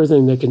working at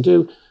everything they can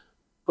do,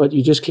 but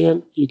you just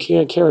can't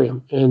carry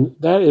them, and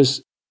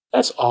that's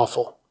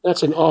awful.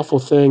 That's an awful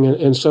thing,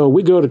 and so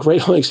we go to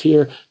Great Lakes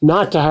here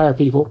not to hire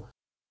people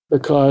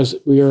because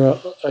we are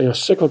a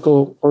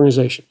cyclical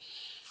organization,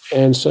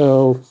 and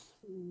so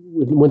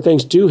when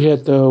things do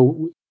hit,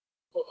 though,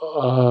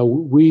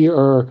 we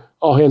are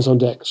all hands on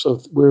deck. So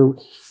we're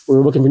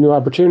looking for new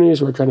opportunities.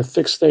 We're trying to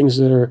fix things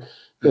that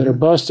are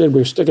busted.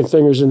 We're sticking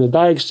fingers in the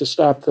dikes to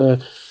stop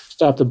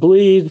the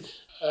bleed.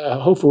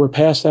 Hopefully we're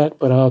past that,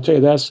 but I'll tell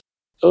you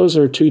those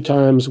are two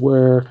times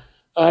where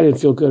I didn't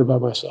feel good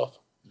about myself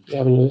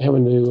having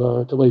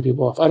to lay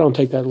people off. I don't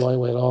take that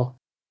lightly at all.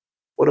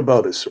 What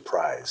about a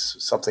surprise?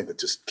 Something that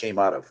just came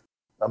out of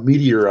a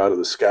meteor out of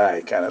the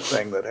sky kind of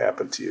thing that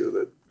happened to you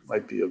that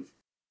might be of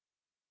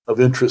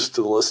interest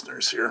to the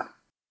listeners here?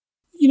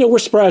 We're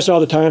surprised all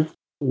the time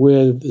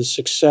with the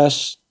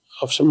success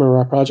of some of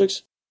our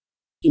projects.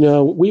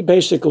 We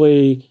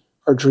basically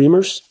are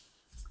dreamers,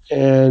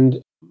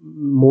 and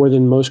more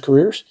than most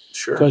careers.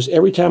 Sure. Because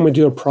every time we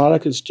do a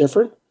product, it's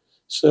different.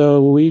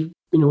 So we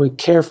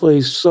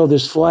carefully sew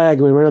this flag,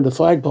 and we run on the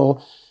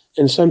flagpole,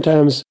 and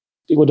sometimes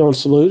people don't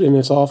salute, and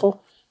it's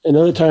awful. And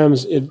other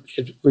times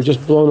we're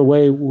just blown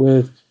away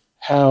with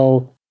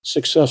how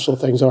successful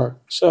things are.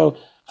 So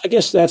I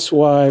guess that's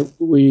why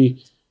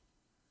we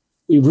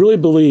really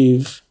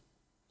believe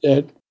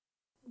that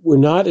we're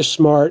not as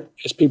smart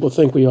as people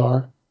think we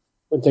are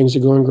when things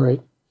are going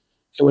great,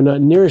 and we're not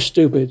near as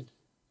stupid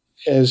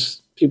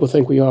as people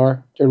think we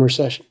are during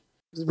recession.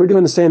 We're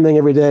doing the same thing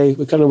every day.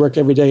 We come to work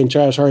every day and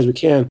try as hard as we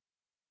can,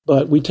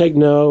 but we take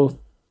no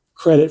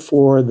credit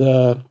for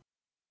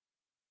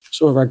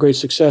some of our great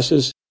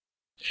successes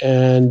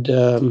and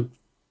some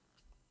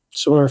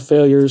of our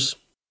failures.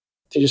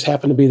 They just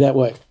happen to be that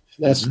way.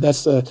 That's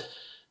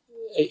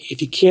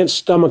if you can't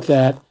stomach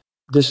that,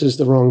 this is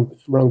the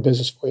wrong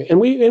business for you.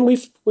 And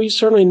we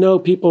certainly know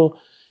people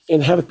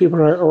and have people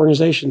in our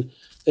organization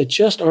that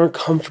just aren't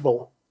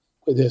comfortable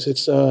with this.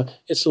 It's a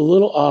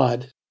little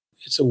odd.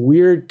 It's a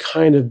weird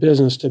kind of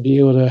business to be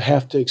able to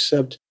have to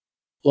accept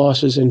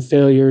losses and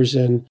failures,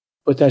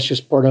 but that's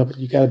just part of it.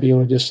 You got to be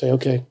able to just say,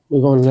 okay,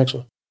 move on to the next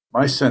one.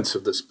 My sense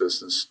of this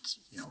business,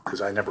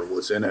 because I never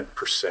was in it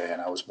per se,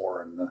 and I was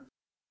more in the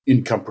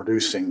income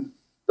producing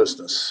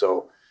business,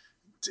 so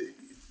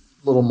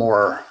a little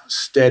more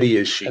steady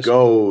as she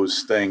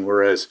goes thing.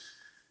 Whereas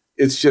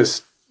it's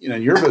just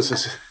in your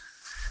business,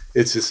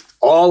 it's just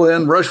all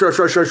in, rush,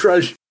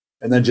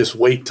 and then just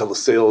wait till the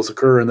sales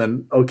occur, and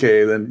then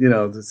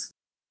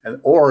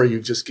or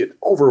you just get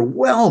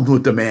overwhelmed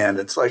with demand.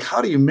 It's like,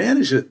 how do you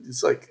manage it?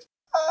 It's like,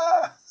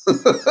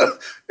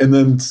 and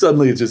then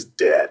suddenly it's just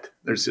dead.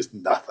 There's just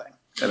nothing,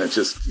 and it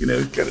just kind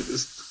of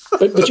just.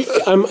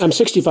 but I'm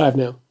 65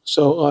 now,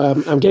 so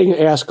I'm getting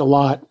asked a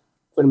lot,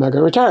 when am I going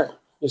to retire?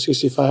 At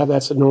 65,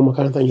 that's a normal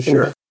kind of thing you think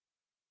about.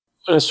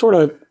 When I sort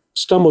of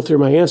stumble through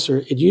my answer,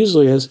 it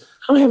usually is,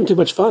 I'm having too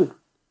much fun.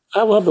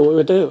 I love what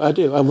we do. I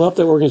do. I love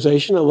the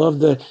organization. I love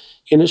the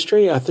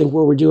industry. I think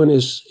what we're doing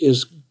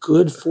is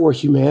good for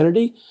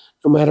humanity,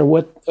 no matter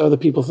what other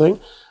people think.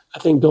 I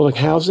think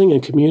building housing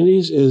and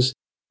communities is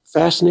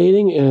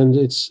fascinating, and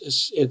it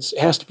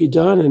has to be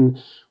done. And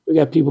we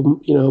got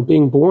people,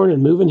 being born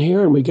and moving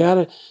here, and we got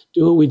to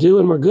do what we do,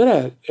 and we're good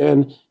at it,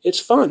 and it's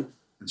fun.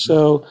 Mm-hmm.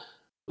 So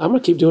I'm going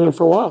to keep doing it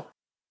for a while.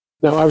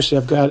 Now, obviously,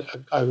 I've got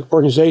an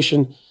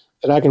organization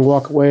that I can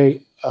walk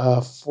away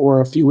for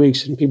a few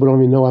weeks, and people don't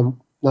even know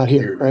I'm not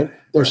here, right?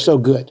 They're so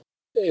good.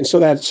 And so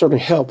that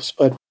certainly helps.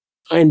 But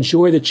I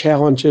enjoy the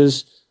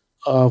challenges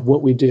of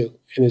what we do.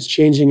 And it's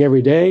changing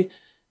every day.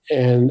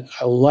 and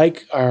I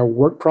like our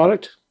work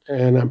product,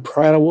 and I'm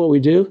proud of what we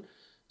do.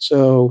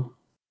 So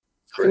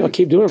I think I'll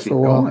keep doing it for a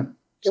while. Going.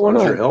 As long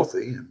as you're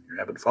healthy and you're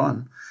having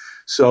fun.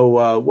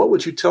 So what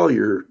would you tell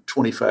your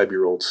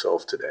 25-year-old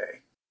self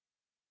today?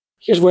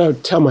 Here's what I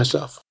would tell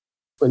myself.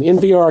 When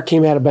NVR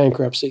came out of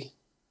bankruptcy,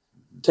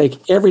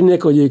 take every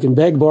nickel you can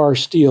beg, borrow, or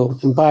steal,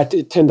 and buy it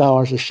at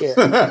 $10 a share.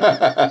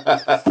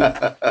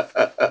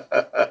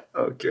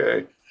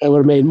 Okay. I would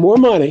have made more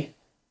money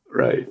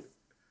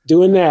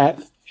doing that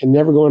and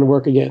never going to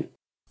work again.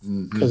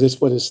 Because it's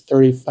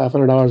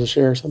 $3,500 a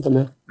share or something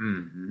now.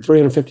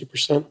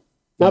 350%.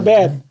 Not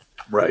bad.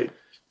 Right.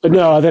 But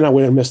no, then I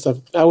would have missed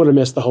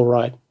the whole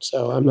ride.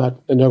 So I'm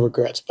not, no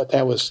regrets. But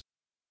I was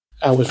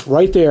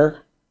right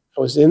there.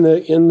 I was in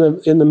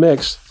the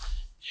mix,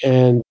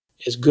 and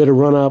as good a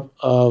run up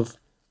of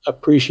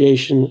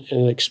appreciation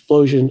and an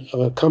explosion of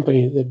a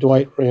company that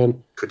Dwight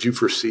ran. Could you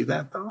foresee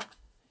that though?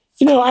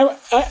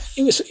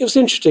 It was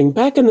interesting.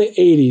 Back in the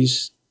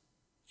 80s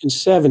and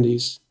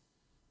 70s,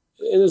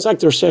 and it's like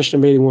the recession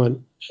of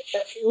 81,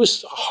 it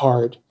was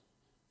hard.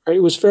 Right?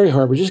 It was very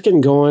hard. We're just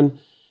getting going.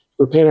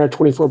 We're paying our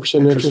 24%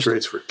 interest. Interest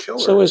rates were killer.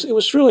 So it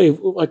was really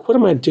like, what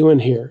am I doing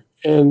here?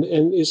 And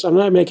I'm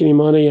not making any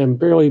money. I'm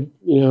barely,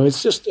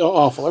 it's just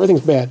awful.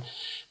 Everything's bad.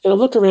 And I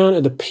look around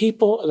at the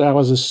people that I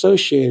was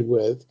associated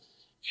with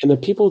and the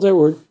people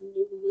that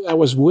I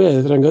was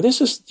with, and I go,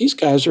 these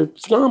guys are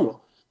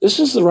phenomenal. This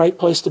is the right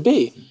place to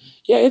be.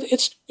 Yeah,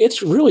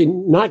 it's really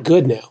not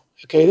good now.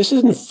 Okay, this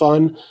isn't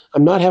fun.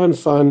 I'm not having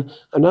fun.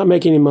 I'm not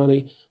making any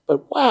money.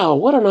 But wow,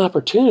 what an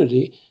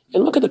opportunity.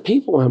 And look at the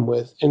people I'm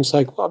with. And it's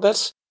like, well,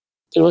 let's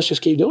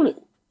just keep doing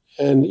it.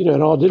 And,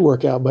 it all did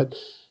work out. But,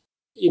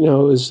 it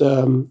was,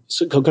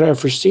 so could I have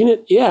foreseen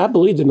it? Yeah, I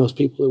believed in those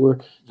people that were,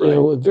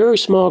 a very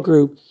small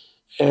group.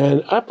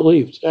 And I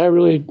believed. I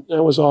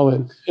was all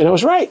in. And I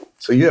was right.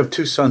 So you have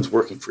two sons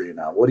working for you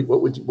now.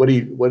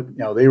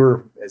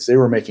 They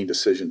were making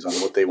decisions on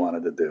what they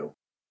wanted to do.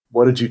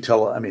 What did you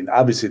tell them? I mean,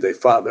 obviously they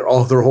fought their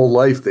whole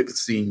life. They've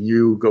seen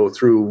you go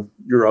through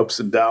your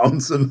ups and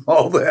downs and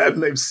all that.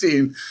 And they've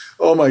seen,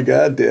 oh my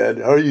God, Dad,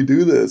 how do you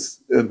do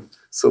this? And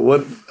so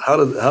what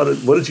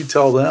did you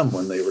tell them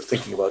when they were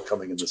thinking about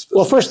coming in this business?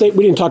 Well, first we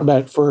didn't talk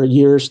about it for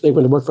years. They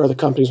went to work for other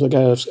companies when they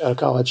got out of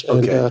college.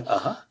 And,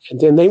 and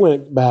then they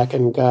went back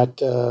and got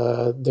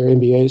their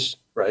MBAs.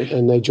 Right.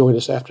 And they joined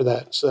us after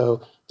that.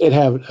 So they'd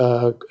have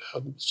a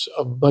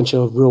bunch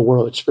of real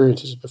world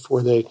experiences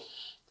before they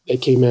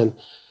came in.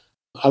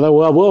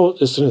 Although,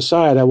 just an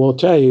aside, I will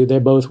tell you, they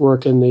both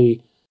work in the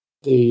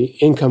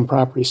income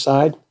property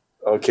side.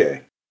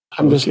 Okay.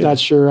 I'm just not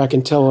sure I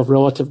can tell a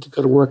relative to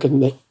go to work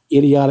in the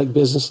idiotic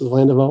business of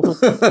land development.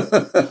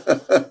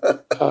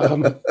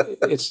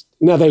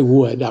 Now they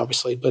would,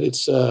 obviously, but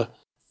it's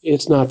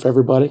not for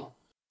everybody.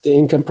 The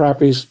income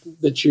properties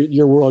that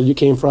your world you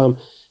came from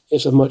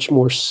is a much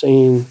more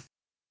sane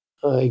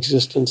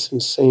existence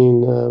and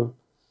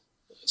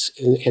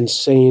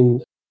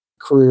sane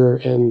career.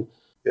 And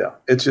yeah,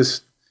 it's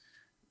just,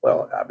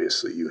 well,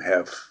 obviously you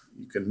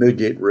can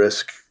mitigate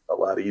risk a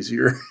lot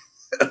easier.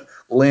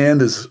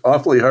 Land is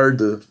awfully hard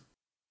to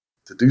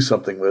do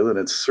something with, and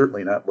it's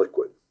certainly not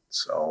liquid.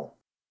 So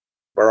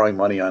borrowing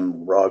money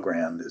on raw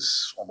ground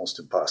is almost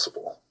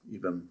impossible,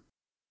 even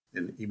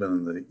in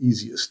the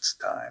easiest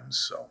times.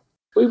 So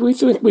we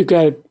think we've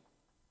got it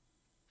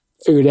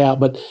figured out.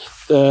 But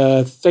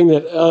the thing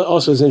that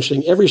also is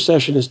interesting, every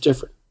session is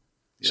different.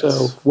 Yes.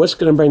 So what's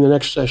going to bring the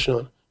next session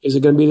on? Is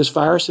it going to be this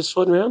virus that's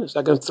floating around? Is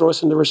that going to throw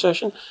us into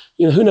recession?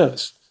 Who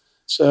knows?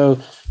 So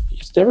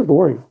it's never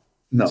boring.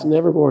 No. It's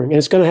never boring. And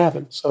it's going to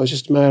happen. So it's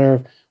just a matter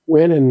of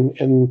when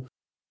and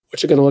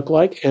what's it going to look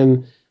like.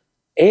 And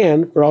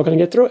we're all going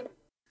to get through it.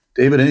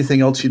 David,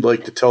 anything else you'd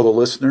like to tell the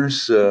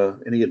listeners?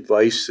 Any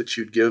advice that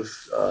you'd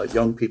give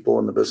young people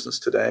in the business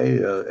today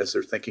as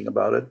they're thinking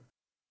about it?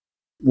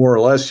 More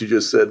or less, you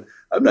just said,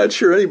 I'm not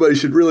sure anybody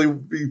should really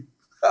be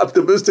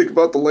optimistic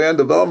about the land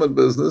development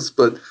business,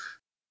 but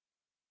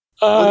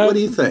what do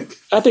you think?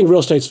 I think real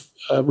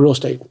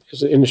estate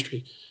as an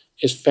industry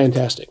is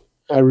fantastic.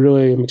 I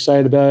really am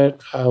excited about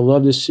it. I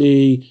love to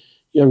see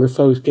younger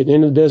folks getting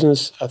into the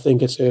business. I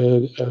think it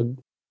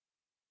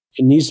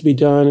needs to be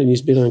done. It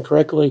needs to be done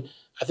correctly.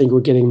 I think we're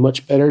getting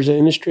much better as an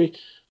industry.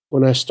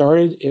 When I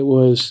started, it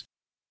was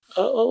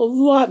a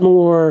lot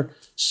more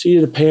seat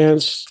of the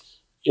pants.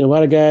 A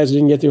lot of guys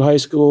didn't get through high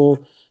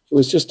school. It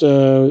was just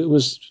it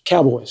was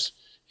cowboys.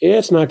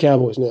 It's not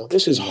cowboys now.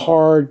 This is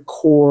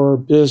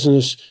hardcore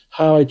business,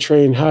 highly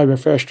trained, highly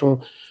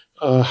professional,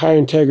 high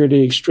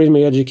integrity,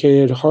 extremely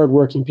educated,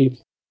 hardworking people.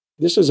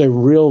 This is a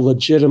real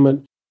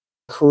legitimate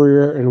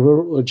career and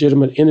real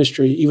legitimate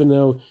industry, even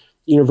though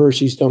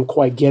universities don't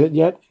quite get it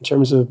yet in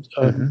terms of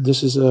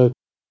this is the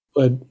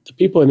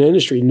people in the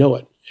industry know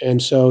it. And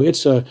so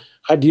it's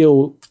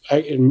ideal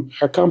in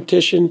our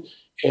competition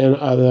and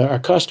our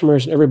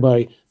customers and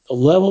everybody, the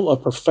level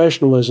of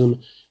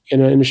professionalism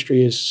in our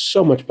industry is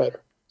so much better.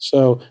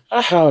 So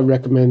I highly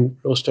recommend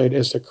real estate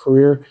as a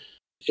career.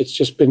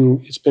 It's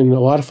been a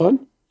lot of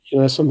fun.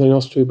 That's something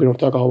else too we don't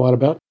talk a whole lot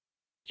about.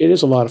 it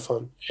is a lot of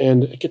fun.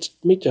 And it gets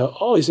to meet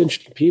all these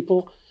interesting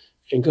people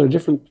and go to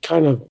different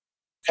kind of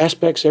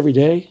aspects every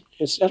day.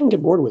 I don't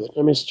get bored with it.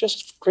 I mean, it's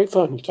just great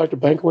fun. You talk to a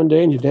banker one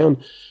day and you're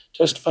down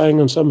testifying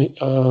on some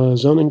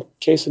zoning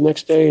case the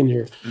next day, and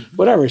you're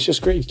whatever. It's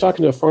just great. You're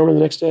talking to a farmer the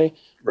next day.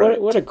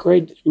 Right. What a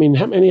great, I mean,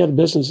 how many other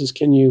businesses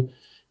can you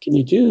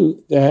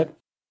do that?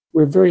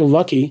 We're very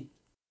lucky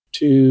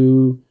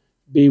to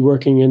be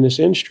working in this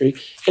industry,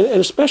 and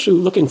especially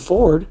looking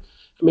forward.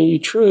 I mean, you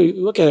truly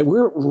look at it,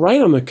 we're right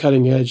on the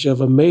cutting edge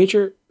of a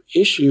major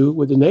issue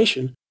with the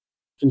nation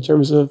in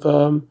terms of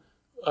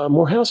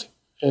more housing.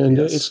 And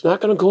it's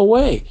not going to go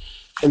away.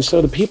 And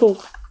so the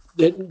people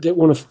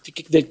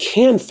that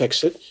can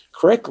fix it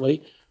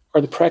correctly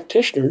are the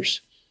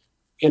practitioners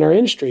in our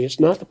industry. It's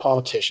not the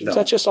politicians. No.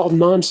 That's just all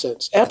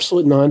nonsense,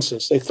 absolute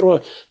nonsense. They throw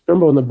a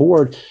number on the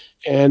board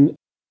and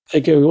they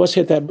go, let's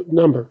hit that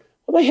number.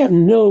 Well, they have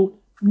no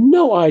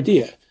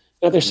idea.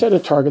 Now, they're setting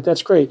a target.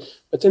 That's great.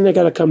 But then they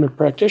got to come to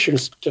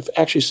practitioners to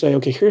actually say,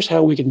 okay, here's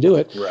how we can do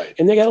it. Right.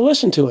 And they got to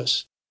listen to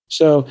us.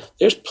 So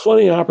there's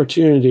plenty of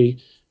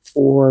opportunity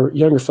for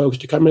younger folks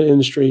to come into the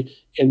industry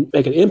and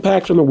make an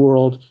impact on the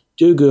world,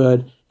 do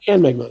good,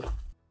 and make money,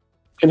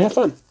 and have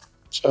fun.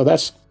 So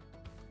that's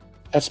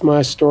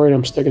my story, and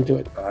I'm sticking to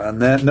it. On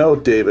that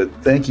note, David,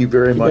 thank you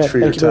very much for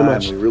your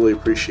time. We really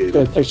appreciate it.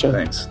 Good. Thanks, John.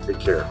 Thanks. Take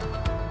care.